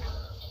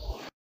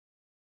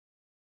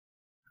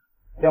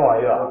江婉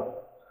月啊，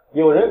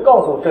有人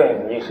告诉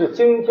朕你是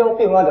京郊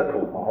病案的主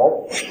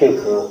谋，对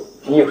此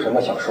你有什么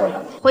想说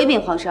的？回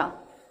禀皇上，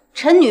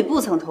臣女不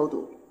曾投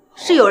毒，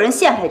是有人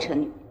陷害臣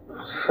女。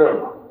是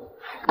吗？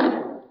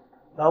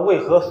那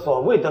为何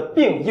所谓的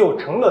病又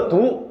成了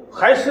毒，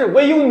还是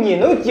唯有你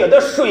能解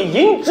的水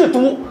银之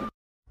毒？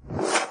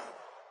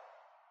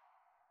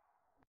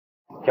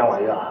江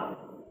婉月啊，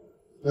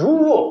如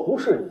若不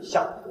是你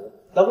下的毒，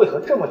那为何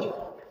这么久，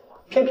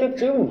偏偏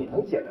只有你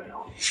能解得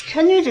了？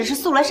臣女只是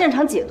素来擅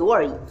长解毒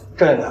而已。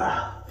朕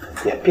啊，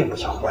也并不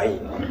想怀疑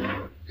你，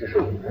只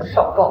是你们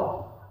上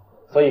告，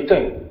所以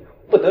朕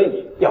不得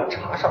已要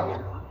查上一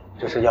查，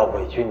只是要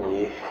委屈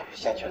你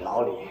先去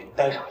牢里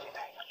待上一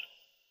待。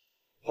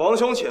皇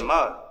兄且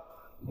慢，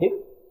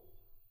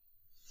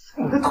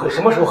你的腿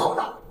什么时候好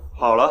的？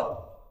好了，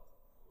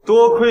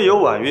多亏有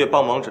婉月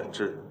帮忙诊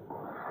治。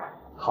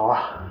好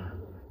啊，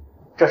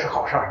这是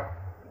好事儿，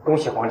恭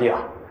喜皇帝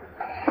啊！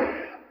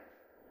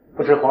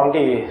不知皇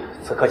帝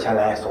此刻前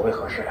来所为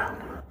何事呀？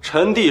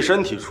臣弟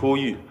身体初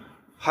愈，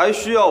还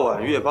需要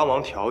婉月帮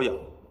忙调养，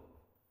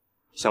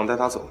想带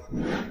他走。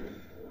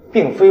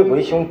并非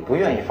为兄不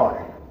愿意放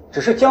人，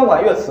只是江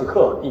婉月此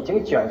刻已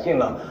经卷进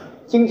了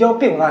京郊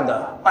并案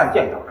的案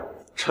件当中。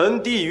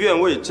臣弟愿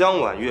为江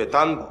婉月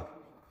担保，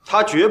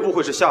他绝不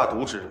会是下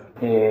毒之人。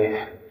你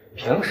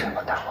凭什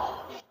么担保？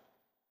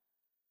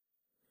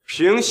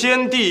凭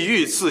先帝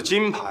御赐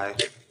金牌。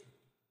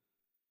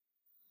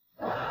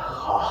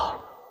好，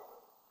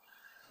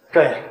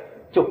朕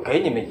就给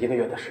你们1个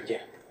月的时间。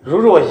如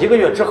若1个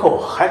月之后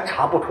还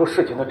查不出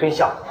事情的真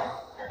相，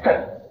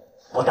朕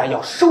不但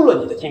要收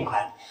了你的金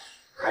牌，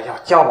还要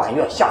江婉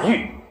月下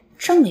狱。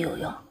这么有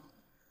用？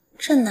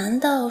这难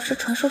道是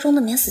传说中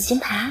的免死金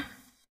牌？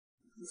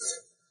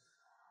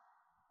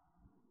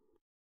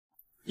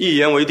一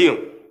言为定，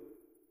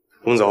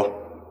翁走。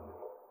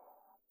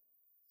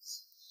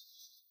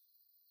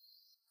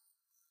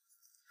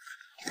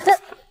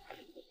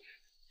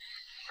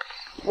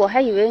我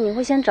还以为你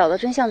会先找到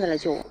真相再来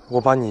救我。我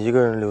把你一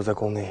个人留在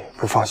宫内，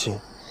不放心。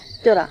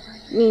对了，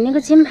你那个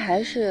金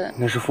牌是？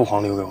那是父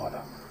皇留给我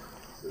的，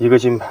一个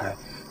金牌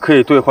可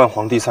以兑换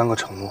皇帝3个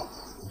承诺，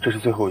这是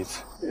最后一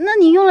次。那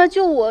你用来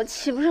救我，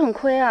岂不是很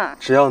亏啊？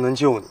只要能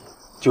救你，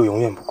就永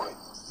远不亏。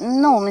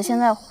那我们现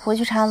在回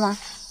去查吗？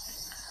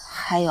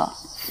还有，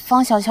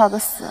方小俏的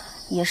死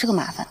也是个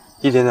麻烦。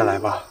一点点来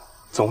吧，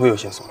总会有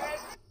线索的。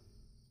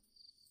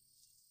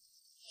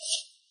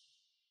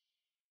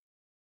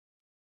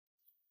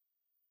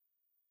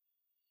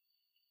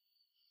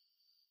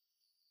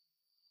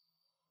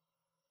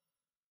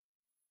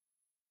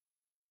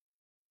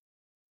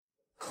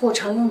和我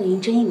常用的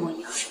银针一模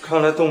一样。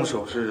看来动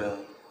手之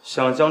人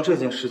想将这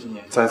件事情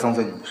也栽赃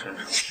在你的身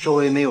上。周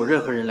围没有任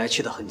何人来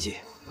去的痕迹，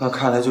那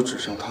看来就只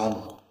剩他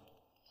了。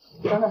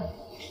等等，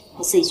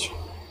我自己去。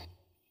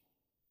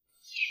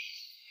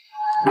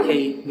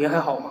嘿，你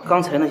还好吗？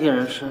刚才那些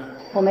人是？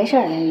我没事，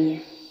梁云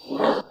烟。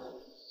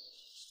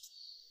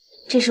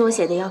这是我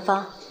写的药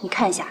方，你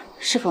看一下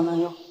是否能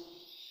用。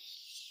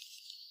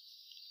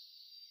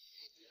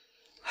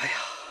哎呀，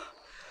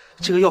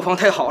这个药方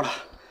太好了，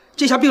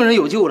这下病人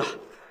有救了。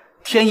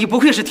天医不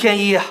愧是天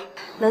医啊！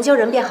能救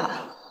人便好，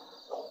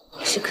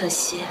只可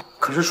惜。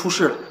可是出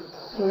事了，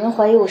有人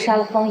怀疑我杀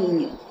了方姨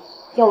女，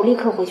要我立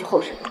刻回去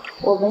候审。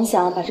我本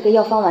想把这个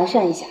药方完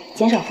善一下，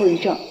减少后遗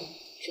症，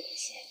只可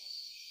惜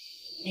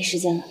没时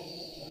间了。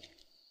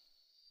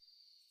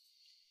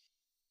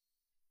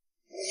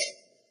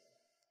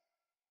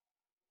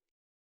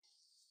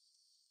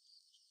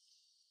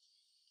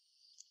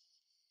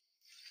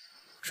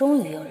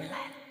终于有人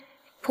来了，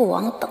父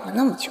王等了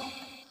那么久。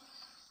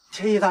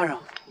天意大人，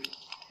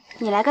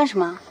你来干什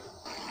么？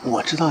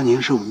我知道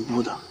您是无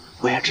辜的，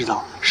我也知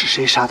道是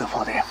谁杀的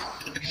方大夫。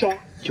谁？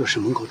就是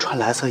门口穿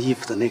蓝色衣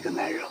服的那个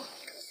男人。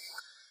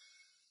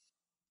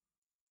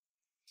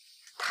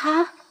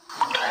他？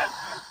对，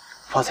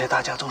方才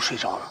大家都睡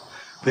着了，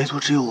唯独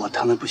只有我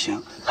疼得不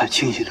行，还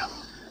清醒着。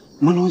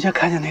朦胧间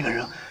看见那个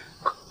人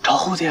朝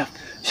后殿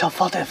向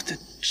方大夫的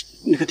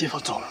那个地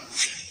方走了。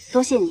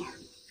多谢你。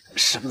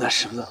使不得，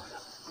使不得，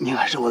您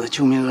还是我的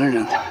救命恩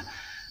人。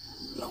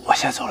我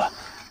先走了，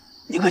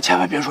您可千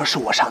万别说是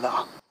我杀的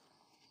啊！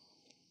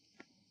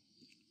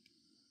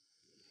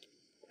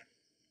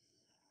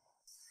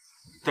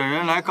等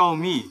人来告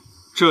密，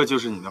这就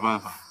是你的办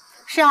法？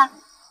是啊，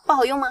不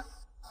好用吗？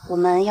我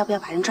们要不要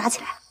把人抓起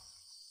来？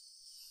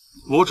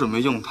我准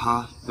备用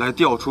它来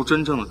调出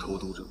真正的投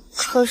毒者。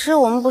可是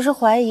我们不是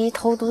怀疑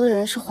投毒的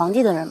人是皇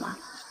帝的人吗？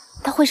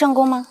他会上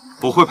钩吗？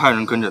我会派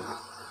人跟着他，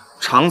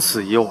长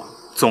此以往，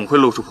总会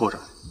露出破绽。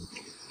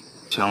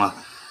行了，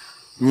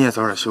你也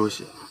早点休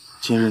息。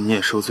今日你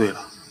也受罪了，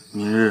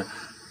明日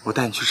我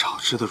带你去吃好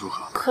吃的，如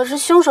何？可是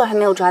凶手还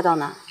没有抓到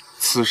呢。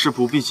此事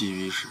不必急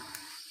于一时。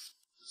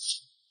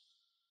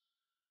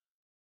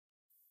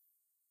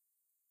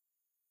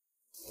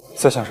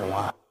在想什么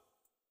啊？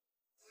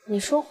你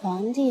说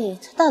皇帝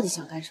他到底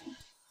想干什么？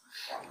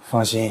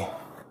放心，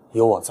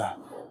有我在。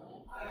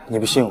你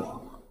不信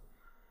我？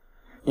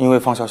因为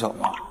方小小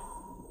吗？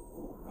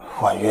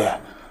婉月，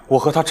我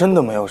和他真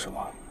的没有什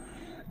么，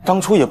当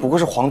初也不过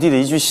是皇帝的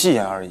一句戏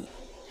言而已。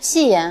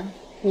戏言，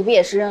你不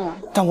也是认了？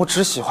但我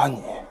只喜欢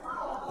你，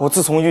我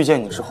自从遇见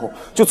你之后，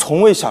就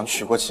从未想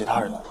娶过其他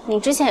人。你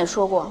之前也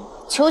说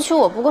过，求娶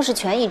我不过是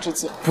权宜之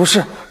计。不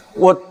是，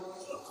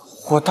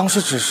我当时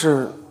只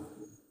是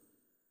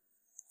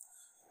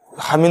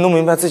还没弄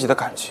明白自己的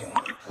感情。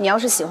你要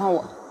是喜欢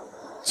我，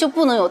就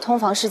不能有通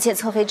房失窃、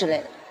侧妃之类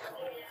的。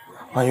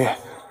婉月，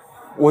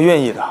我愿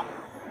意的，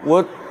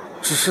我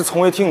只是从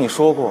未听你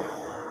说过，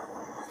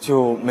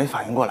就没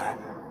反应过来。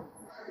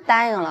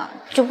答应了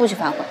就不许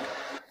反悔。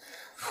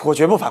我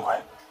绝不反悔。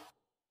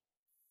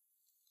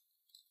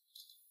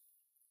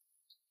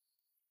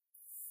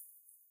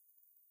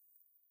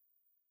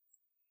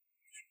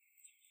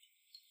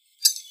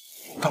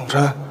当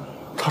真，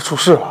他出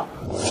事了。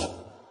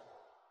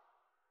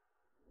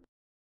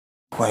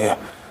王爷，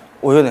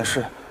我有点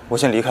事，我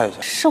先离开一下。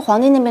是皇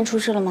帝那边出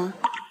事了吗？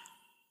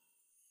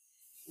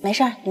没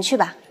事儿，你去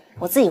吧，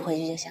我自己回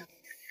去就行。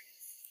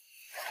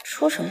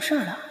出什么事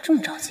儿了？这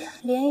么着急，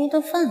连一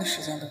顿饭的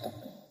时间都等不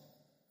了。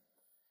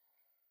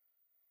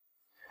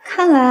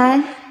看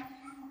来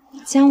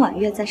江婉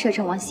月在摄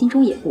政王心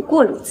中也不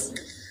过如此。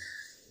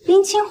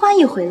林清欢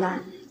一回来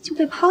就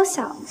被抛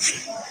下了。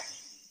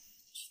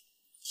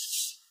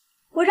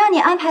我让你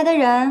安排的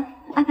人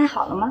安排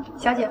好了吗？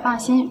小姐放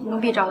心，奴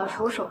婢找了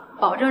叔叔，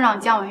保证让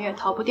江婉月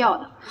逃不掉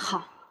的。好，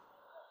让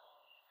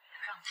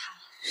他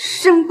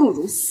生不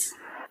如死。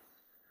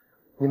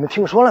你们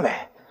听说了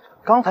没？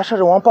刚才摄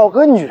政王抱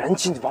个女人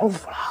进王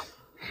府了。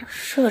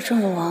摄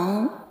政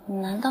王？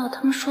难道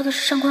他们说的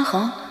是上官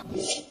恒？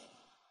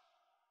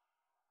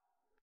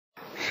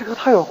是和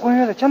他有婚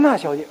约的江娜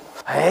小姐。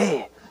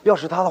哎，要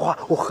是她的话，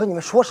我和你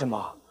们说什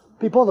么？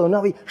被抱走的那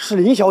位是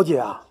林小姐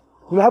啊，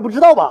你们还不知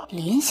道吧？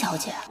林小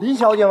姐？林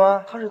小姐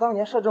吗？她是当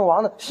年摄政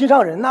王的心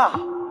上人呐。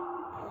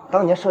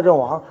当年摄政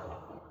王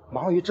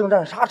忙于征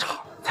战沙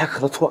场，才和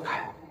她错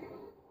开。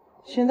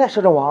现在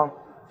摄政王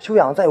休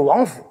养在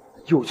王府，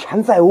有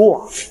钱在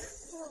握，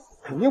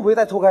肯定不会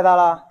再错开她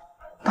了。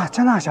那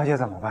江娜小姐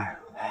怎么办？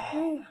哎，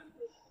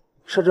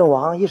摄政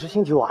王一时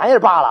兴起玩意儿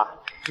罢了。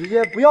直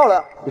接不要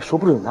了也说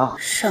不准呢。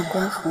上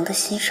官恒的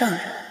心上人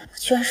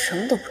居然什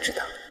么都不知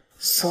道，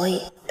所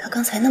以他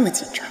刚才那么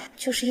紧张，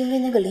就是因为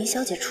那个林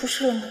小姐出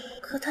事了吗？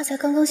可他才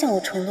刚刚向我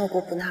承诺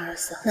过不纳二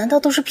色，难道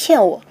都是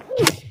骗我？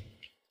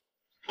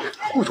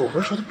顾主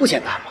不是说的不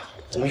简单吗？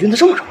怎么晕得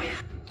这么容易？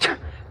切，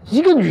一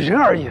个女人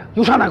而已，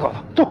有啥难搞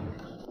的？走。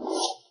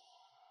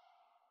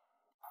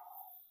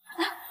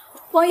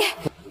王爷，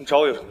你找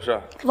我有什么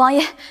事？王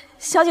爷，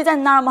小姐在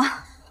你那儿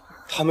吗？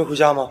她没回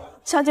家吗？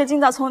小姐今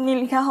早从你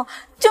离开后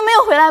就没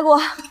有回来过，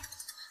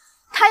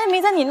她也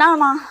没在你那儿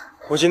吗？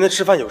我今天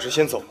吃饭有事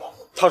先走了，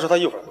她说她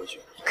一会儿回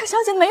去。可小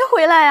姐没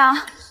回来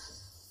呀！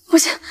不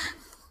行，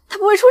她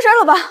不会出事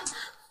了吧？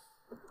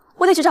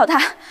我得去找她。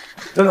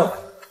等等，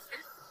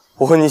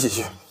我和你一起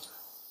去。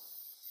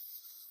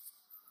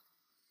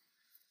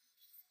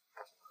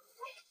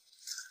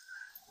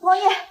王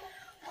爷，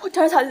我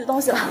找着小姐的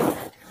东西了，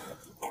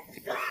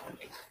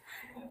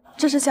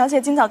这是小姐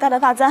今早戴的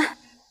发簪。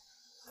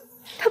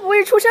她不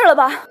会出事了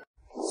吧？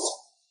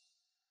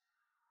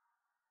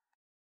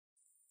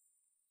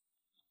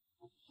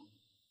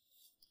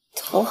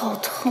头好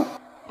痛，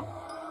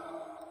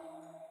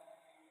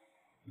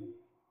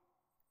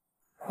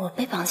我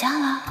被绑架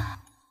了。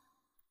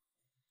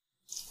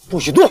不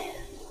许动，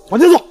往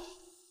前走。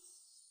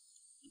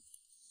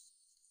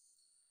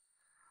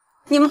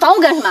你们绑我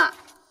干什么？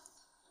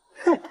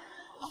哼，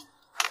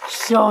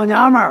小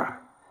娘们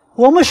儿，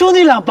我们兄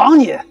弟俩绑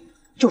你，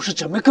就是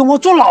准备跟我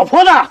做老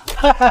婆的。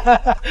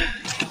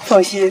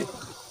放心，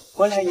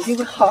我俩一定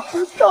会好好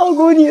照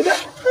顾你的。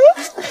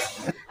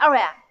二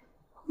位，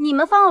你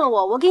们放了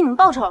我，我给你们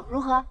报酬，如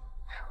何？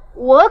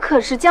我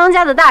可是江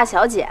家的大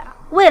小姐，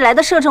未来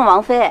的摄政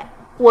王妃，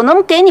我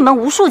能给你们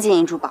无数金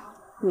银珠宝，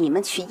你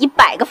们娶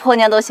100个婆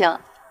娘都行。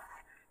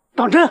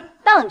当真？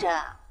当真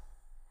啊！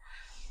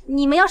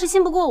你们要是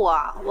信不过我，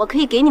我可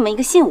以给你们一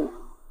个信物，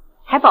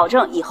还保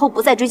证以后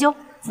不再追究，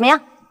怎么样？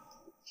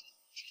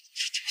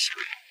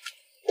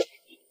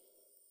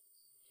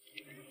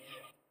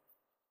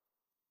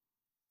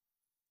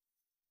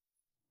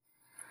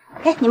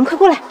哎，你们快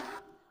过来！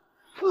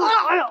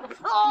哎呀！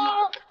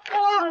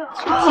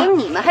就凭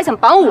你们还想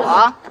绑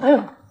我？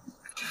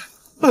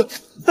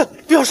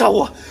不要杀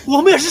我，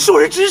我们也是受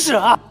人指使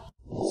啊！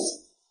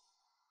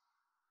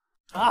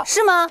啊，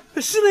是吗？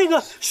是那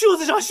个袖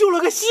子上绣了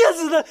个谢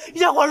字的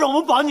丫鬟让我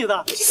们绑你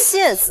的。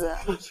谢字？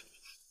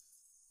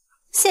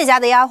谢家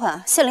的丫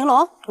鬟谢玲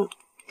珑？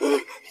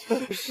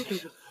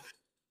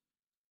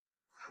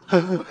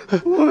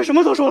我们什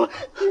么都说了，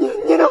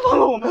你能放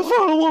了我们？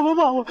放了我们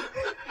吧！我。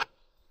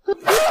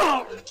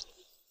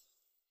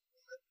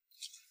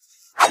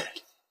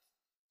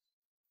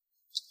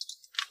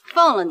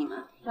放了你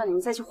们，让你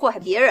们再去祸害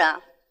别人啊？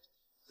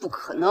不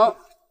可能！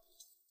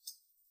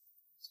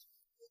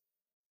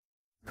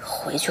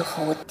回去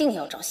后我定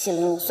要找谢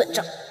玲珑算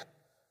账。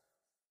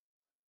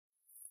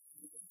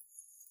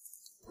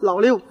老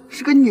六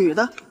是个女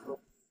的，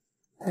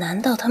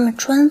难道他们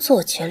专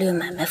做劫掠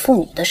买卖妇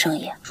女的生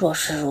意？若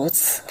是如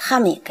此，他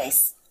们也该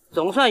死。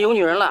总算有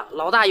女人了，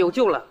老大有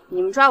救了。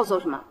你们抓我做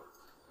什么？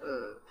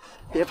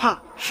别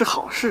怕，是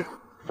好事。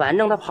反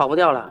正他跑不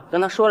掉了，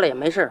跟他说了也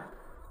没事。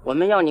我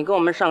们要你跟我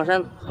们上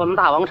山和我们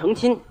大王成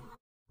亲。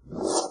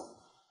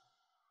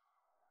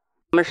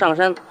我们上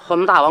山和我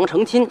们大王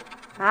成亲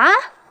啊！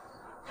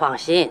放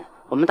心，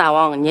我们大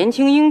王年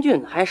轻英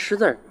俊，还识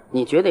字儿，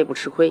你绝对不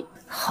吃亏。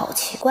好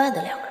奇怪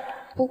的两个人，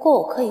不过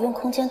我可以用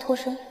空间脱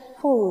身，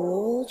不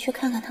如去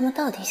看看他们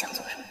到底想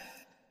做什么。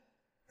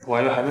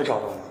婉月还没找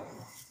到呢，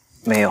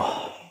没有。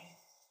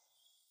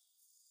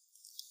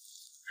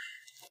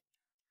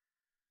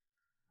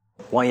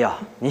王爷啊，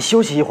您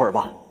休息一会儿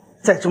吧。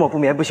再这么不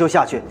眠不休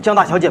下去，江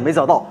大小姐没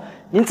找到，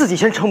您自己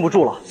先撑不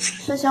住了。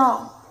师兄，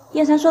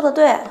燕山说的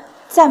对，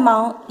再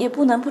忙也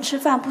不能不吃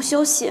饭不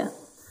休息。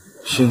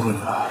辛苦你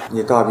了，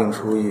你大病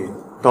初愈，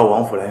到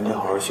王府来应该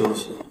好好休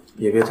息，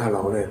也别太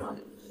劳累了。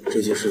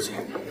这些事情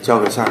交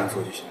给下人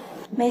做就行。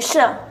没事，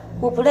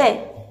我不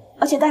累，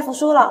而且大夫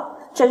说了，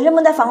整日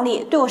闷在房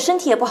里对我身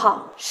体也不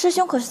好。师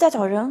兄可是在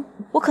找人，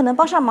我可能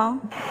帮上忙。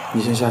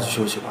你先下去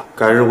休息吧，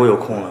改日我有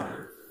空了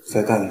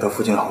再带你到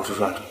附近的好处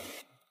转转。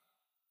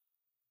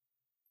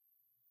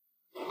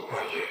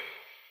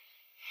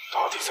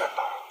到底在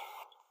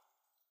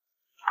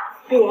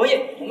哪？王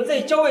爷，我们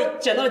在郊外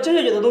捡到了江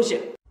小姐的东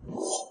西。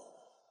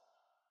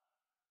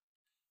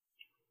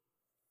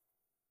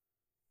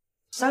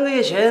3个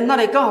月前那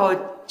里刚好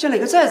建了一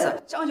个寨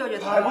子，江小姐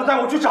她还不带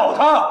我去找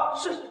她？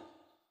是。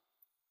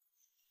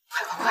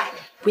快，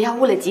不要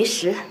误了吉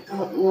时。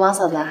王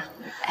嫂子，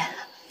哎，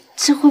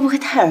这会不会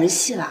太儿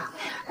戏了？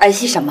儿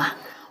戏什么？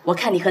我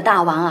看你和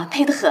大王啊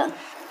配得很。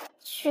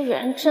居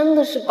然真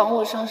的是帮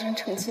我上山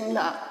成亲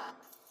的。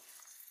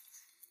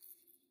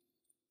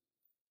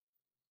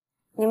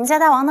你们家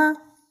大王呢？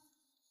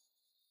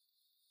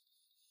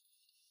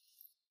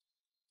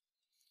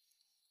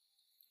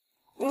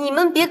你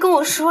们别跟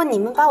我说，你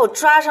们把我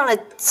抓上来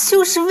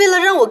就是为了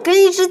让我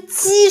跟一只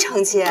鸡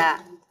成亲。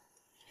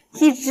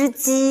一只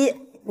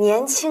鸡，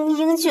年轻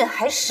英俊，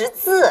还识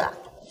字。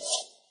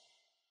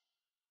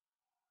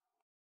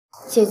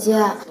姐姐，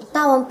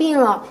大王病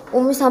了，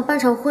我们想办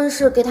场婚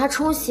事给他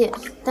冲喜，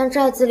但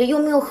寨子里又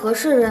没有合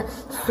适人，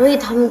所以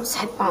他们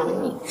才绑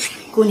了你。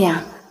姑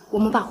娘，我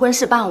们把婚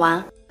事办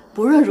完。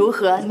不论如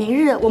何，明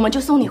日我们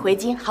就送你回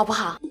京，好不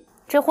好？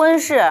这婚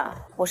事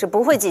我是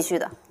不会继续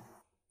的，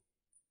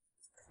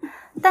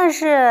但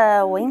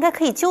是我应该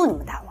可以救你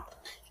们大王。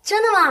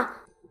真的吗？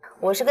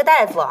我是个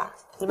大夫，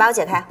你把我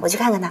解开，我去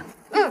看看他。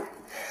嗯。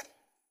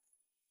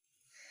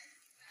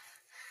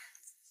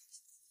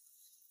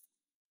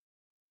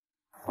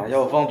把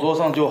药放桌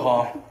上就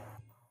好。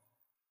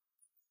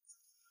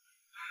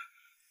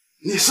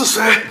你是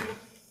谁？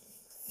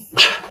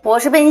我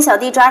是被你小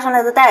弟抓上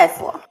来的大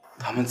夫。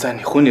他们在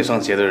你婚礼上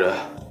结的人。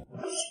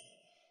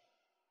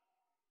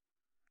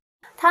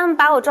他们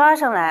把我抓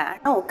上来，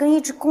让我跟一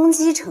只公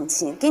鸡成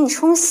亲，给你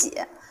冲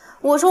喜。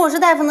我说我是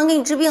大夫，能给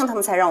你治病，他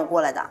们才让我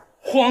过来的。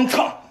荒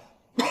唐！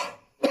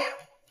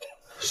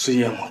是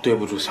叶母对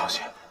不住小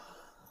姐，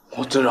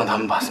我这让他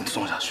们把你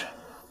送下去。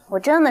我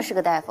真的是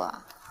个大夫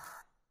啊！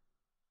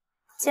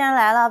既然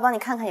来了，帮你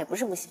看看也不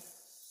是不行。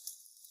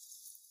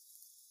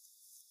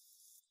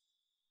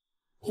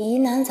疑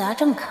难杂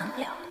症看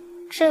不了，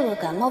这个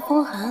感冒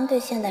风寒对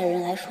现代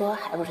人来说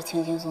还不是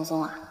轻轻松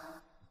松啊？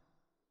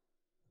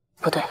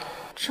不对，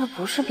这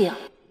不是病，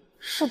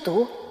是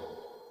毒，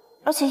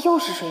而且又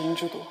是水银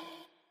之毒。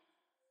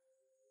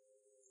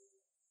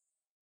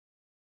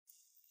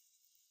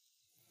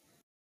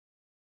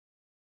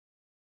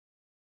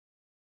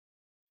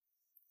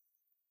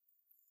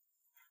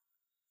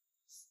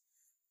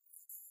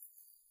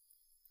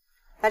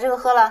把这个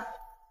喝了。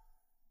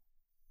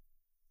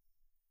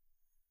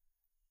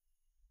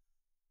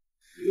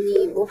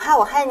你不怕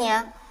我害你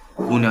啊？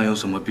姑娘有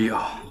什么必要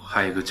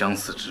害一个将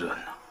死之人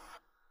呢？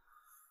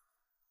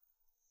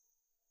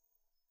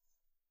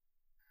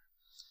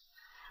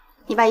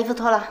你把衣服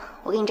脱了，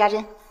我给你扎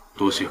针。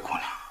多谢姑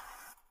娘。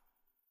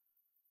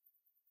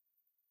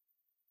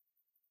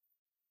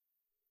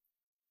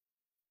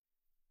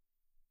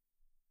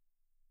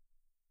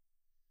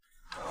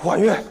婉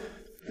月，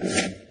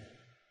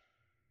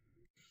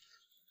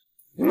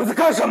你们在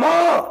干什么？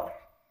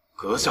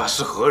阁下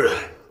是何人？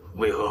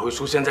为何会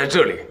出现在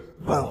这里？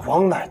本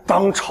王乃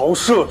当朝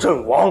摄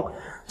政王，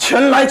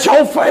前来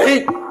剿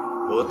匪。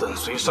我等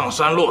虽上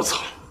山落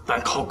草，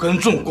但靠耕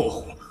种过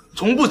活，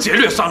从不劫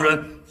掠伤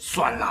人，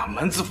算哪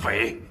门子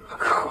匪？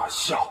可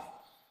笑！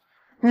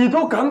你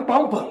都敢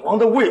绑本王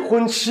的未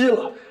婚妻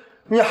了，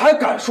你还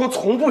敢说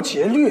从不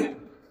劫掠？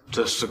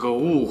这是个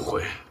误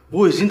会，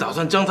我已经打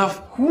算将他……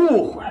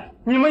误会？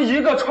你们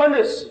一个穿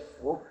着喜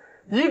服，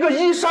一个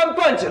衣衫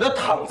半解的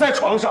躺在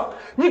床上，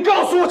你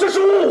告诉我这是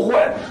误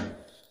会？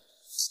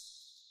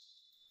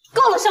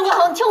够了，上官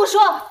侯，你听我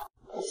说。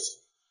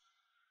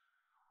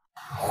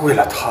为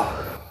了他，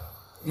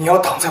你要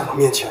躺在我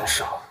面前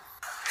是吗？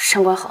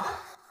上官侯，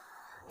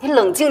你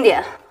冷静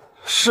点。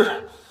是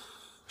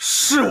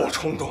我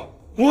冲动，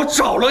我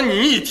找了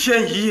你一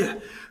天一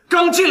夜，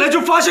刚进来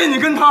就发现你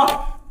跟他，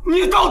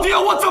你到底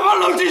要我怎么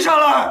冷静下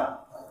来？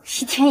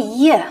一天一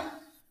夜，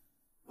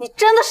你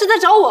真的是在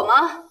找我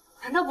吗？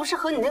难道不是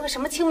和你那个什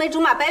么青梅竹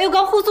马白月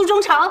光互诉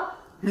衷肠？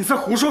你在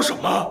胡说什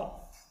么？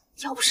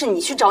要不是你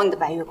去找你的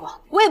白月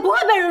光，我也不会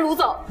被人掳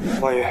走。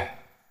婉月，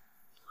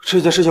这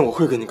件事情我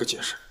会给你个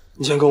解释，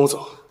你先跟我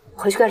走。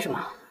回去干什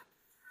么？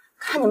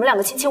看你们两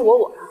个卿卿我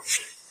我的，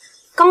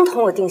刚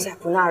同我定下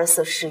不纳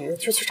24誓约，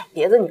就去找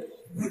别的女人。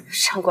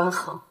上官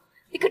侯，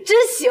你可真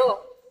行！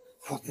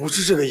我不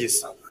是这个意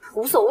思。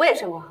无所谓，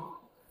上官侯，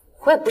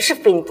我也不是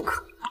非你不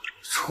可。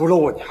除了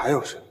我，你还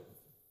有谁？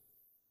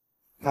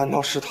难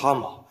道是他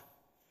吗？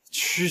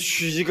区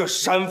区一个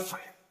山匪，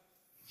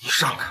你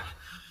让开，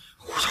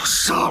我要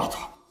杀了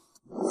他！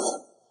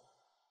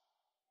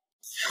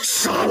要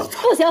杀了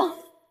他！不行！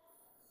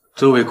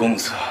这位公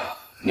子，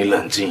你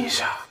冷静一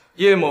下。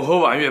叶某和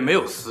婉月没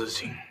有私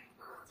情，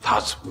他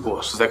只不过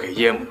是在给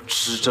叶某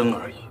吃针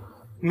而已。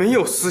没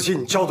有私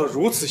情，你叫得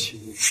如此亲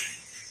密。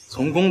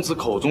从公子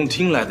口中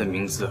听来的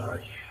名字而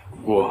已。不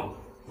过，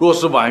若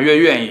是婉月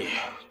愿意，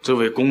这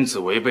位公子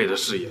违背的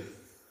誓言，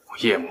我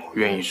叶某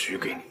愿意许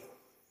给你。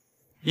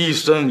一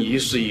生一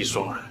世一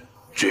双人，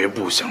绝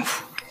不相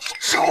负。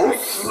找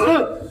死！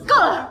够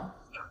了，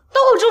都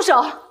给我住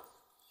手！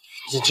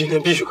你今天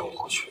必须跟我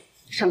回去。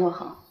沈国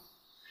恒，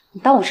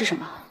你当我是什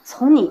么？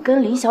从你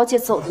跟林小姐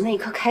走的那一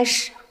刻开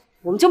始，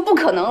我们就不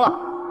可能了。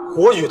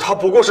我与她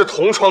不过是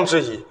同窗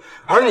之谊，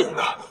而你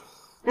呢？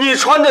你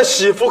穿着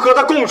喜服和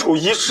她共处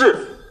一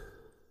室，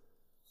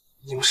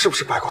你们是不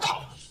是拜过堂？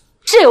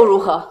这又如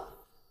何？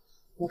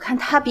我看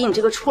他比你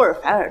这个出尔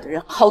反尔的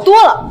人好多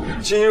了。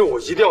今日我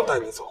一定要带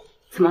你走。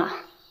怎么？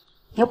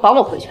你要绑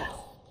我回去？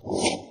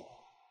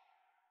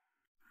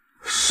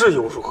是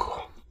又如何？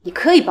你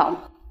可以绑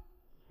我，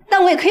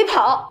但我也可以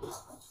跑。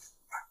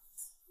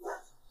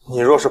你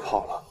若是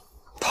跑了，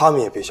他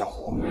们也别想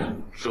活。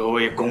这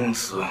位公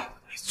子，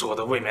你做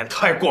的未免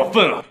太过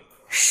分了。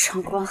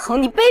上官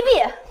恒，你卑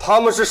鄙！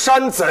他们是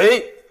山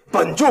贼，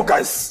本就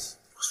该死。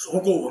说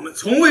过我们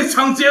从未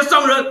抢劫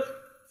伤人，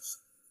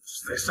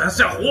是在山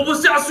下活不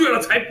下去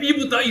了，才逼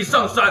不得已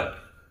上山。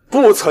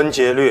不曾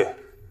劫掠，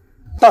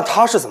但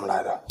他是怎么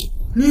来的？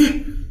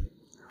你，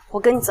我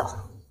跟你走，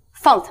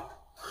放了他们。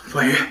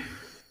婉月，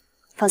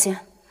放心，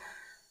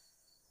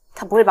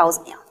他不会把我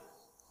怎么样。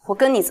我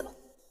跟你走，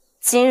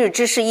今日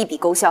之事一笔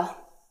勾销，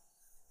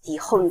以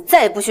后你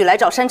再也不许来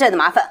找山寨的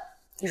麻烦。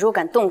你若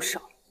敢动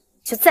手，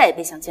就再也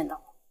别想见到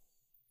我。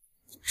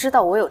知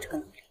道我有这个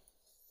能力。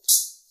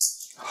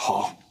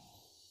好，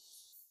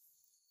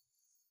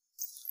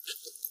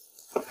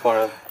夫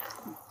人，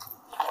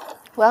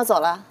我要走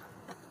了，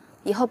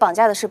以后绑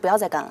架的事不要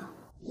再干了。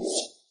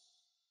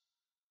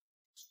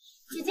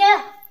姐姐，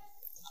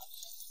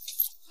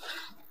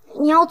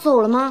你要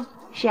走了吗？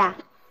是啊，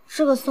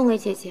这个送给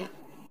姐姐。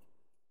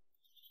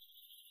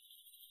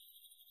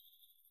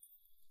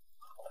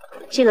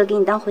这个给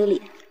你当回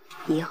礼，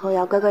以后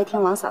要乖乖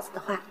听王嫂子的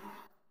话。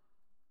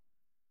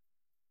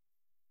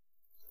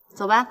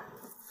走吧。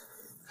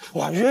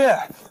婉月，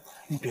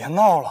你别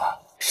闹了。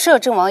摄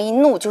政王一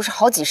怒就是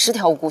好几十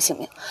条无辜性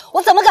命，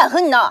我怎么敢和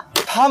你闹？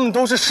他们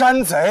都是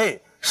山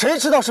贼，谁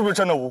知道是不是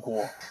真的无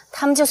辜？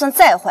他们就算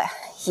再坏，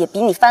也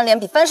比你翻脸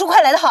比翻书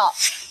快来得好。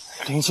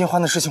林清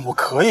欢的事情我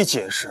可以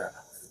解释，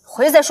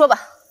回去再说吧。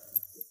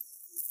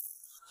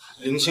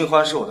林清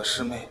欢是我的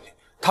师妹妹，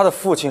她的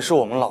父亲是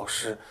我们老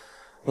师，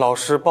老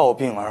师暴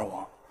病而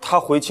亡。她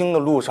回京的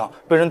路上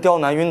被人刁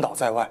难晕倒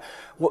在外，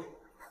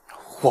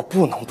我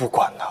不能不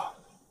管她。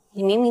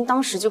你明明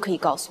当时就可以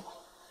告诉我，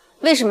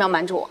为什么要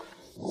瞒着我？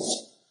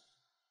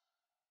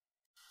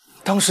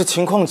当时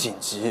情况紧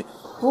急，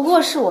不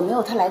过是我没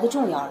有他来的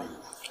重要而已。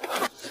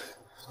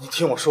你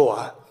听我说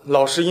完，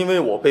老师因为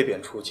我被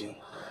贬出京，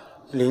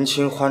林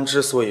清欢之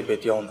所以被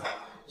刁难，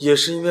也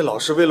是因为老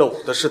师为了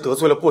我的事得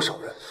罪了不少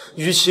人，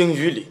于情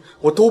于理，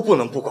我都不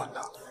能不管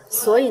他。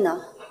所以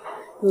呢，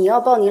你要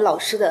报你老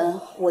师的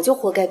恩，我就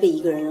活该被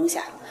一个人扔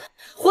下，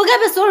活该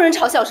被所有人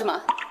嘲笑是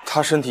吗？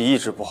他身体一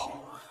直不好，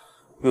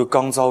又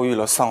刚遭遇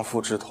了丧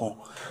父之痛，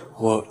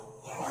我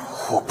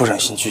不忍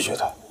心拒绝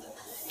他。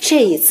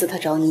这一次他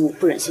找你，你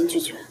不忍心拒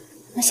绝，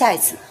那下一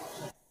次呢？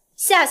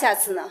下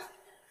次呢？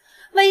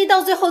万一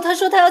到最后他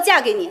说他要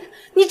嫁给你，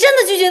你真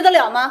的拒绝得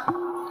了吗？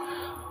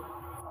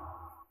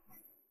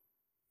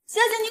小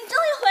姐，您终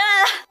于回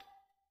来了。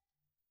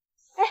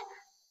哎，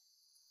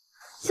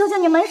小姐，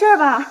你没事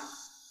吧？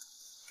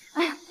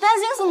哎呀，担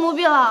心死奴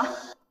婢了。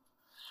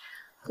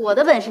我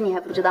的本事你还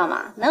不知道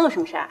吗？能有什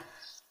么事儿？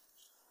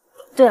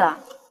对了，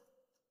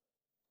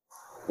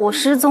我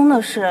失踪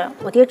的事，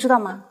我爹知道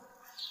吗？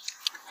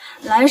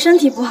兰身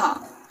体不好，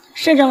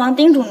摄政王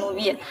叮嘱奴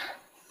婢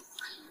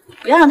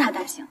不要让他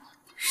担心。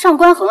上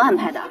官恒安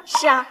排的？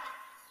是啊，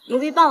奴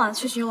婢傍晚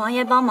去寻王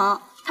爷帮忙，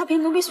他陪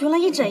奴婢寻了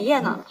一整夜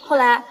呢。后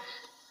来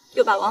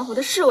又把王府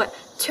的侍卫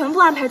全部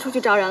安排出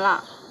去找人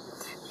了。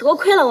多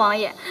亏了王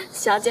爷，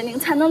小姐您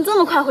才能这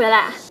么快回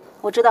来。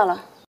我知道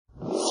了。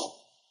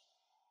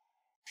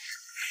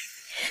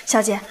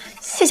小姐，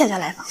谢小姐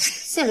来访。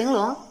谢玲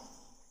珑，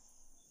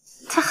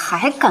他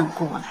还敢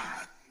过来？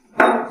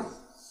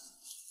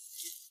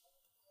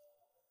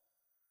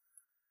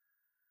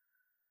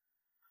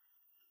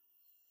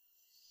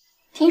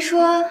听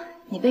说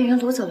你被人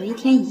掳走了1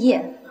天1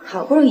夜，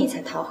好不容易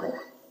才逃回来，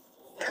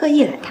特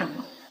意来看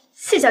我。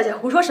谢小姐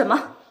胡说什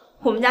么？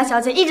我们家小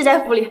姐一直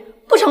在府里，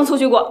不曾出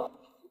去过。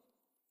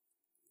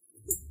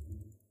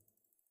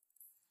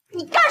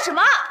你干什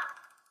么？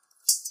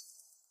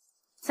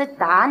在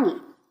打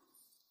你！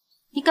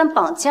你敢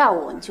绑架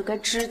我，你就该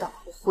知道，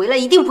我回来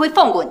一定不会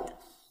放过你的。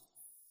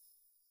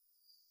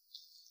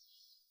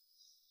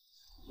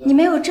你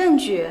没有证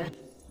据，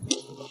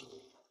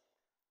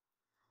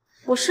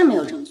我是没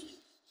有证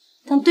据，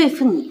但对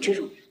付你这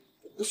种人，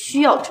我不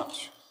需要证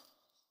据。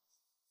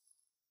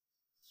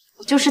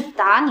我就是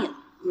打你了，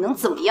你能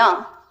怎么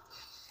样？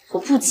我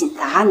不仅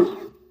打你，还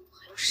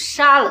要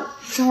杀了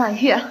你。江婉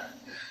月，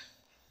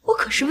我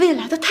可是未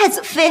来的太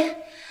子妃，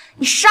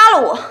你杀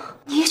了我，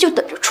你也就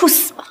等着处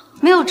死吧。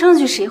没有证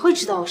据，谁会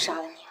知道我杀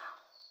了你啊？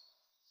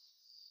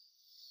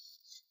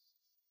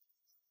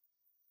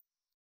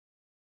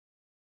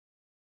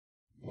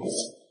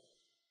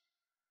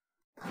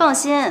放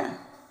心，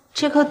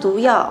这颗毒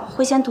药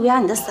会先毒哑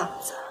你的嗓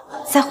子，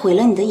再毁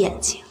了你的眼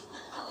睛，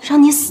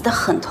让你死得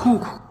很痛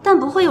苦。但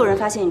不会有人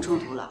发现你中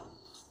毒了，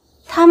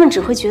他们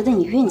只会觉得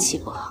你运气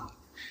不好，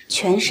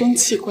全身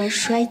器官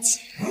衰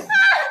竭。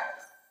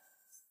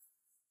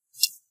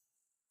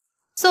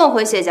送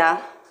回谢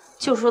家，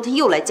就说他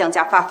又来江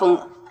家发疯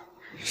了。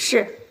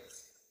是。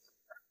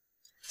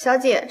小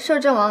姐，摄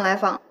政王来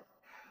访。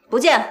不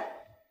见。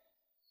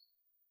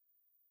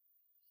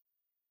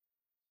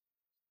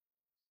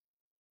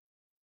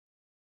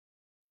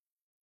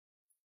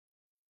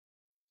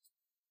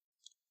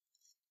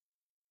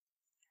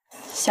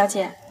小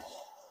姐，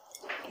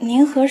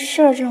您和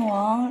摄政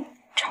王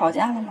吵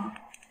架了吗？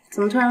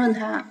怎么突然问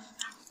他？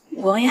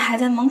王爷还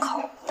在门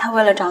口，他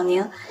为了找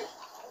您，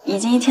已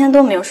经1天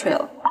都没有睡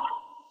了。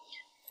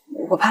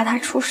我怕他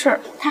出事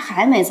儿。他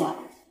还没走。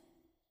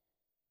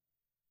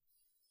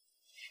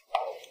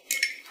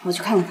我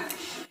去看看他。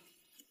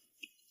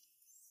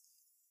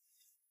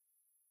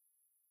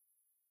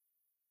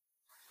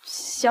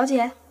小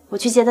姐，我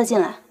去接他进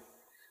来。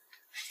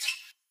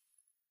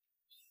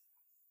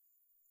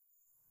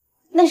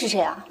那是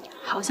谁啊？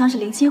好像是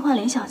林清欢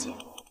林小姐。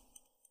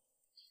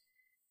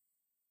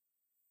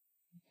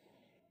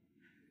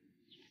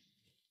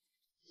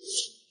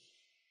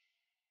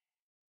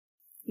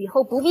以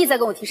后不必再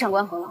跟我提上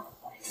官河了。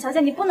小姐，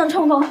你不能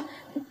冲动，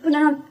不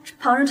能让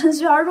旁人趁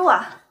虚而入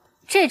啊！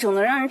这种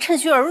能让人趁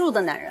虚而入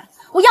的男人，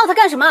我要他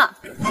干什么？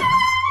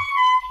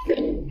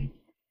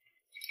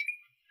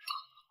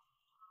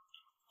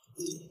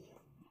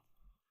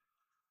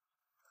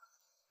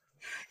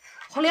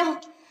红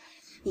玲，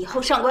以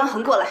后上官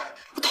横过来，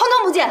我统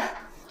统不见。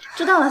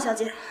知道了，小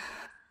姐。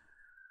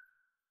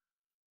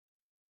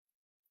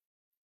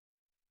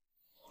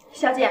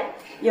小姐，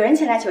有人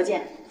前来求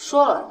见。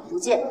说了不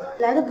见。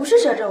来的不是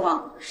摄政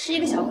王，是一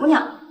个小姑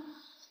娘。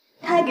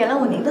她还给了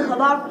我您的荷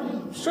包，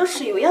说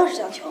是有要事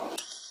相求。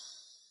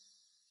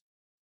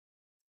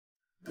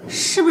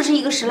是不是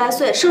一个10来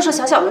岁、瘦瘦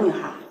小小的女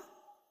孩？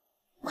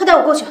快带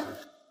我过去。姐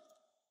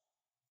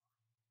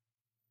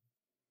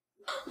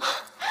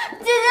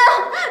姐，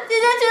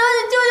求求你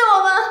救救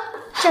我们！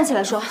站起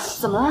来说，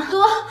怎么了？昨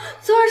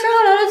晚上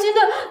海来了军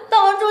队，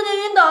大王中箭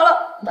晕倒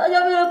了，大家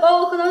为了把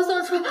我和他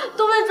送出，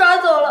都被抓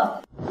走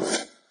了。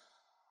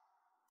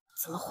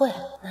怎么会？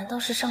难道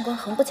是上官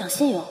恒不讲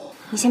信用？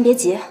你先别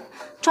急，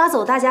抓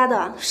走大家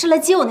的是来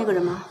接我那个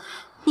人吗？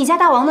你家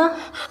大王呢？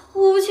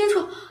我不清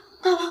楚，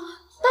大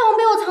王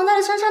被我藏在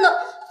了珊珊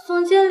的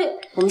房间里。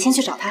我们先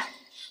去找他。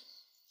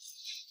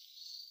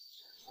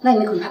外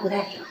面恐怕不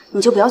太平，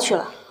你就不要去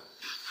了。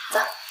走。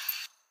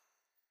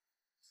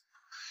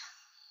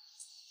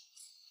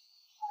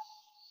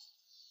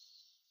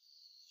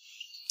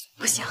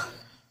不行，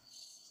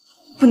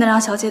不能让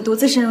小姐独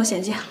自深入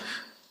险境。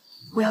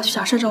我要去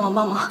找摄政王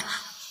帮忙。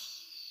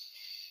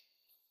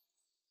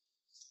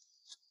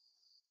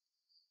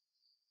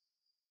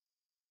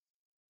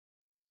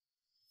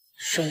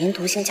水银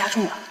毒性加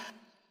重了。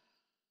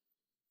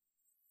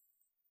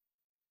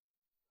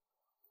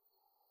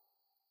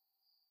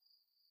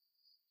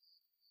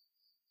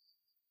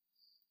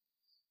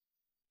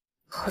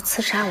和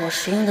刺杀我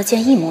时用的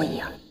剑一模一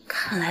样，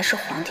看来是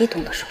皇帝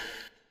动的手。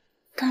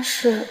但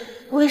是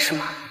为什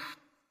么？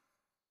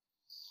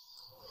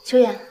秋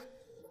妍，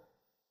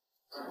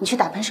你去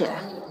打盆水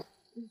来。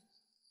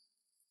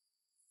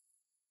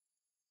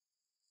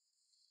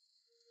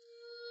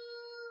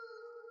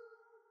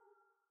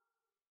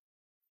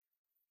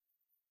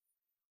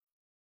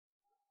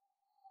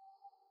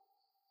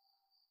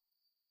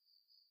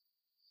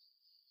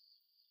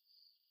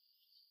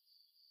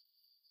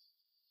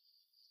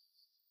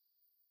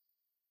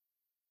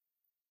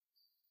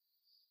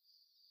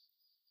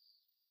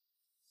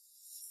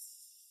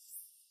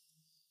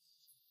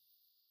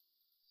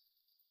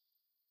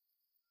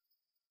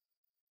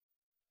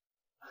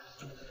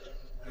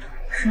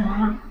水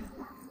完了。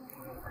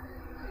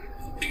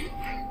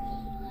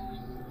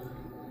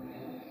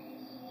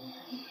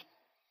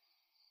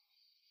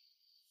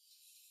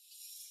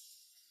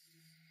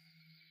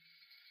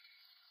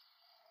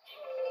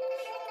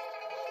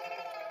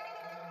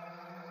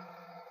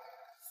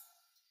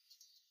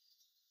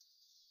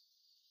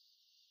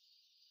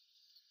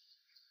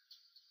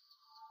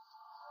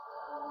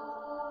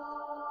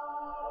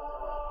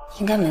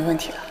应该没问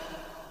题了，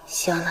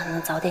希望他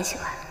能早点醒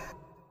来。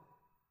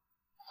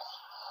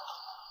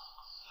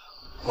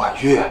婉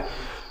月，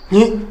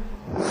你，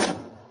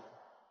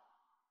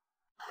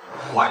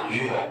婉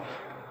月，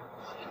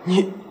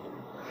你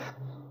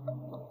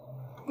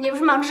不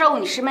是忙着照顾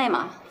你师妹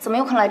吗？怎么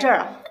有空来这儿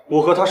啊？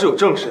我和她是有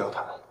正事要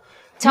谈，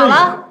巧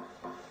了，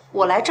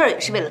我来这儿也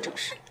是为了正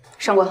事。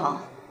上官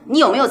恒，你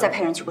有没有再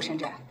派人去过山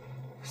寨？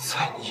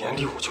在你眼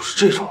里，我就是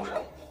这种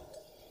人。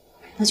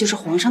那就是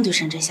皇上对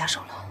山寨下手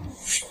了。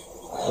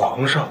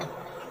皇上？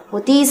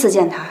我第一次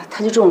见他，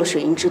他就中了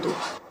水银之毒，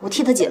我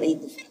替他解了一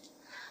部分。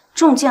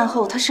中箭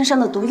后，他身上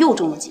的毒又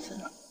中了几分。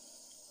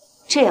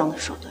这样的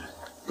手段，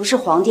不是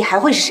皇帝还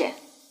会是谁？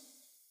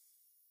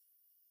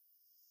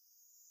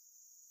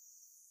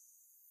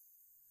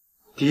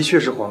的确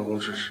是皇宫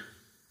之事。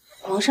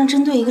皇上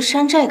针对一个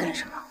山寨干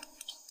什么？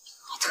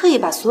还特意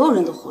把所有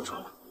人都唬住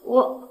了。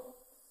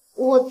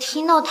我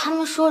听到他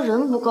们说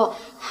人不够，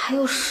还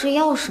有试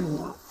药什么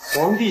的。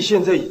皇帝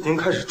现在已经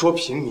开始捉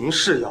平民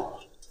试药了。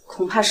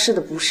恐怕试的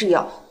不是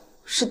药，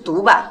是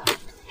毒吧？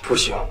不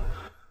行，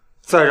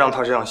再让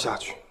他这样下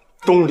去，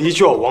东篱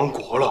就要亡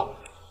国了。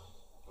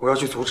我要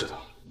去阻止他。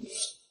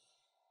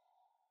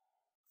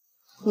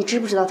你知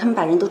不知道他们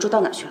把人都捉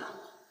到哪去了？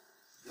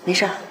没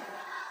事儿，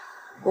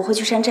我会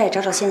去山寨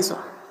找找线索，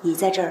你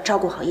在这儿照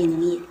顾好叶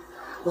宁烨，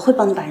我会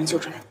帮你把人救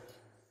出来。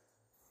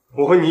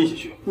我和你一起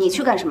去。你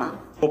去干什么？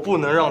我不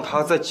能让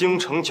他在京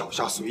城脚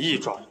下随意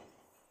抓人，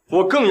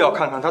我更要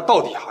看看他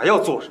到底还要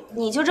做什么。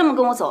你就这么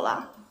跟我走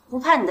了？不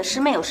怕你的师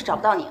妹有事找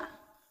不到你啊？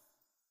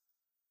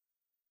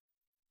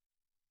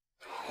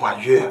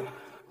婉月，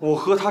我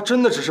和他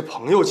真的只是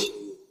朋友情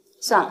谊。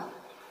算了，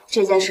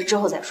这件事之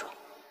后再说。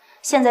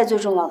现在最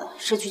重要的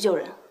是去救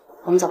人，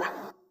我们走吧。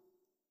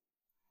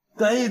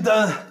等一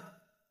等。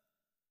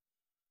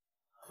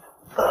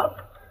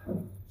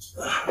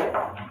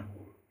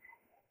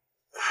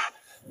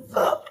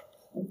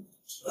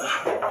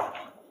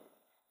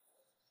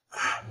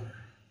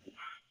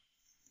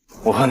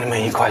我和你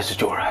们一块去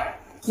救人。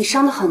你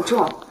伤得很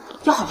重，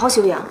要好好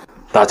休养。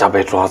大家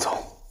被抓走，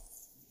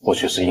或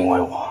许是因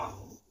为我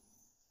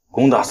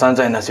攻打山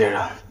寨那些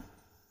人，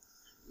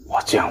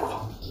我见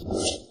过，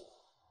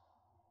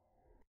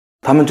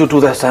他们就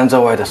住在山寨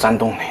外的山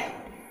洞里。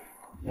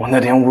我那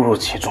天误入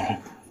其中，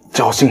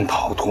侥幸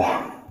逃脱，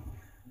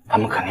他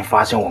们肯定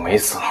发现我没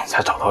死，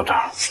才找到这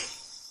儿。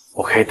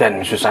我可以带你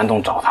们去山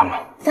洞找他们。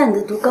但你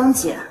的毒刚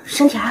解，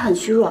身体还很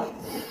虚弱。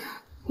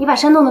你把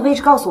山洞的位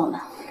置告诉我们，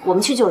我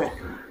们去救人。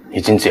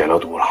已经解了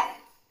毒了，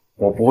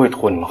我不会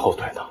拖你们后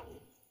腿的。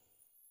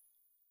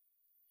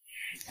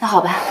那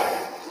好吧，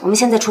我们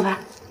现在出发。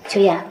秋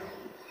叶，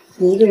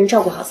你一个人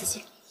照顾好自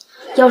己。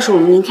要是我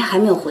们明天还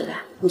没有回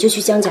来，你就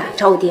去江家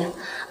找我爹，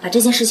把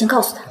这件事情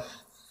告诉他。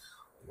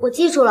我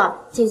记住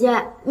了，姐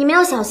姐，你们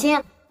要小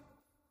心。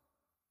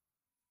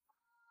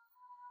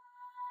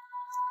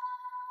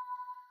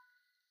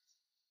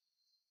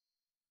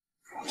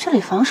这里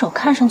防守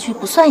看上去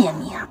不算严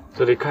密啊。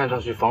这里看上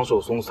去防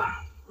守松散，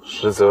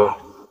实则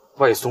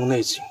外松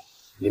内紧，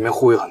里面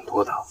护卫很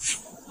多的。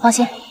放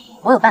心，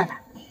我有办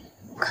法，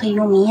可以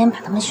用迷烟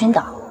把他们熏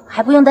倒，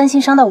还不用担心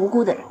伤到无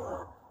辜的人。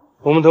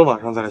我们等晚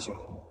上再来行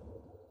动。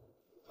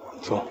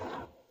走。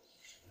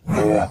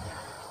婉月，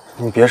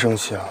你别生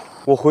气啊，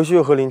我回去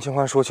和林清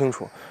欢说清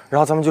楚，然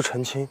后咱们就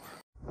澄清。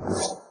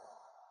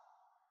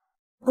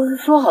不是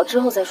说好之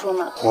后再说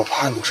吗？我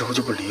怕你之后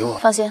就不理我。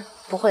放心，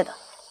不会的。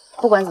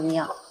不管怎么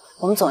样，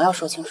我们总要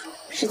说清楚。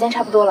时间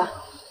差不多了，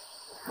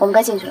我们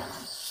该进去了。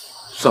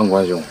上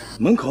官兄，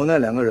门口那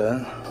2个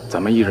人，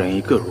咱们一人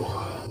一个如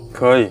何？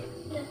可以。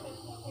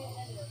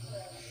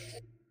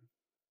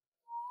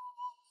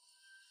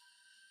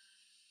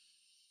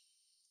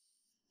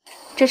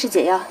这是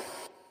解药，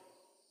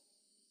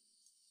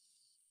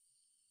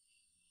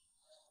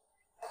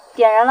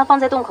点燃了放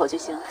在洞口就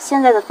行。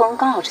现在的风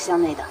刚好是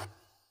向内的。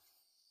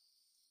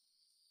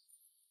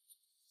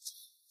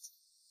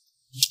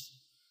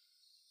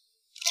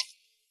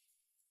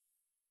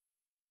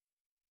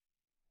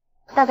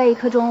大概1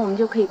刻钟，我们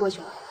就可以过去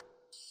了。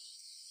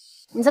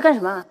你在干什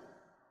么？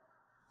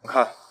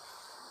看，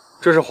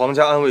这是皇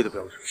家安危的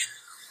标志。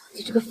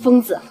你这个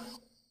疯子！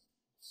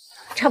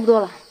差不多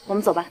了，我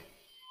们走吧。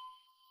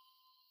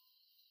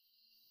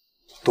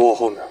躲我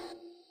后面。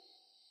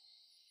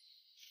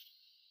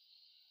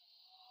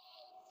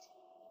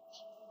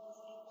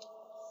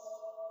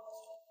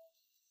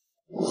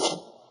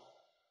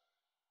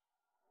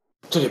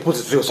这里不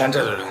只有山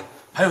寨的人，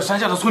还有山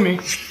下的村民。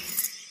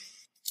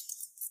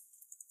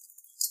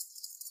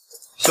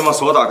先把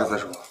锁打开再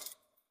说。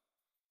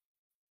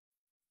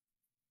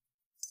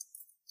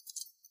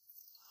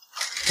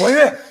婉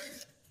月，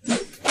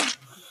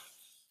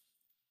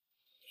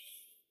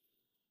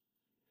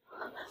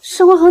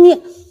上官恒，你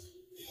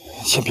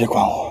先别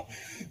管我，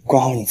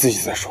管好你自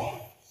己再说。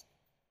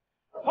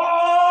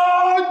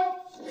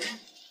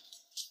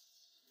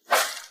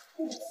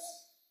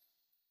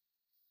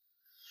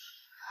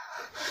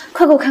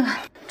快给我看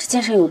看，这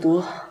剑上有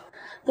毒，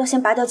要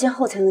先拔掉剑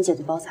后才能解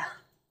毒包扎。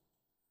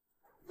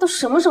都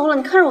什么时候了，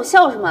你看着我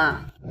笑什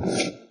么？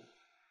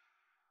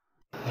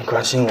你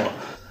关心我，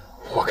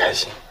我开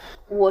心。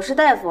我是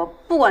大夫，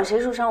不管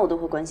谁受伤我都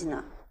会关心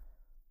的。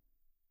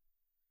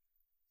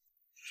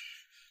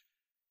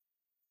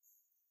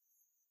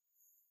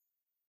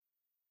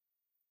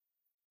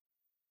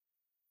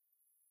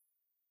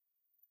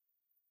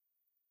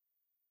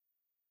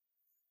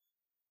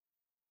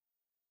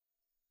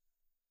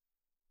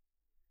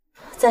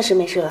暂时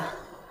没事了，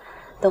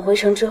等回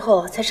城之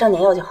后再上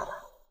点药就好了。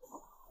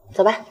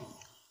走吧。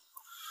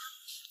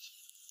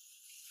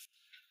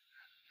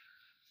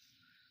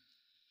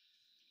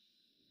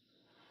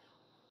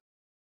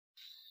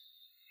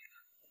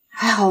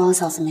还好王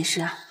嫂子没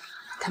事啊，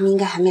他们应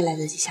该还没来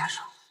得及下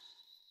手。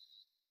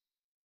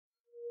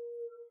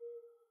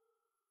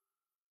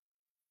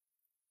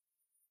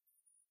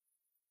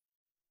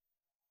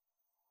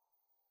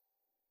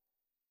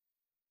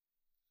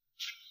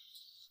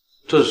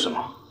这是什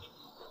么？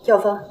药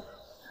方，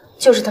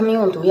就是他们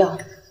用的毒药。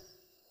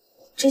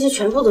这些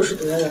全部都是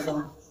毒药药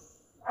方，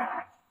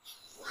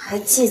还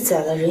记载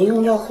了人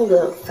用药后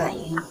的反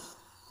应。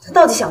他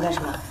到底想干什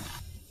么？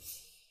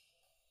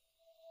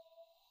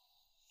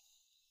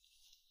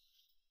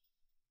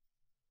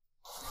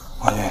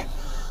王爷，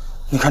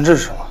你看这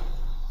是什么？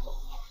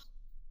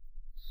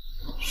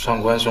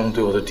上官兄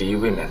对我的敌意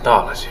未免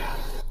大了些。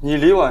你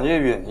离婉叶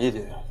远一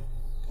点，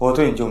我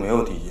对你就没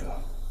有敌意了。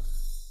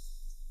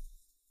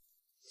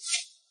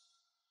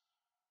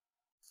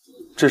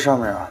这上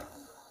面啊，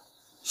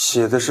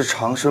写的是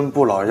长生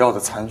不老药的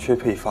残缺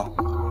配方。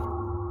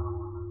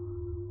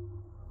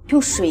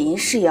用水银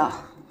试药，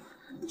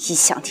异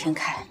想天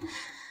开。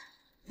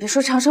别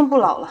说长生不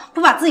老了，不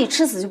把自己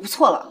吃死就不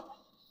错了。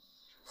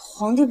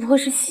皇帝不会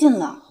是信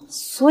了，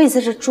所以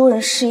在这捉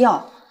人试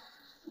药，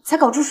才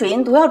搞出水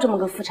银毒药这么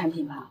个副产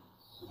品吧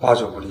？8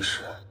九不离10。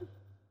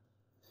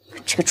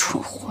这个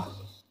蠢货！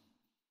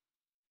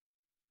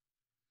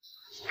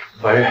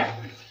婉月，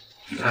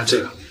你看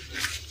这个。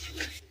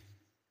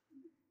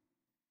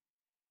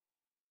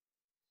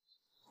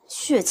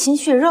血亲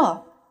血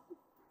肉，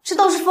这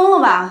都是疯了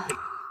吧？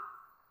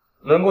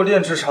能够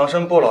炼制长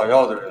生不老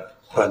药的人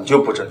本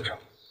就不正常。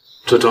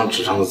这张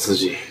纸上的字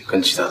迹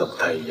跟其他的不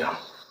太一样。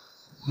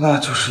那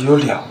就是有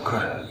2个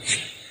人。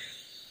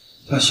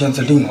那现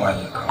在另外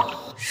1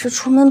个是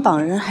出门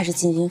绑人，还是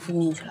进京复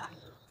命去了？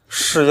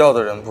试药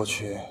的人不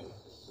缺，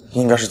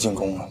应该是进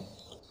宫了。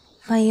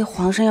万一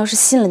皇上要是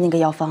信了那个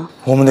药方，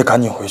我们得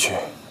赶紧回去，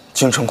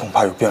京城恐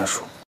怕有变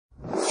数。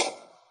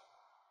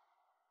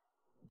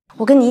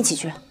我跟你一起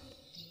去。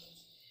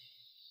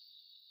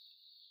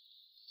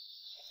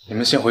你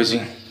们先回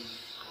京，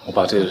我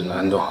把这个人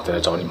安顿好，再来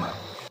找你们。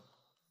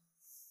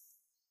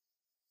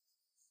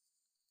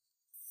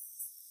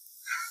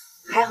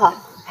还好，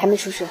还没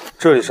出事。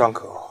这里尚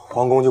可，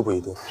皇宫就不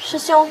一定。师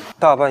兄，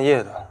大半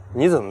夜的，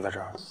你怎么在这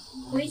儿？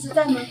我一直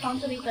在门房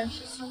这里等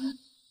师兄。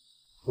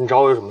你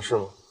找我有什么事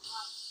吗？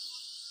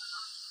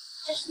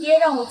这是爹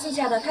让我记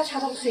下的，他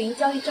查到的水银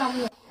交易账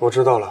目。我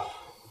知道了，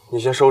你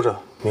先收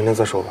着，明天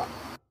再说吧。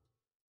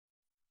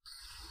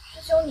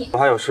师兄你，我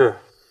还有事，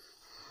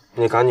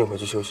你赶紧回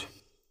去休息。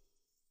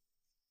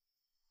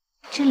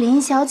这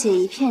林小姐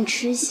一片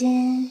痴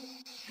心，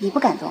你不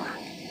感动啊？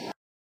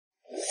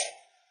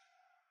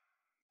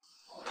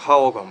她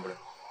我管不了，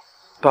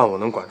但我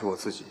能管住我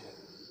自己。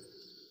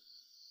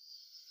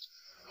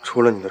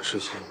除了你的痴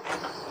心，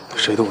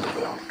谁的我都不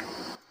要。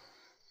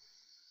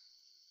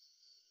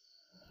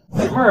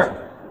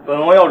本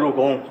王要入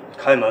宫，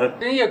开门。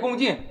深夜宫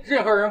禁，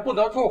任何人不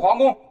得出皇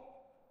宫。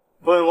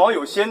本王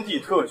有先帝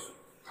特许，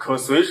可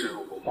随时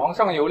入宫。皇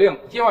上有令，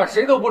今晚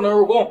谁都不能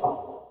入宫。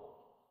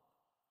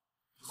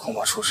恐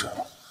怕出事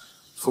了，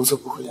否则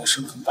不会连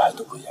身份牌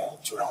都不验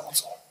就让我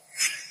走。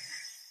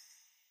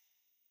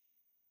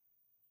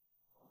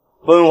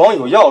本王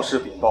有要事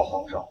禀报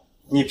皇上，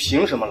你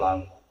凭什么拦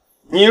我？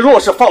你若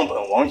是放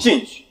本王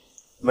进去，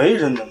没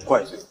人能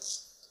怪罪你；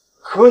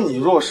可你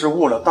若是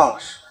误了大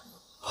事，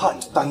怕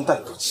你担待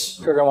不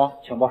起。摄政王，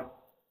请吧。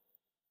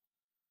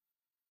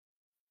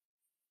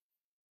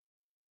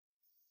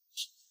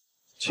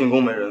寝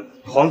宫没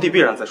人，皇帝必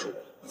然在书房。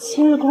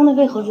今日宫内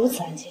为何如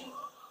此安静？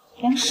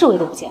连个侍卫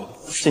都不见了。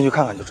进去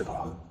看看就知道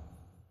了。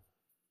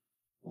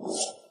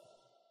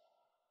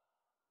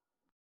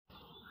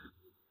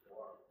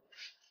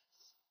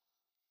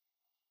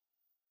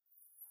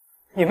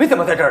你们怎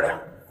么在这儿呢？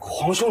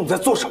皇兄，你在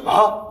做什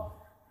么？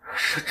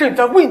是朕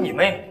在为你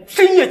们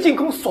深夜进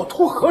宫所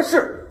图何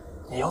事？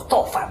你要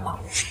造反吗？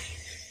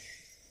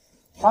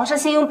皇上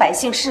先用百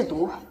姓试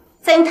毒，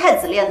再用太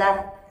子炼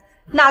丹，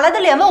哪来的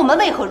脸问我们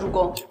为何入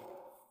宫？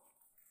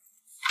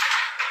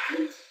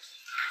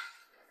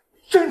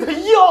朕的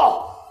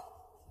药！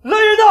来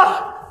人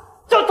呐，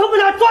将他们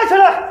俩抓起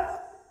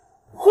来！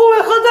护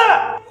卫何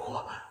在？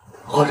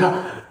皇上，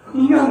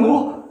岳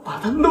母把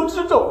他们都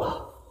吃走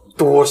了。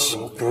多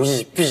行不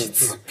义必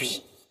自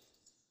毙。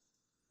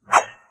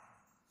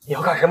你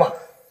要干什么？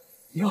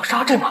你要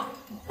杀朕吗？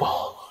不，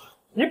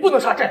你不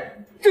能杀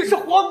朕，朕是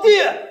皇帝。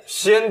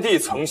先帝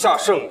曾下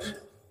圣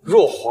旨，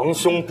若皇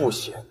兄不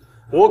贤，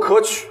我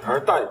可取而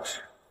代之。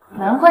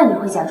难怪你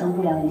会假装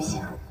不良于行。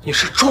你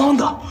是装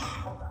的。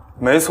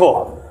没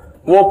错，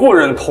我不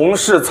忍同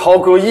事操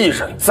戈，一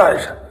忍再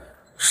忍。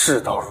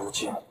事到如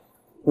今，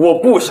我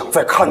不想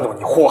再看到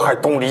你祸害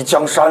东篱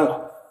江山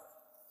了。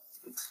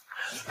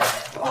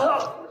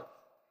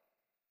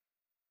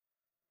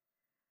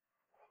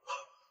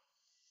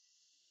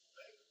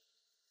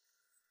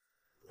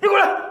你过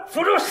来！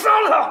扶正杀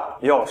了他！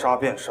要杀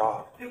便杀！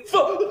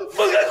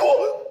放开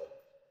我！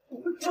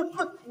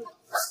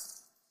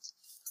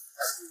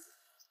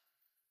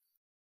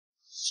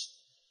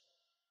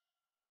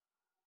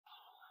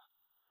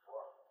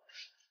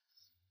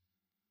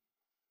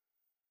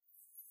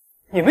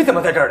你们怎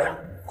么在这儿呢？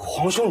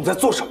皇兄，你在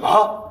做什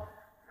么？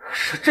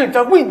是朕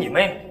在为你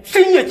们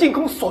深夜进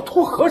宫所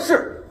图何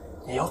事？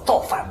你要造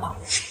反吗？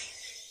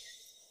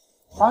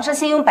皇上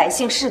先用百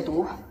姓试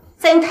毒，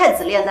再用太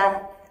子炼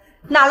丹，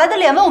哪来的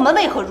脸问我们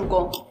为何入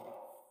宫？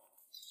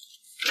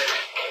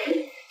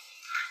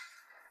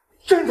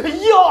朕的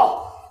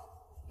药！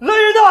来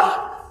人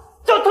呐，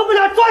将他们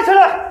俩抓起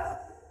来！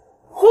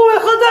护卫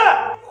何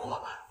在？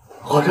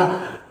皇上，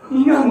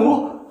您让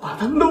奴把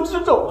他们都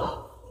支走了。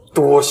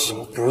多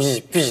行不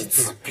义必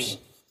自毙。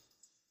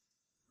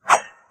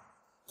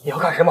你要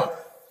干什么？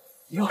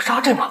你要杀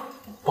朕吗？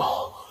不，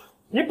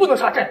你不能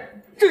杀朕，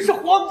朕是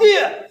皇帝。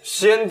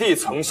先帝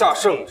曾下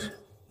圣旨，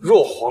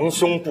若皇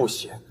兄不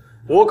贤，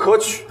我可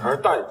取而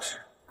代之。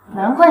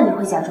难怪你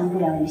会假装不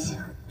良于行。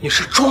你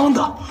是装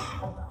的。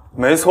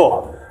没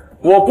错，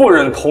我不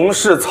忍同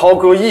事操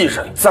戈一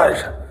忍再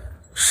忍，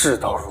事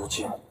到如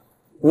今，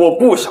我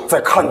不想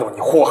再看到你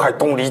祸害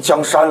东篱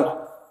江山了。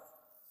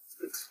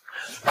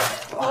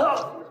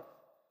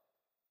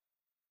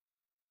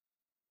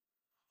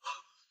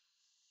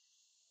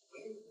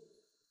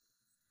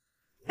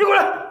你过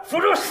来，扶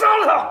正杀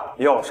了他！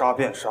要杀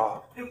便杀！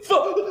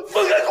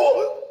放开我！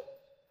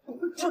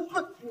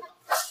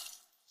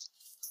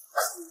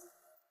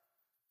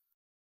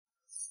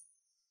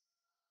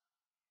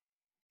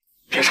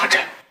别杀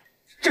朕，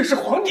朕是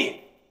皇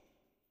帝。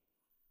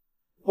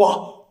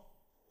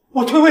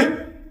我退位，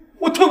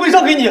我退位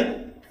让给你。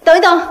等一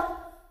等，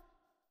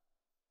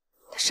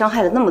他伤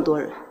害了那么多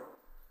人，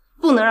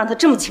不能让他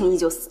这么轻易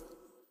就死。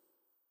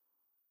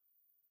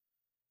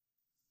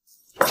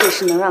这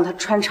是能让他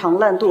穿肠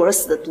烂肚而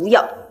死的毒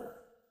药。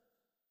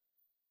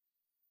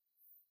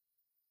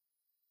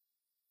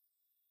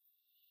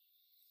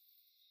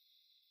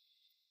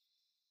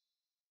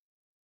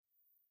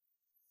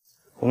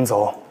我们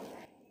走。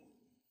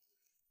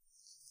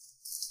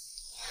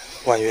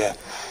婉月，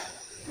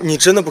你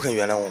真的不肯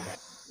原谅我吗？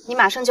你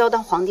马上就要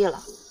当皇帝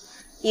了，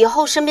以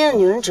后身边的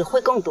女人只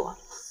会更多。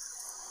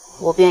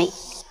我不愿意。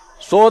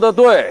说得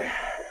对，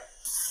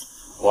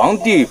皇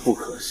帝不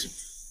可信。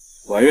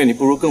婉月，你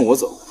不如跟我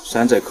走，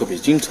山寨可比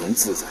京城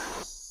自在。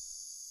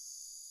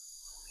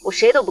我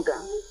谁都不跟，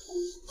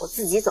我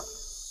自己走。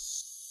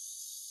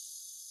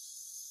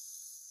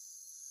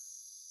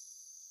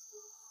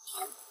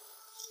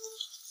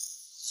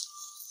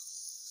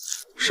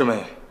师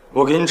妹，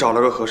我给你找了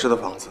个合适的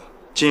房子，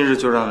今日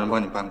就让人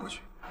帮你搬过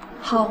去。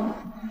好，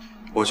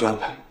我去安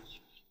排。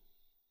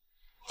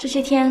这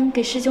些天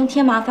给师兄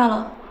添麻烦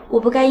了，我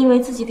不该因为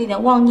自己的一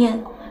点妄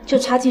念就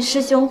插进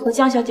师兄和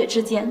江小姐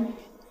之间。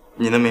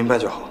你能明白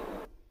就好。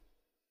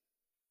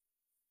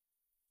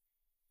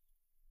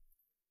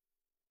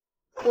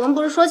我们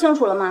不是说清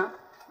楚了吗？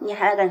你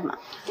还来干什么？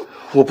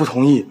我不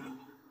同意，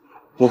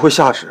我会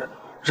下旨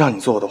让你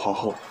做我的皇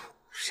后。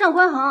上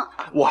官衡，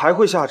我还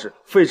会下旨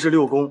废止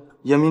6宫，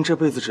言明这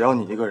辈子只要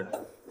你一个人。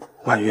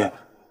婉月，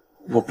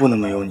我不能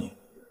没有你，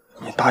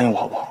你答应我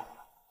好不好？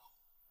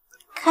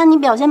看你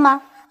表现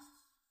吧。